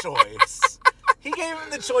him the choice. He gave him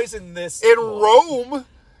the choice in this In one. Rome,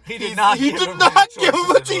 He did not he give did him not the give him choices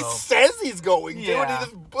what in he Rome. says he's going to. Yeah. And he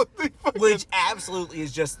just, fucking, Which absolutely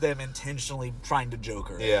is just them intentionally trying to joke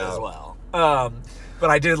her Yeah. as well. But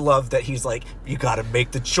I did love that he's like, you gotta make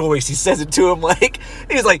the choice. He says it to him like,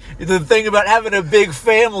 he's like, the thing about having a big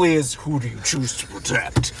family is who do you choose to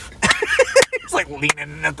protect? He's like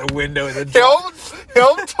leaning at the window in the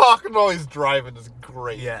him talking while he's driving is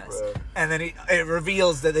great. Yes. Bro. And then it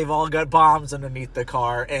reveals that they've all got bombs underneath the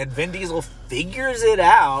car, and Vin Diesel figures it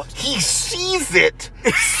out. He sees it.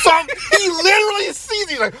 He literally sees it.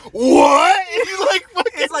 He's like, what? And he's like,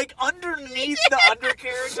 fucking, It's like underneath the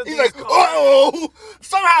undercarriage of he's these like, cars. oh.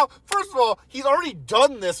 Somehow, first of all, he's already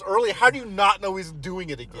done this early. How do you not know he's doing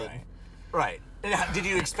it again? Right. And did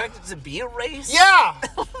you expect it to be a race? Yeah.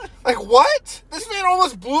 Like, what? This man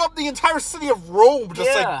almost blew up the entire city of Rome just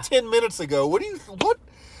Yeah. like 10 minutes ago. What?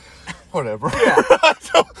 Whatever. Yeah.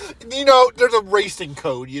 So, you know, there's a racing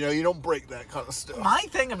code. You know, you don't break that kind of stuff. My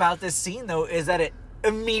thing about this scene, though, is that it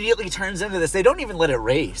immediately turns into this. They don't even let it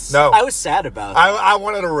race. No. I was sad about that. I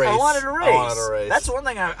wanted a race. I wanted a race. That's one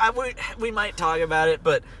thing we might talk about it,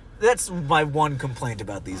 but that's my one complaint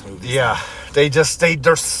about these movies. Yeah, they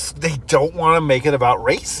don't want to make it about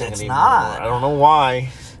racing It's anymore. not. I don't know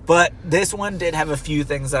why. But this one did have a few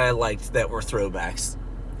things that I liked that were throwbacks.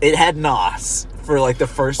 It had Nos for like the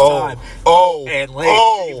first time. And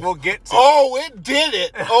we'll get to it did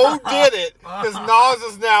it. Oh, did it. Because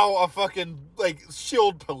Nas is now a fucking, like,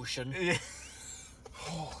 shield potion.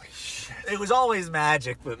 Holy shit. It was always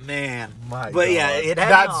magic, but man. But God. Yeah, it had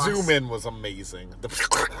that Nos. zoom in was amazing.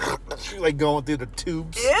 Like going through the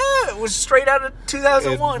tubes. Yeah, it was straight out of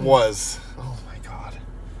 2001. It was. Oh my God.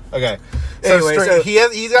 Okay. Anyway,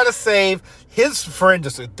 he's got to save. His friend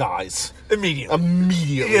just dies. Immediately.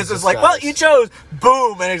 He's just like, well, you chose.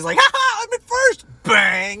 Boom. And he's like, ha, I'm in first.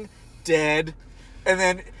 Bang. Dead. And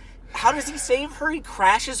then, how does he save her? He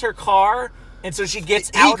crashes her car, and so she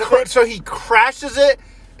gets out of it. So he crashes it,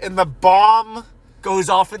 and the bomb goes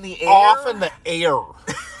off in the air.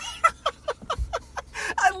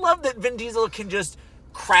 I love that Vin Diesel can just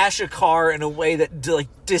crash a car in a way that like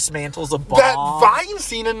dismantles a bomb. That Vine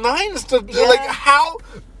scene in 9 is like how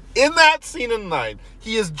in that scene in 9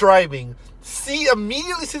 he is driving,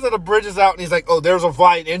 immediately sees that a bridge is out, and he's like, oh, there's a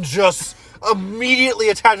Vine, and just immediately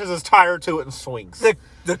attaches his tire to it and swings.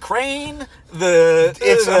 The crane,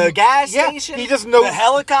 the gas station, he just knows the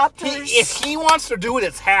helicopters. If he wants to do it,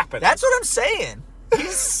 it's happening. That's what I'm saying.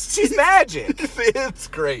 He's magic. It's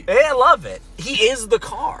great. Hey, I love it. He is the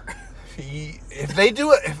car. If they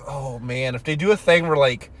do a thing where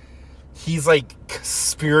like he's like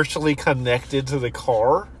spiritually connected to the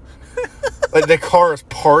car, like the car is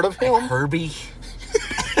part of him. Like Herbie.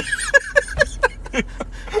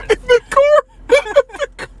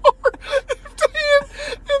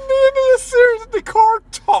 In the end of the series, the car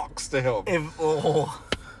talks to him.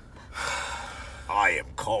 I am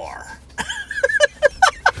car.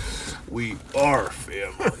 We are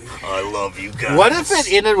family. I love you guys. What if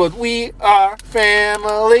it ended with "We are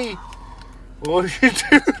family"? What would you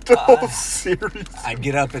do the whole series? I'd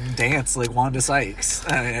get up and dance like Wanda Sykes.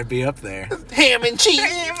 I'd be up there. Ham and cheese.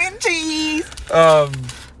 Ham and cheese.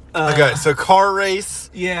 Okay, so car race.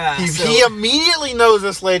 Yeah. He immediately knows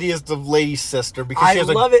this lady is the lady's sister because I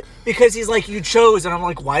love it because he's like, you chose, and I'm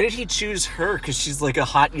like, why did he choose her? Because she's like a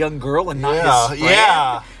hot young girl and not his friend.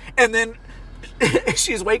 Yeah. And then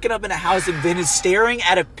she's waking up in a house, and Vin is staring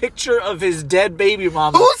at a picture of his dead baby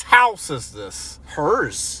mama. Whose house is this?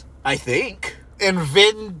 Hers, I think. And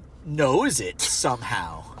Vin knows it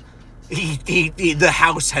somehow. The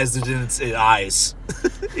house has it in its eyes.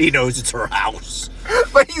 He knows it's her house.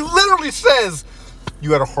 But he literally says,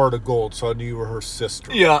 you had a heart of gold, so I knew you were her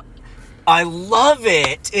sister. Yeah. I love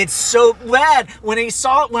it. It's so bad. When I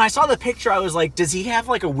saw the picture, I was like, does he have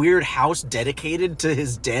like a weird house dedicated to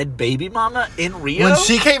his dead baby mama in Rio? When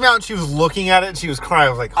she came out and she was looking at it and she was crying,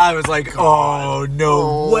 I was like, oh,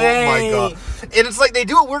 no way. Oh, my God. And it's like, they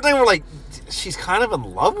do a weird thing where, like, she's kind of in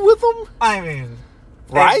love with him? I mean,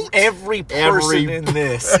 right? Every person in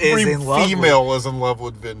this is in love with him. Every female is in love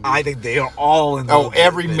with Vin Diesel. I think they are all in love with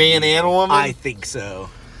every man and woman? I think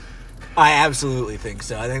so. I absolutely think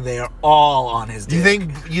so. I think they are all on his dick.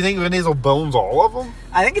 You think Vin Diesel bones all of them?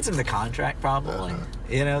 I think it's in the contract, probably.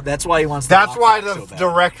 You know, that's why he wants to. That's why the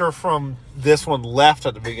director from this one left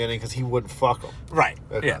at the beginning, because he wouldn't fuck them. Right.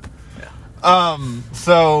 Okay. Yeah.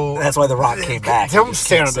 So that's why The Rock came back. Him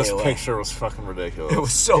staring at this picture was fucking ridiculous. It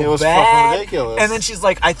was so bad. Fucking ridiculous. And then she's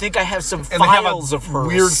like, I think I have some files of hers.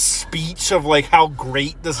 Weird speech of like how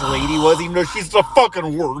great this lady was, even though she's the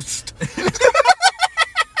fucking worst.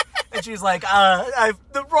 And she's like,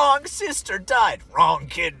 the wrong sister died. Wrong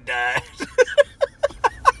kid died.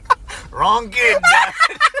 Wrong kid died.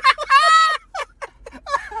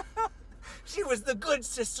 She was the good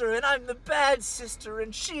sister, and I'm the bad sister,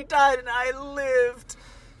 and she died, and I lived.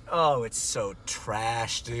 Oh, it's so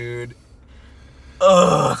trash, dude.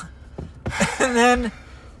 Ugh. And then,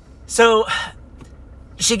 so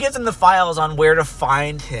she gives him the files on where to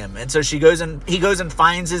find him, and so he goes and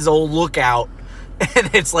finds his old lookout.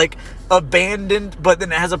 And it's like abandoned, but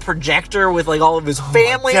then it has a projector with like all of his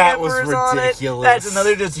family members on it. That's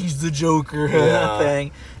another he's the Joker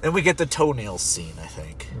thing. And we get the toenails scene, I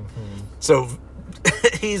think. Mm-hmm. So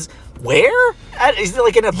he's where? Is it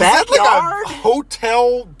like in a backyard? Like a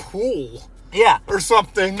hotel pool. Yeah. Or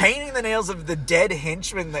something. Painting the nails of the dead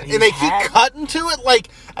henchman that he And they keep cutting to it. Like,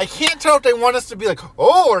 I can't tell if they want us to be like,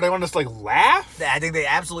 oh, or they want us to like laugh. I think they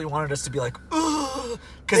absolutely wanted us to be like, ugh.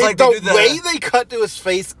 Because like the way they cut to his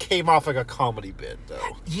face came off like a comedy bit,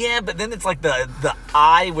 though. Yeah, but then it's like the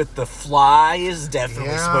eye with the fly is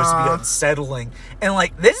definitely supposed to be unsettling. And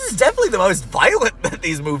like, this is definitely the most violent that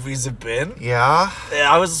these movies have been. Yeah.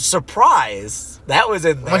 I was surprised. That was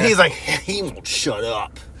in there. When he's like, he won't shut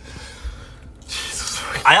up.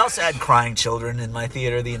 I also had crying children in my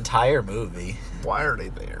theater the entire movie. Why are they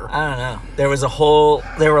there? I don't know.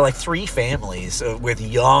 There were like 3 families with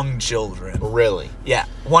young children. Really? Yeah.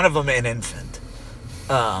 One of them an infant.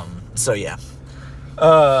 So yeah.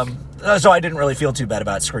 So I didn't really feel too bad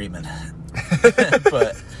about screaming.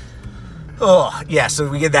 But, yeah, so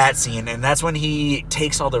we get that scene, and that's when he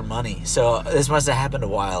takes all their money. So this must have happened a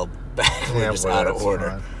while back. We're just out of order.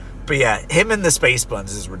 Fine. But yeah, him in the space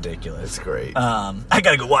buns is ridiculous. It's great. I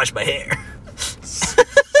gotta go wash my hair.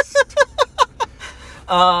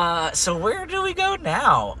 So where do we go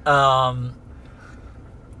now?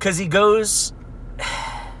 Because he goes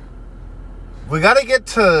We gotta get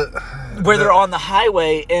to where they're on the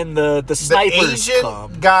highway and the snipers agent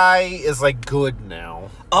come. guy is like good now.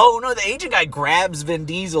 Oh no, the agent guy grabs Vin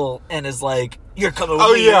Diesel and is like, "You're coming with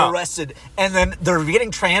Oh, me, yeah. you're arrested." And then they're getting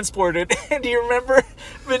transported. And do you remember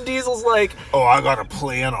Vin Diesel's like, Oh, I got a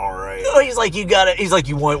plan, all right. oh, he's like,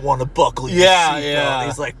 you might want to buckle your Yeah, seatbelt. yeah.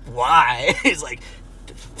 He's like, why? He's like,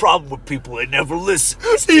 problem with people, they never listen.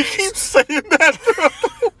 He keeps saying that.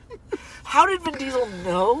 How did Vin Diesel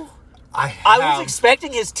know? I was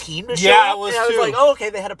expecting his team to show Yeah, up. I was and I was too. like, oh, okay,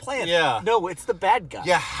 they had a plan. Yeah. No, it's the bad guy.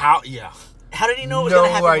 Yeah, how? Yeah. How did he know it was going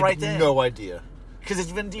to happen right then? No idea. Because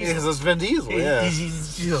it's Vin Diesel. Because it's Vin Diesel, yeah. He's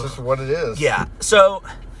It's just what it is. yeah. So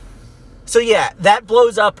yeah, that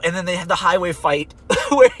blows up, and then they have the highway fight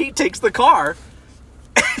where he takes the car.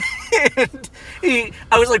 And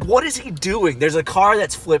I was like, what is he doing? There's a car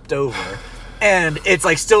that's flipped over. And it's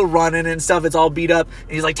like still running and stuff. It's all beat up.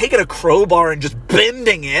 And he's like taking a crowbar and just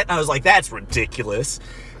bending it. I was like, that's ridiculous.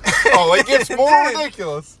 Oh, it gets more Then-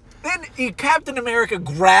 ridiculous. Then Captain America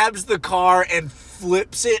grabs the car and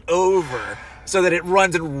flips it over so that it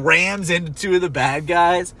runs and rams into two of the bad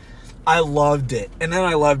guys. I loved it. And then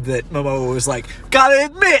I loved that Momoa was like, gotta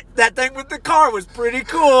admit, that thing with the car was pretty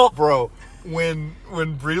cool. Bro, when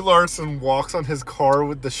Brie Larson walks on his car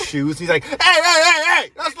with the shoes, he's like,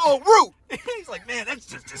 hey, that's a little rude. He's like, man, that's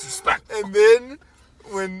just disrespectful. And then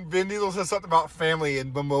when Vin Diesel says something about family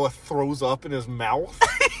and Momoa throws up in his mouth.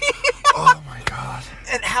 Oh my god.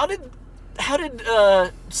 And how did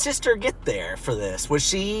Sister get there for this? Was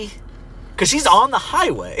she... Because she's on the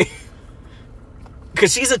highway.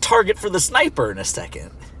 Because she's a target for the sniper in a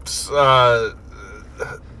second.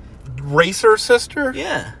 Racer sister?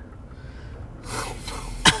 Yeah.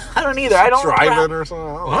 I don't either. I don't Driving or something?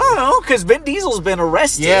 I don't know, because Vin Diesel's been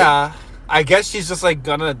arrested. Yeah. I guess she's just like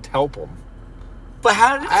gonna help him. But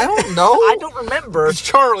how did... I don't know. I don't remember.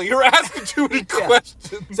 Charlie, you're asking too many Yeah.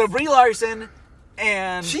 questions. So Brie Larson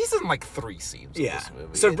and... She's in like 3 scenes in Yeah. this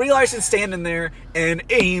movie. So Brie Larson's standing there, and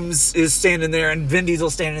Ames is standing there, and Vin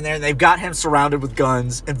Diesel's standing there, and they've got him surrounded with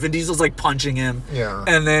guns, and Vin Diesel's like punching him. Yeah.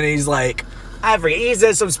 And then he's like, I forget, he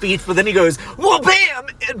says some speech, but then he goes, well, bam!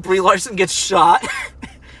 And Brie Larson gets shot.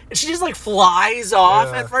 And she just like flies off.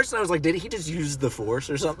 Yeah. At first I was like, did he just use the force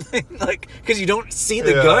or something? Like, because you don't see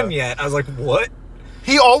the Yeah. gun yet. I was like, what?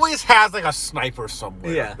 He always has like a sniper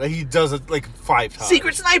somewhere. Yeah. That he does it like 5 times.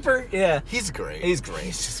 Secret sniper! Yeah. He's great. He's great.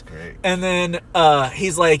 He's just great. And then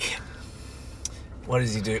he's like, what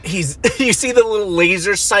does he do? You see the little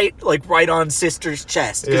laser sight like right on Sister's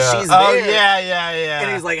chest because she's there. Oh yeah.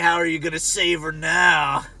 And he's like, how are you gonna save her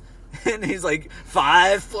now? And he's like,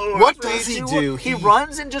 5 floors. What does he do? He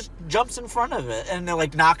runs and just jumps in front of it and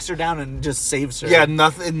like knocks her down and just saves her. Yeah,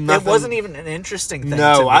 nothing. It wasn't even an interesting thing.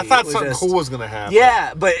 No, to me. I thought It was something just- cool was gonna happen.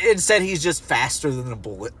 Yeah, but instead he's just faster than a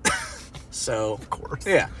bullet. So Of course.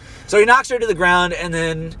 yeah. So he knocks her to the ground, and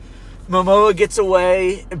then Momoa gets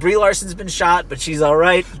away. Brie Larson's been shot, but she's all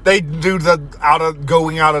right. They do the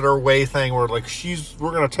going out of their way thing where like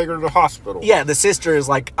we're gonna take her to the hospital. Yeah, the sister is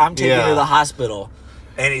like, I'm taking her Yeah. to the hospital.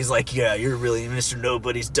 And he's like, yeah, you're really Mr.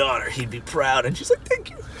 Nobody's daughter. He'd be proud. And she's like, thank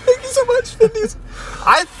you so much. Vin Diesel."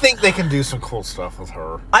 I think they can do some cool stuff with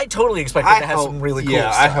her. I totally expect them to have some really cool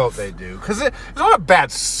stuff. I hope they do because it's not a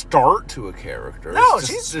bad start to a character. No, It's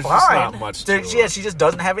just- she's there's fine. just not much. To Yeah, her. she just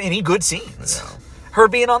doesn't have any good scenes. Yeah. Her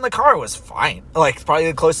being on the car was fine. Like, probably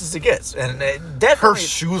the closest it gets. And it Her definitely...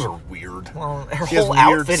 shoes are weird. Well, her She has whole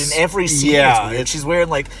weird outfit in every scene yeah, is weird. it's- She's wearing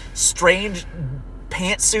like strange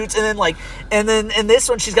pantsuits, and then in this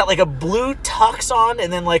one she's got like a blue tux on,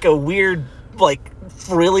 and then like a weird like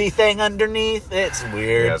frilly thing underneath. It's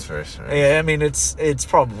weird. Yeah, it's very strange. Yeah, I mean it's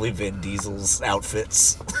probably Vin Diesel's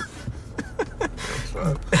outfits.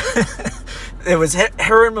 It was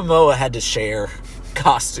her and Momoa had to share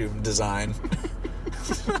costume design.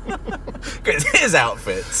 Because his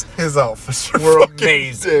outfits His outfits were fucking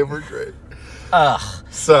amazing. They were great. Ugh.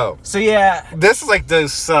 So Yeah, this is like the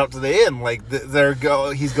setup to the end. Like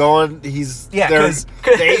he's going. Yeah, there- 'cause-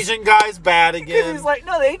 the Asian guy's bad because again. he's like,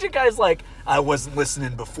 no, the agent guy's like, I wasn't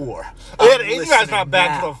listening before. Yeah, I'm the Asian guy's listening not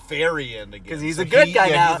back now." to the very end again. Because he's So a good guy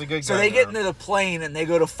now. He's a good so guy they get now. into the plane and they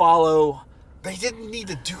go to follow. They didn't need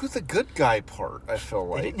to do the good guy part. I feel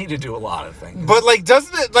They like, didn't need to do a lot of things. but like,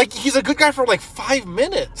 doesn't it? Like, he's a good guy for like 5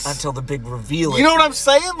 minutes. Until the big reveal. You know what I'm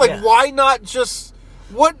saying? Like, Yeah. why not just?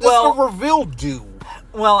 What does Well- the reveal do?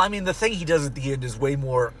 Well, I mean, the thing he does at the end is way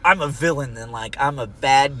more, I'm a villain than like, I'm a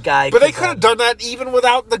bad guy. But they 'cause could have done that even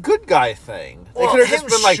without the good guy thing. They Well, could have him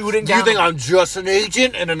just been like, shooting do you down think the- I'm just an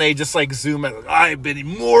agent? And then they just like zoom in. Like, I've been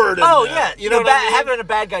more than Oh, that. yeah. You know what I mean? Having a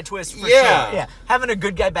bad guy twist for Yeah. sure. Yeah. Having a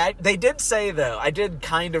good guy bad. They did say, though, I did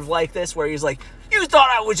kind of like this, where he's like, you thought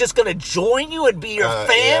I was just going to join you and be your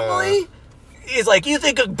family? Yeah. He's like, you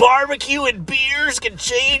think a barbecue and beers can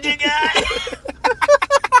change a guy?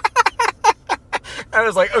 I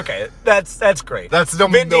was like, okay, that's great. That's the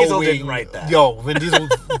Vin Diesel knowing- didn't write that. Yo, Vin Diesel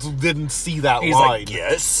didn't see that He's line. like,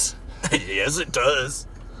 yes. Yes, it does.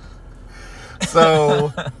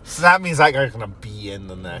 So that means that guy's gonna be in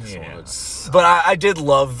the next Yeah. one. It's, But I did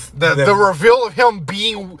love the reveal of him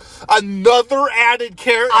being another added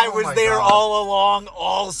character. I Oh was my there God. all along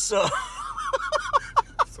also.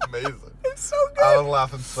 It's amazing. It's so good. I was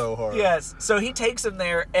laughing so hard. Yes. So he takes them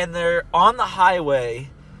there, and they're on the highway.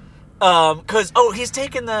 Because he's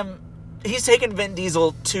taking Vin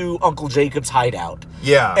Diesel to Uncle Jacob's hideout,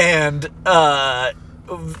 Yeah. and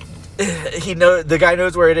the guy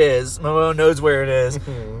knows where it is. Momo knows where it is,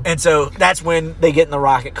 and so that's when they get in the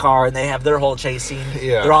rocket car and they have their whole chase scene.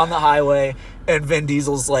 Yeah. They're on the highway, and Vin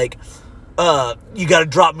Diesel's like, "You got to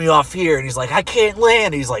drop me off here," and he's like, "I can't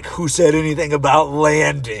land." He's like, "Who said anything about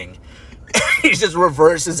landing?" He just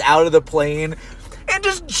reverses out of the plane and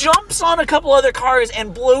just jumps on a couple other cars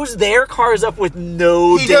and blows their cars up with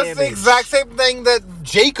no he damage. does the exact same thing that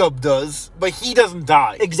Jacob does, but he doesn't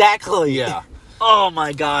die. Exactly. Yeah. Oh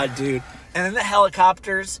my God, dude. And then the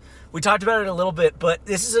helicopters, we talked about it a little bit, but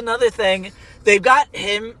this is another thing. They've got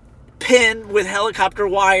him pinned with helicopter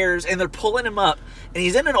wires and they're pulling him up, and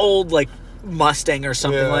he's in an old like Mustang or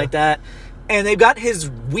something Yeah. like that. And they've got his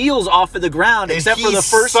wheels off of the ground, And except for he the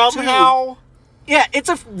first somehow. two. Yeah, it's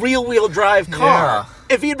a real-wheel drive car.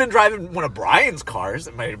 Yeah. If he had been driving one of Brian's cars,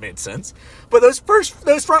 it might have made sense. But those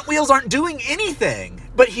front wheels aren't doing anything.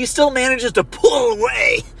 But he still manages to pull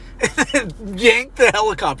away and yank the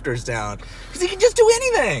helicopters down because he can just do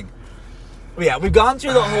anything. But yeah, we've gone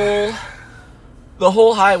through the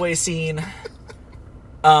whole highway scene,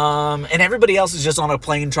 and everybody else is just on a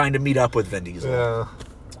plane trying to meet up with Vin Diesel.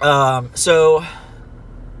 Yeah. So,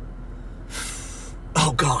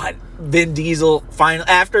 oh God, Vin Diesel finally,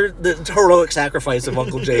 after the heroic sacrifice of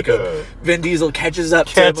Uncle Jacob, Vin Diesel catches up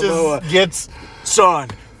to Momoa. Gets. Son,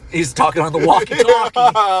 he's talking on the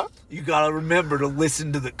walkie-talkie. You gotta remember to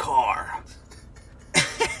listen to the car.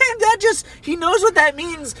 And that just, he knows what that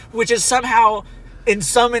means, which is somehow, in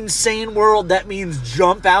some insane world, that means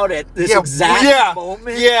jump out at this exact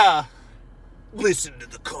moment. Yeah. Listen to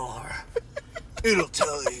the car. It'll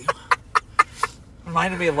tell you.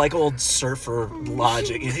 Reminded me of like old surfer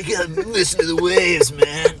logic. You gotta listen to the waves,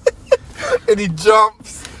 man. And he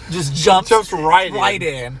jumps. Just jumps right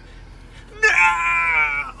in.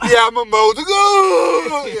 Yeah, Momo's like,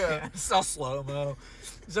 oh! Yeah. So slow-mo.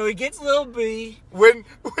 So he gets Lil B. When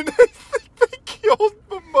they think they killed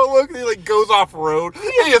Momo, he like goes off road. And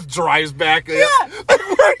he just drives back. Yeah. Like,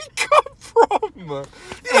 where'd he come from?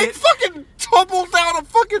 He like fucking tumbled down a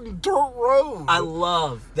fucking dirt road. I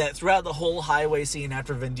love that throughout the whole highway scene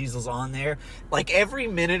after Vin Diesel's on there, like every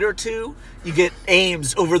minute or two, you get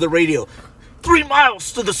Ames over the radio. 3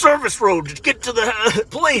 miles to the service road to get to the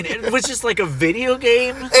plane. It was just like a video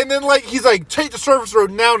game. And then like he's like, take the service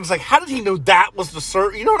road now. And it's like, how did he know that was the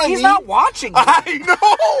service? You know what I mean? He's not watching it. I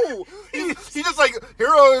know. He just like, here,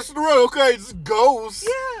 it's the road. Okay, it just goes.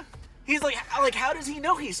 Yeah. He's like, how does he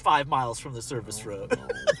know he's 5 miles from the service road?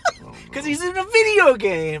 Because he's in a video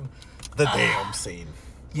game. The damn scene.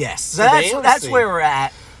 Yes. So that's where we're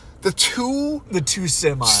at. The two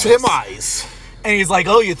semis. And he's like,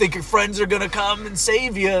 oh, you think your friends are going to come and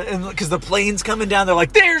save you? And because the plane's coming down, they're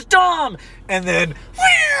like, there's Dom. And then,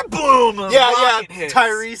 boom. Yeah. Hits.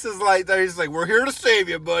 Tyrese is like, we're here to save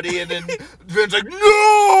you, buddy. And then Vin's like,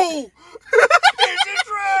 no! It's a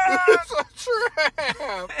trap! It's a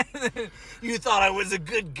trap! And then, you thought I was a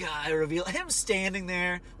good guy. Reveal him standing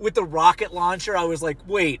there with the rocket launcher. I was like,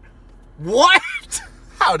 wait, what?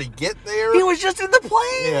 How'd he get there? He was just in the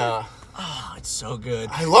plane. Yeah. Oh, it's so good.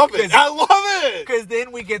 I love it. Because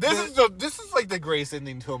then we get this is like the greatest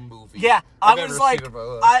ending to a movie. Yeah, I've I was ever like, seen in my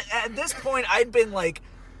life. at this point, I'd been like,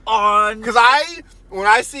 on. Because when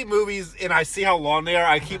I see movies and I see how long they are,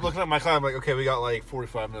 I keep looking at my clock. I'm like, okay, we got like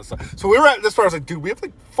 45 minutes left. So we were at this part. I was like, dude, we have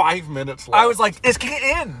like 5 minutes left. I was like, this can't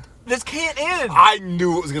end. This can't end. I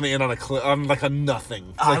knew it was going to end on like a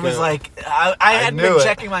nothing. I hadn't knew been it.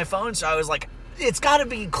 checking my phone, so I was like, it's got to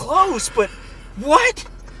be close, but what?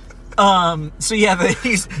 So yeah,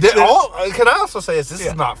 can I also say this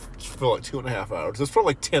Yeah. is not for like 2.5 hours. It's for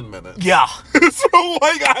like 10 minutes. yeah, So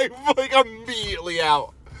like I'm like immediately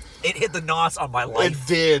out. it hit the nos on my life. It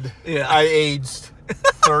did. Yeah. I aged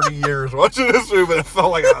 30 years watching this movie. It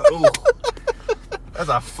felt like ooh.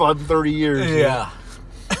 That's a fun 30 years. Yeah.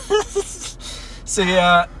 So,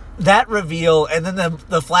 yeah, that reveal, and then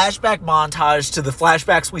the flashback montage to the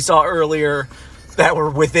flashbacks we saw earlier that were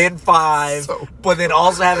within 5, but then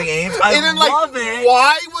also having Ames. I love it.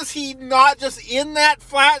 Why was he not just in that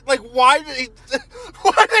flat? Like, why did they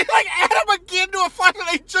add him again to a flat that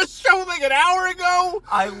they just showed like an hour ago?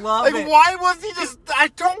 I love it. Like, why was he just? I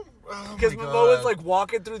don't. Because Momoa's like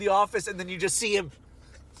walking through the office, and then you just see him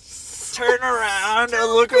turn around and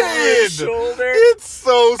look over his shoulder. It's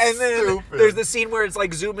so and then stupid. There's the scene where it's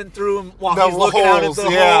like zooming through him while the he's looking out at the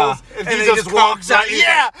holes. And then he just walks out.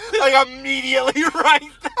 Yeah, like immediately right.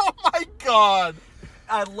 Oh my god.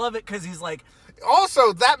 I love it because he's like.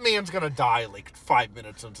 Also, that man's gonna die like 5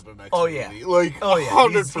 minutes into the next movie. Yeah. Like,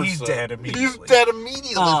 100%. He's dead immediately. He's dead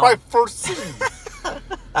immediately. That's my first scene.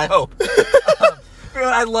 I hope.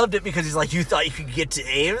 I loved it because he's like, you thought you could get to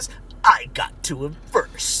Ames? I got to him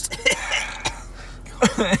first.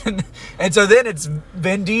 and so then it's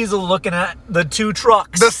Vin Diesel looking at the 2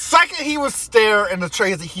 trucks. The second he was there in the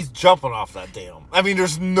trailer, he's jumping off that damn. I mean,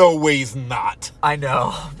 there's no way he's not. I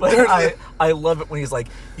know. But I love it when he's like,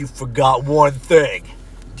 you forgot one thing.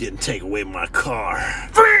 Didn't take away my car.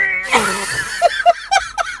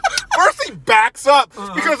 First he backs up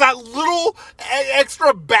because that little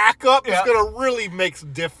extra backup is going to really make a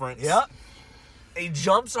difference. Yep. He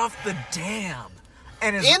jumps off the dam.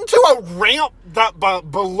 And into a ramp that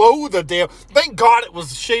below the dam. Thank God it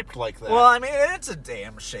was shaped like that. Well, I mean, it's a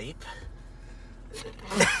dam shape.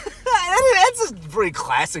 That's a pretty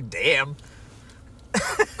classic dam.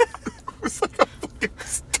 It was like a fucking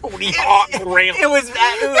Tony Hawk ramp. It was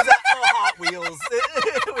Hot Wheels.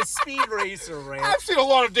 It was Speed Racer ramp. I've seen a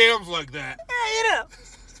lot of dams like that. Yeah,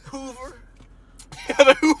 Hoover. Yeah,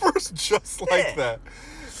 the Hoover's just like that.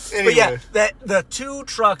 Anyway. But yeah, the 2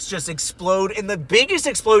 trucks just explode in the biggest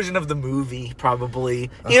explosion of the movie, probably.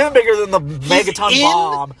 Even bigger than the megaton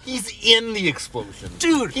bomb. He's in the explosion.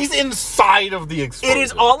 Dude. He's inside of the explosion. It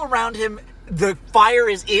is all around him. The fire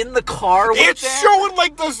is in the car with It's showing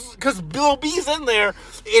like this, because Lil B's in there, and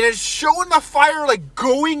it's showing the fire like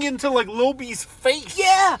going into like Lil B's face.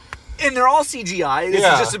 Yeah. And they're all CGI. This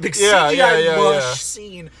is just a big CGI mush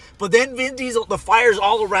scene. But then Vin Diesel, the fire's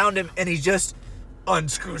all around him, and he just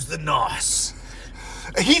unscrews the nos.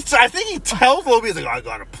 I think he tells Lil B, he's like, I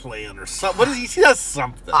got a plan or something. What is he does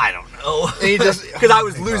something. I don't know. And he just because I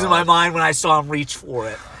was losing my mind when I saw him reach for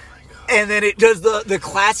it. And then it does the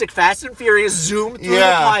classic Fast and Furious zoom through the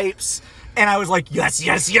pipes. And I was like, yes,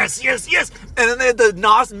 yes, yes, yes, yes. And then the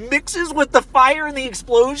nos mixes with the fire and the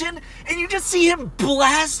explosion. And you just see him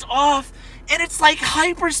blast off. And it's like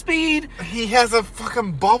hyperspeed. He has a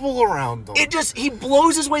fucking bubble around him. He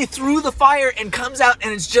blows his way through the fire and comes out.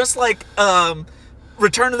 And it's just like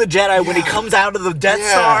Return of the Jedi when he comes out of the Death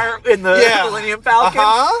Star in the Millennium Falcon.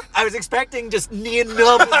 I was expecting just knee and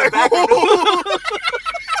nub in the back of the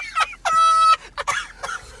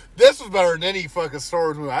This was better than any fucking Star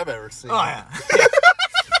Wars movie I've ever seen. Oh, yeah.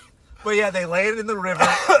 But yeah, they land in the river,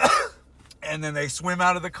 and then they swim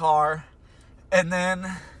out of the car, and then...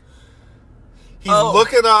 He's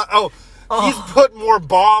looking at... he's put more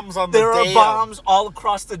bombs on the dam. There are bombs all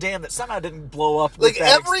across the dam that somehow didn't blow up with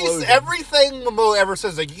that explosion. Everything Momoa ever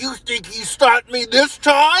says, like, you think you stopped me this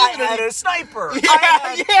time? I had a sniper. Yeah,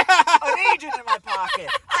 I had an agent in my pocket.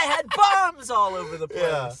 I had bombs all over the place.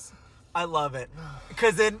 Yeah. I love it.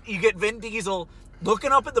 Because then you get Vin Diesel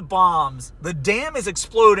looking up at the bombs. The dam is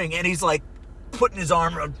exploding, and he's like putting his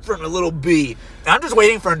arm in front of Little B. And I'm just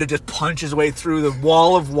waiting for him to just punch his way through the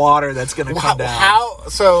wall of water that's going to come down.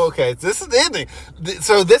 This is the ending.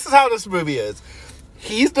 So this is how this movie is.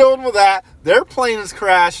 He's dealing with that. Their plane has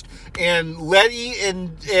crashed, and Letty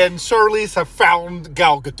and Charlize have found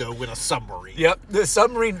Gal Gadot in a submarine. Yep, the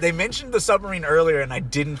submarine. They mentioned the submarine earlier, and I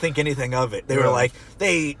didn't think anything of it. They were like,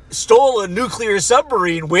 they stole a nuclear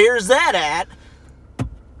submarine. Where's that at?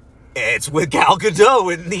 It's with Gal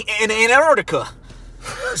Gadot in Antarctica.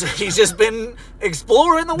 So he's just been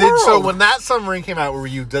exploring the world. So when that submarine came out,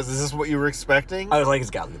 is this what you were expecting? I was like, it's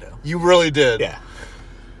Gal Gadot. You really did? Yeah.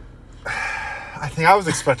 I think I was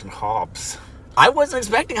expecting Hobbs. I wasn't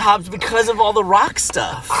expecting Hobbs because of all the rock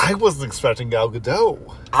stuff. I wasn't expecting Gal Gadot.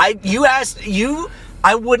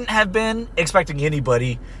 I wouldn't have been expecting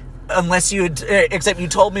anybody unless you had, except you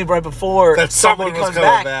told me right before that somebody comes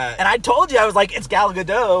back. And I told you, I was like, it's Gal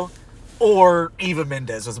Gadot, or Eva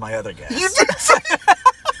Mendes was my other guess. You did say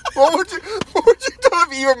what would you do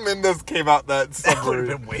if Eva Mendes came out that submarine? That would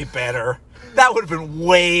have been way better. That would have been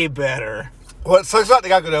way better. What sucks about the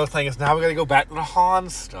Gal Gadot thing is now we got to go back to the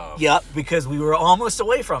Han stuff. Yep, because we were almost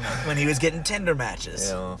away from him when he was getting Tinder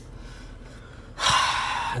matches. Yeah.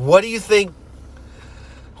 What do you think?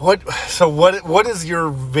 What is your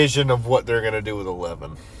vision of what they're gonna do with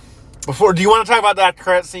 11? Do you want to talk about that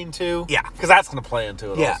credit scene too? Yeah, because that's gonna play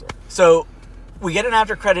into it. Yeah. Also. So we get an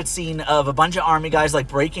after credit scene of a bunch of army guys like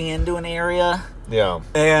breaking into an area. Yeah.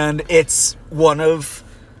 And it's one of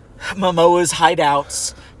Momoa's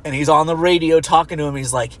hideouts, and he's on the radio talking to him.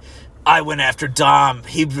 He's like, I went after Dom.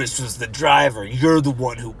 He was the driver. You're the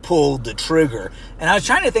one who pulled the trigger. And I was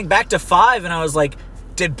trying to think back to 5, and I was like,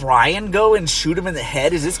 did Brian go and shoot him in the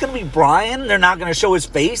head? Is this going to be Brian? They're not going to show his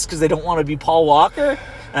face because they don't want to be Paul Walker?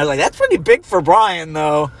 And I was like, that's pretty big for Brian,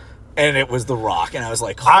 though. And it was The Rock. And I was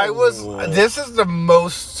like, oh. This is the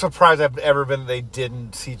most surprised I've ever been they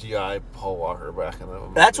didn't CGI Paul Walker back in the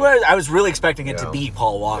movie. That's what I was really expecting it to be,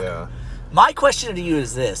 Paul Walker. Yeah. My question to you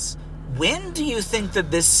is this. When do you think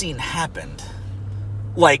that this scene happened?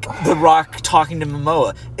 Like, The Rock talking to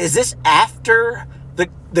Momoa. Is this after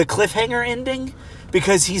the cliffhanger ending?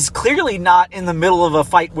 Because he's clearly not in the middle of a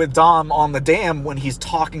fight with Dom on the dam when he's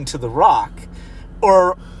talking to The Rock.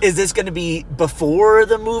 Or is this going to be before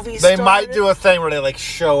the movie started? They might do a thing where they, like,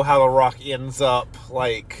 show how The Rock ends up,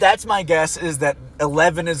 like... That's my guess, is that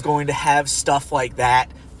 11 is going to have stuff like that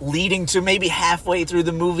leading to maybe halfway through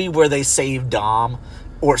the movie where they save Dom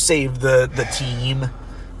or save the team,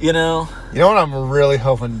 you know? You know what I'm really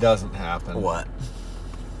hoping doesn't happen? What?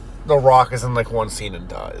 The Rock is in, like, one scene and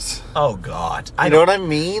dies. Oh, God. You know what I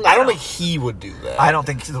mean? I don't think he would do that. I don't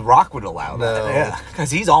think The Rock would allow that. No. Yeah,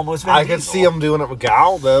 because he's almost Vin I could Diesel. see him doing it with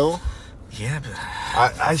Gal, though. Yeah, but...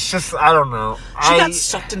 I don't know. She got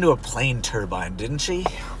sucked into a plane turbine, didn't she?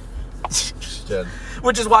 She did.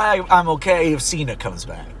 Which is why I'm okay if Cena comes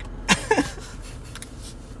back.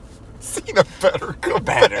 Cena better come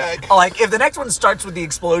back. Like, if the next one starts with the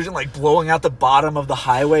explosion, like, blowing out the bottom of the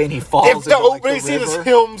highway and he falls If the into, like, opening scene is river.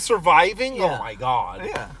 him surviving, Yeah. oh my God.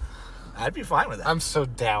 Yeah. I'd be fine with that. I'm so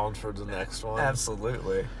down for the next one.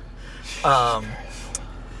 Absolutely.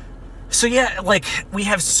 So yeah, like, we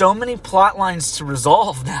have so many plot lines to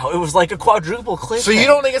resolve now. It was like a quadruple cliffhanger. So you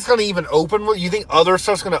don't think it's going to even open? You think other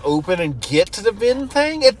stuff's going to open and get to the Vin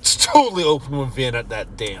thing? It's totally open with Vin at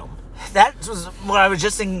that dam. That was what I was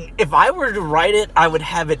just thinking. If I were to write it, I would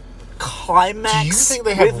have it climax. Do you think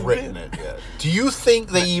they have written it yet? Do you think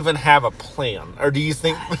they even have a plan? Or do you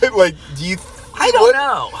think, like, I don't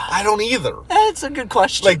know. I don't either. That's a good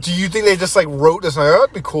question. Like, do you think they just, like, wrote this, like, oh,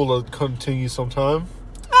 that'd be cool to continue sometime?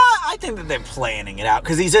 I think that they're planning it out,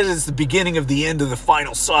 because he says it's the beginning of the end of the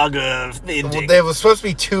final saga of the ending. Well, there was supposed to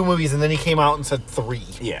be 2 movies, and then he came out and said 3.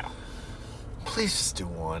 Yeah. Please just do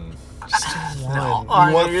 1. Just do 1. No,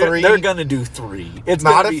 You want 3? They're going to do 3. It's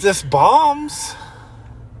not gonna if this bombs.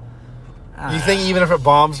 You think even if it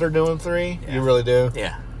bombs, they're doing 3? Yeah. You really do?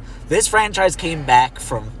 Yeah. This franchise came back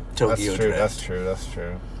from Tokyo Drift. That's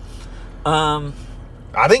true.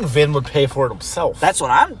 I think Vin would pay for it himself. That's what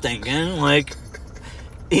I'm thinking. Like,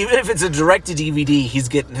 even if it's a direct-to-DVD, he's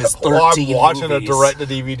getting his 13 I'm watching movies. a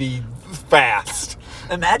direct-to-DVD fast.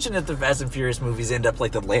 Imagine if the Fast and Furious movies end up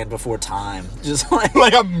like The Land Before Time. Just like...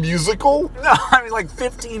 Like a musical? No, I mean like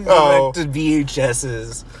 15 direct-to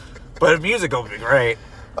VHSs. But a musical would be great.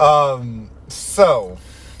 So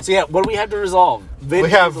yeah, what do we have to resolve? we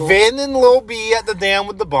have Vin and Lil B at the dam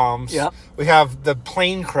with the bombs. Yep. We have the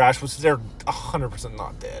plane crash, which they're 100%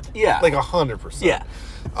 not dead. Yeah. Like 100%. Yeah.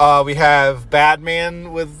 We have Bad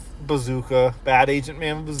Man with Bazooka, Bad Agent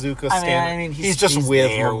Man with Bazooka. I mean, he's just with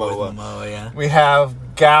there Momoa. with Momoa, yeah. We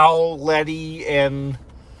have Gal, Letty, and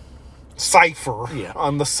Cypher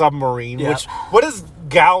on the submarine. Yeah. Which, what does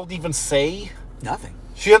Gal even say? Nothing.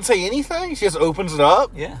 She doesn't say anything? She just opens it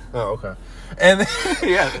up? Yeah. Oh, okay. And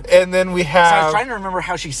Yeah. and then we So I have... was trying to remember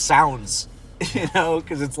how she sounds, you know,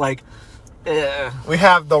 because it's like... We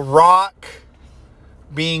have The Rock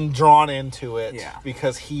being drawn into it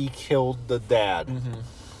because he killed the dad. Mm-hmm.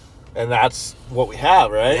 And that's what we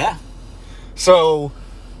have, right? Yeah. So,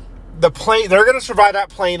 the plane... They're going to survive that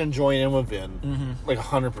plane and join in with Vin. Mm-hmm. Like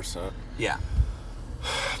 100%. Yeah.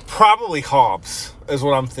 Probably Hobbs is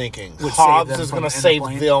what I'm thinking. Would Hobbs save them is from going to in the save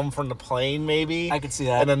plane? them from the plane, maybe. I could see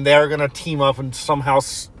that. And then they're going to team up and somehow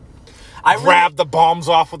grab the bombs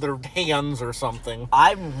off with their hands or something.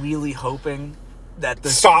 I'm really hoping that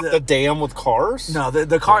Stop the dam with cars? No, the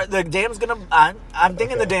dam's gonna. I'm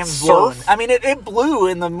thinking the dam's Surf? blowing. I mean, it blew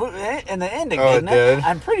in the ending, Oh, didn't it did?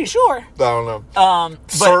 I'm pretty sure. I don't know.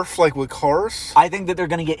 But Surf like with cars? I think that they're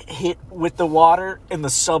gonna get hit with the water, and the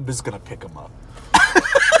sub is gonna pick them up.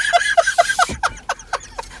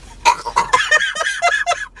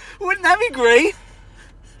 Wouldn't that be great?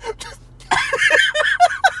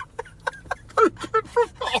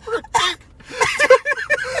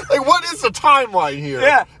 Like, what is the timeline here?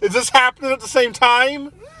 Yeah. Is this happening at the same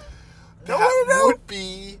time? That would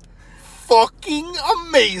be fucking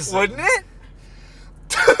amazing. Wouldn't it?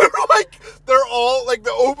 Like, they're all, like,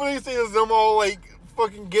 the opening scene is them all, like,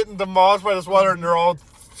 fucking getting demolished by this water, and they're all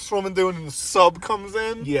swimming through, and the sub comes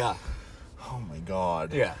in. Yeah. Oh, my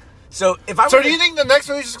God. Yeah. So, if I So, do you think the next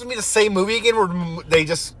movie is just going to be the same movie again, where they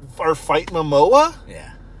just are fighting Momoa?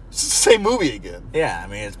 Yeah. It's the same movie again. Yeah, I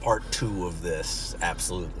mean, it's part 2 of this.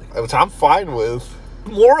 Absolutely. Which I'm fine with.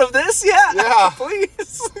 More of this? Yeah. Yeah.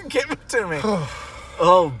 Please. Give it to me.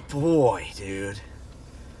 Oh, boy, dude.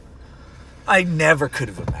 I never could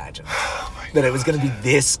have imagined that it was going to be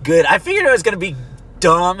this good. I figured it was going to be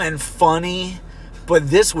dumb and funny, but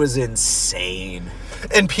this was insane.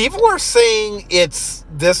 And people are saying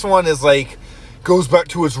this one is like, goes back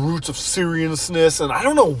to its roots of seriousness, and I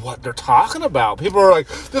don't know what they're talking about. People are like,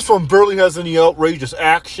 this one barely has any outrageous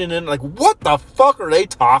action in it. Like, what the fuck are they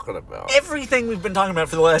talking about? Everything we've been talking about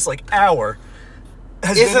for the last, hour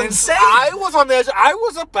has been insane. I was on the edge. I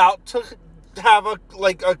was about to have a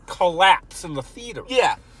collapse in the theater.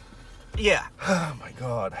 Yeah. Yeah. Oh, my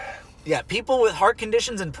God. Yeah, people with heart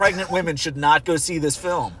conditions and pregnant women should not go see this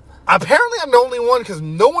film. Apparently, I'm the only one because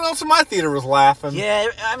no one else in my theater was laughing. Yeah,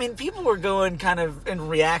 I mean, people were going kind of in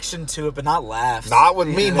reaction to it, but not laughs. Not with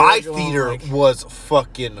me. They My were going theater was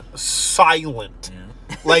fucking silent.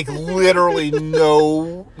 Yeah. Like, literally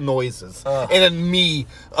no noises. And then me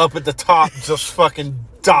up at the top just fucking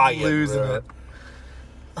dying. Losing it.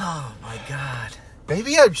 Oh, my God.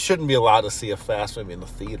 Maybe I shouldn't be allowed to see a fast movie in the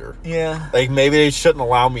theater. Yeah. Like, maybe they shouldn't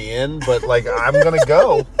allow me in, but, like, I'm going to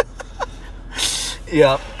go.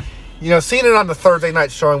 Yep. You know, seeing it on the Thursday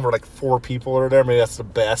night showing where, like, 4 people are there, maybe that's the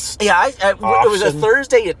best. Yeah, it was a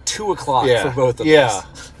Thursday at 2 o'clock for both of us. Yeah.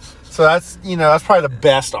 So that's probably the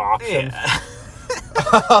best option. Yeah.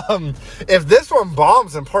 If this one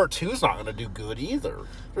bombs, then part 2's not going to do good either.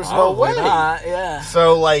 There's no way. Not, yeah.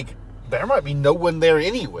 So, like, there might be no one there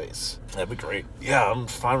anyways. That'd be great. Yeah, I'm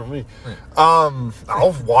fine with me.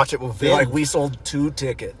 I'll watch it with Vin. Like, we sold 2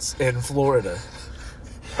 tickets in Florida.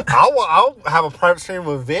 I'll have a private stream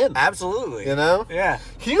with Vin. Absolutely. You know? Yeah.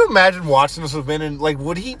 Can you imagine watching this with Vin and, like,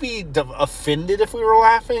 would he be offended if we were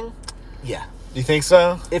laughing? Yeah. Do you think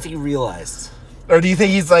so? If he realized. Or do you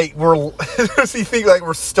think he's like, does he think like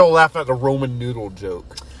we're still laughing at the Roman noodle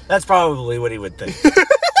joke? That's probably what he would think.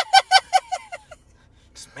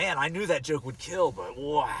 Man, I knew that joke would kill, but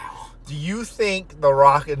wow. Do you think The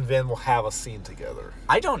Rock and Vin will have a scene together?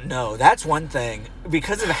 I don't know. That's one thing.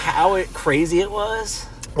 Because of how crazy it was.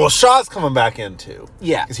 Well, Shaw's coming back in too.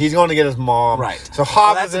 Yeah. Because he's going to get his mom. Right. So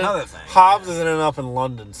Hobbs another thing. Hobbs is ending up in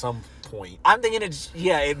London some point. I'm thinking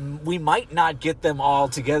we might not get them all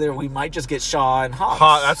together. We might just get Shaw and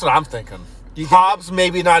Hobbs. That's what I'm thinking. Hobbs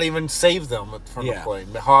maybe not even save them from the plane.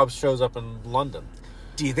 Hobbs shows up in London.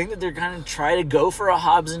 Do you think that they're going to try to go for a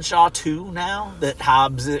Hobbs and Shaw 2 now? That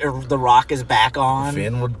The Rock is back on?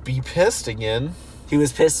 Finn would be pissed again. He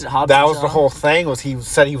was pissed at Hobbs That and was Shaw? the whole thing, was he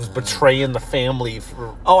said he was betraying the family.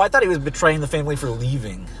 Oh, I thought he was betraying the family for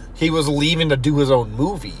leaving. He was leaving to do his own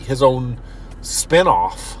movie, his own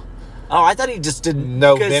spin-off. Oh, I thought he just didn't.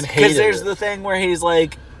 No, Ben hated it. Because there's the thing where he's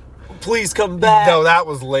like, please come back. No, that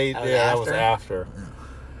was late. That was after.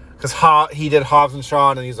 Because he did Hobbs and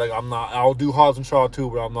Shaw, and he's like, I'll do Hobbs and Shaw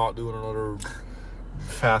too, but I'm not doing another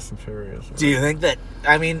Fast and Furious. Do you think that,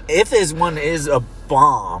 I mean, if this one is a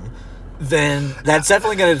bomb, then that's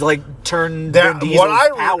definitely going to, like, turn Vin Diesel's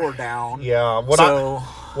power down. Yeah. What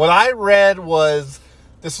I read was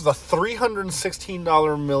this was a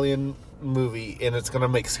 $316 million movie, and it's going to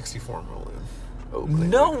make $64 million. Opening.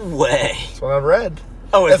 No way. That's what I read.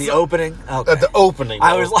 Oh, it's the opening? Okay. The opening.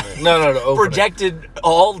 I was like, no, the opening. Projected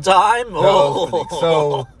all time? Oh.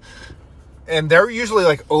 So, and they're usually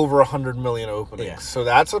like over 100 million openings. Yeah. So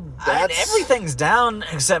that's everything's down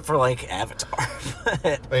except for like Avatar.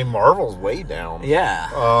 I mean, Marvel's way down. Yeah.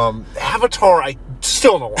 Avatar, I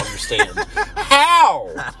still don't understand. How?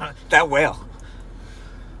 That whale.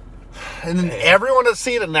 And then everyone that's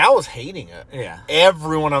seen it now is hating it. Yeah.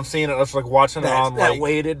 Everyone I'm seeing it, it's like watching it on that like...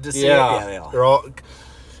 waited to see it? Yeah, they all. They're all...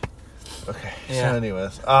 Okay. Yeah. So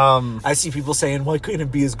anyways. I see people saying, why couldn't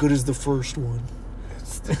it be as good as the first one?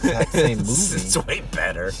 It's the exact same movie. It's way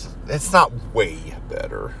better. It's not way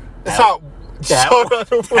better. It's not...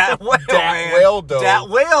 That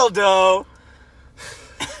whale dough.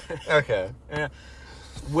 Okay. Yeah.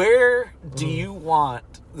 Where do you want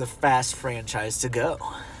the Fast franchise to go?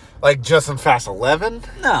 Like just in Fast 11?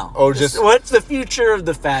 No. Oh, just... What's the future of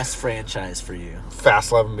the Fast franchise for you?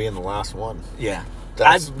 Fast 11 being the last one. Yeah.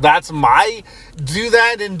 That's my... Do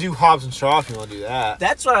that and do Hobbs and Shaw if you want to do that.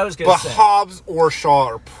 That's what I was going to say. But Hobbs or Shaw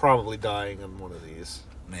are probably dying in one of these.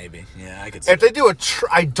 maybe. Yeah, I could see If they do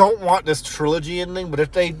I don't want this trilogy ending, but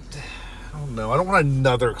if they, I don't know, I don't want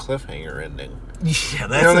another cliffhanger ending. Yeah,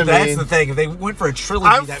 that's the thing. If they went for a trilogy,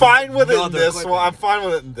 I'm fine with it in this one. I'm fine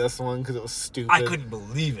with it in this one because it was stupid. I couldn't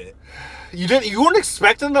believe it. You didn't? You weren't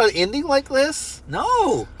expecting an ending like this?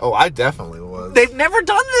 No. Oh, I definitely was. They've never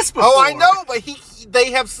done this before. Oh, I know, but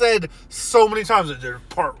they have said so many times that there's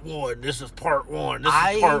part one. This is part one. This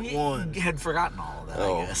is part one. I had forgotten all of that.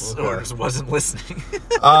 Oh, I guess, okay. or just wasn't listening.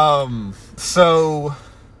 So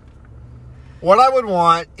what I would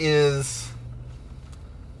want is,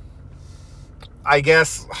 I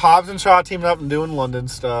guess, Hobbs and Shaw teaming up and doing London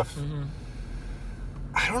stuff. Mm-hmm.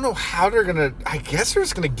 I don't know how they're gonna. I guess they're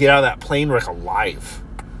just gonna get out of that plane wreck alive.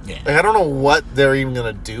 Yeah. Like, I don't know what they're even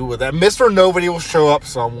gonna do with that. Mr. Nobody will show up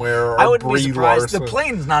somewhere. Or I wouldn't be surprised. Larson. The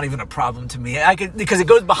plane's not even a problem to me. Because it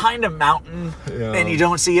goes behind a mountain and you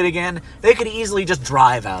don't see it again. They could easily just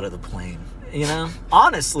drive out of the plane. You know,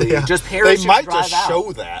 honestly, just parachute. They might drive just out.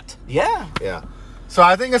 show that. Yeah. Yeah. So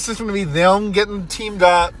I think it's just gonna be them getting teamed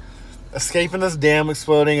up, escaping this dam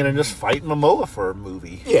exploding, and then just fighting Momoa for a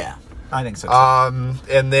movie. Yeah. I think so too.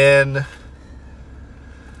 And then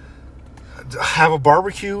have a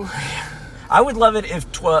barbecue. I would love it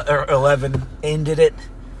if 12 or 11 ended it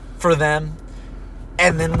for them,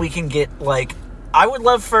 and then we can get I would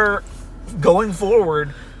love for going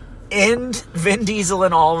forward end Vin Diesel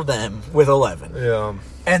and all of them with 11. Yeah.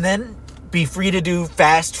 And then be free to do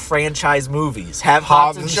fast franchise movies. Have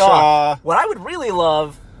Hobbs and Shaw. What I would really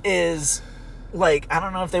love is I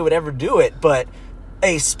don't know if they would ever do it, but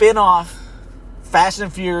a spin-off Fast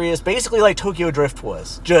and Furious, basically like Tokyo Drift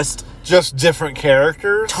was. Just different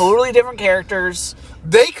characters? Totally different characters.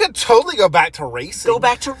 They could totally go back to racing.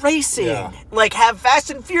 Yeah. Have Fast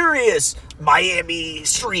and Furious Miami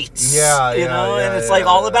streets. Yeah, you know, and it's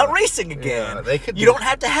all about racing again. Yeah, they could. You don't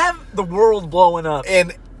have to have the world blowing up.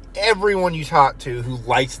 And everyone you talk to who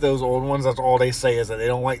likes those old ones, that's all they say is that they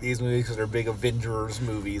don't like these movies because they're big Avengers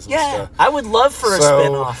movies and stuff. I would love for a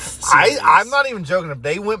spin-off series. I'm not even joking. If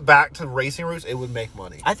they went back to racing roots, it would make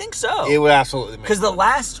money. I think so. It would absolutely make money. Because the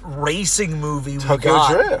last racing movie we Tokyo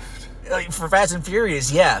got... Drift. For Fast and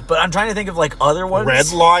Furious, yeah. But I'm trying to think of other ones.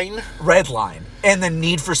 Red Line. And then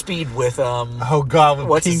Need for Speed with... with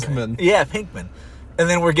Pinkman. Yeah, Pinkman. And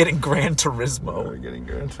then we're getting Gran Turismo. We're getting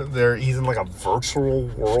Gran Turismo. He's in a virtual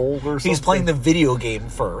world or something. He's playing the video game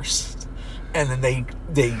first, and then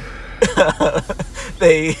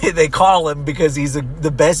they call him because he's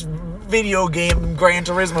the best video game Gran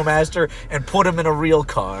Turismo master, and put him in a real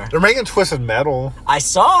car. They're making Twisted Metal. I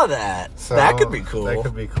saw that. So that could be cool. That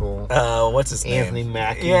could be cool. What's his name? Anthony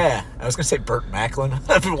Mackie. Yeah, I was gonna say Burt Macklin.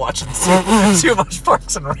 I've been watching too much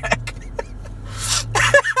Parks and Rec.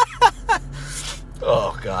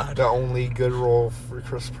 Oh, God. The only good role for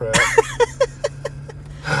Chris Pratt.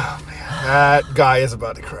 Oh, man. That guy is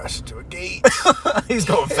about to crash into a gate. He's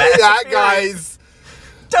going fast. That guy's...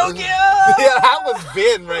 Tokyo! Yeah, that was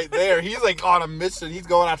Ben right there. He's on a mission. He's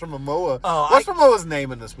going after Momoa. What's Momoa's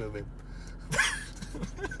name in this movie?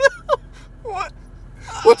 What?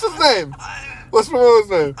 What's his name? What's Momoa's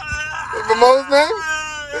name? Momoa's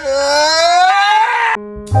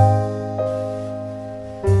name?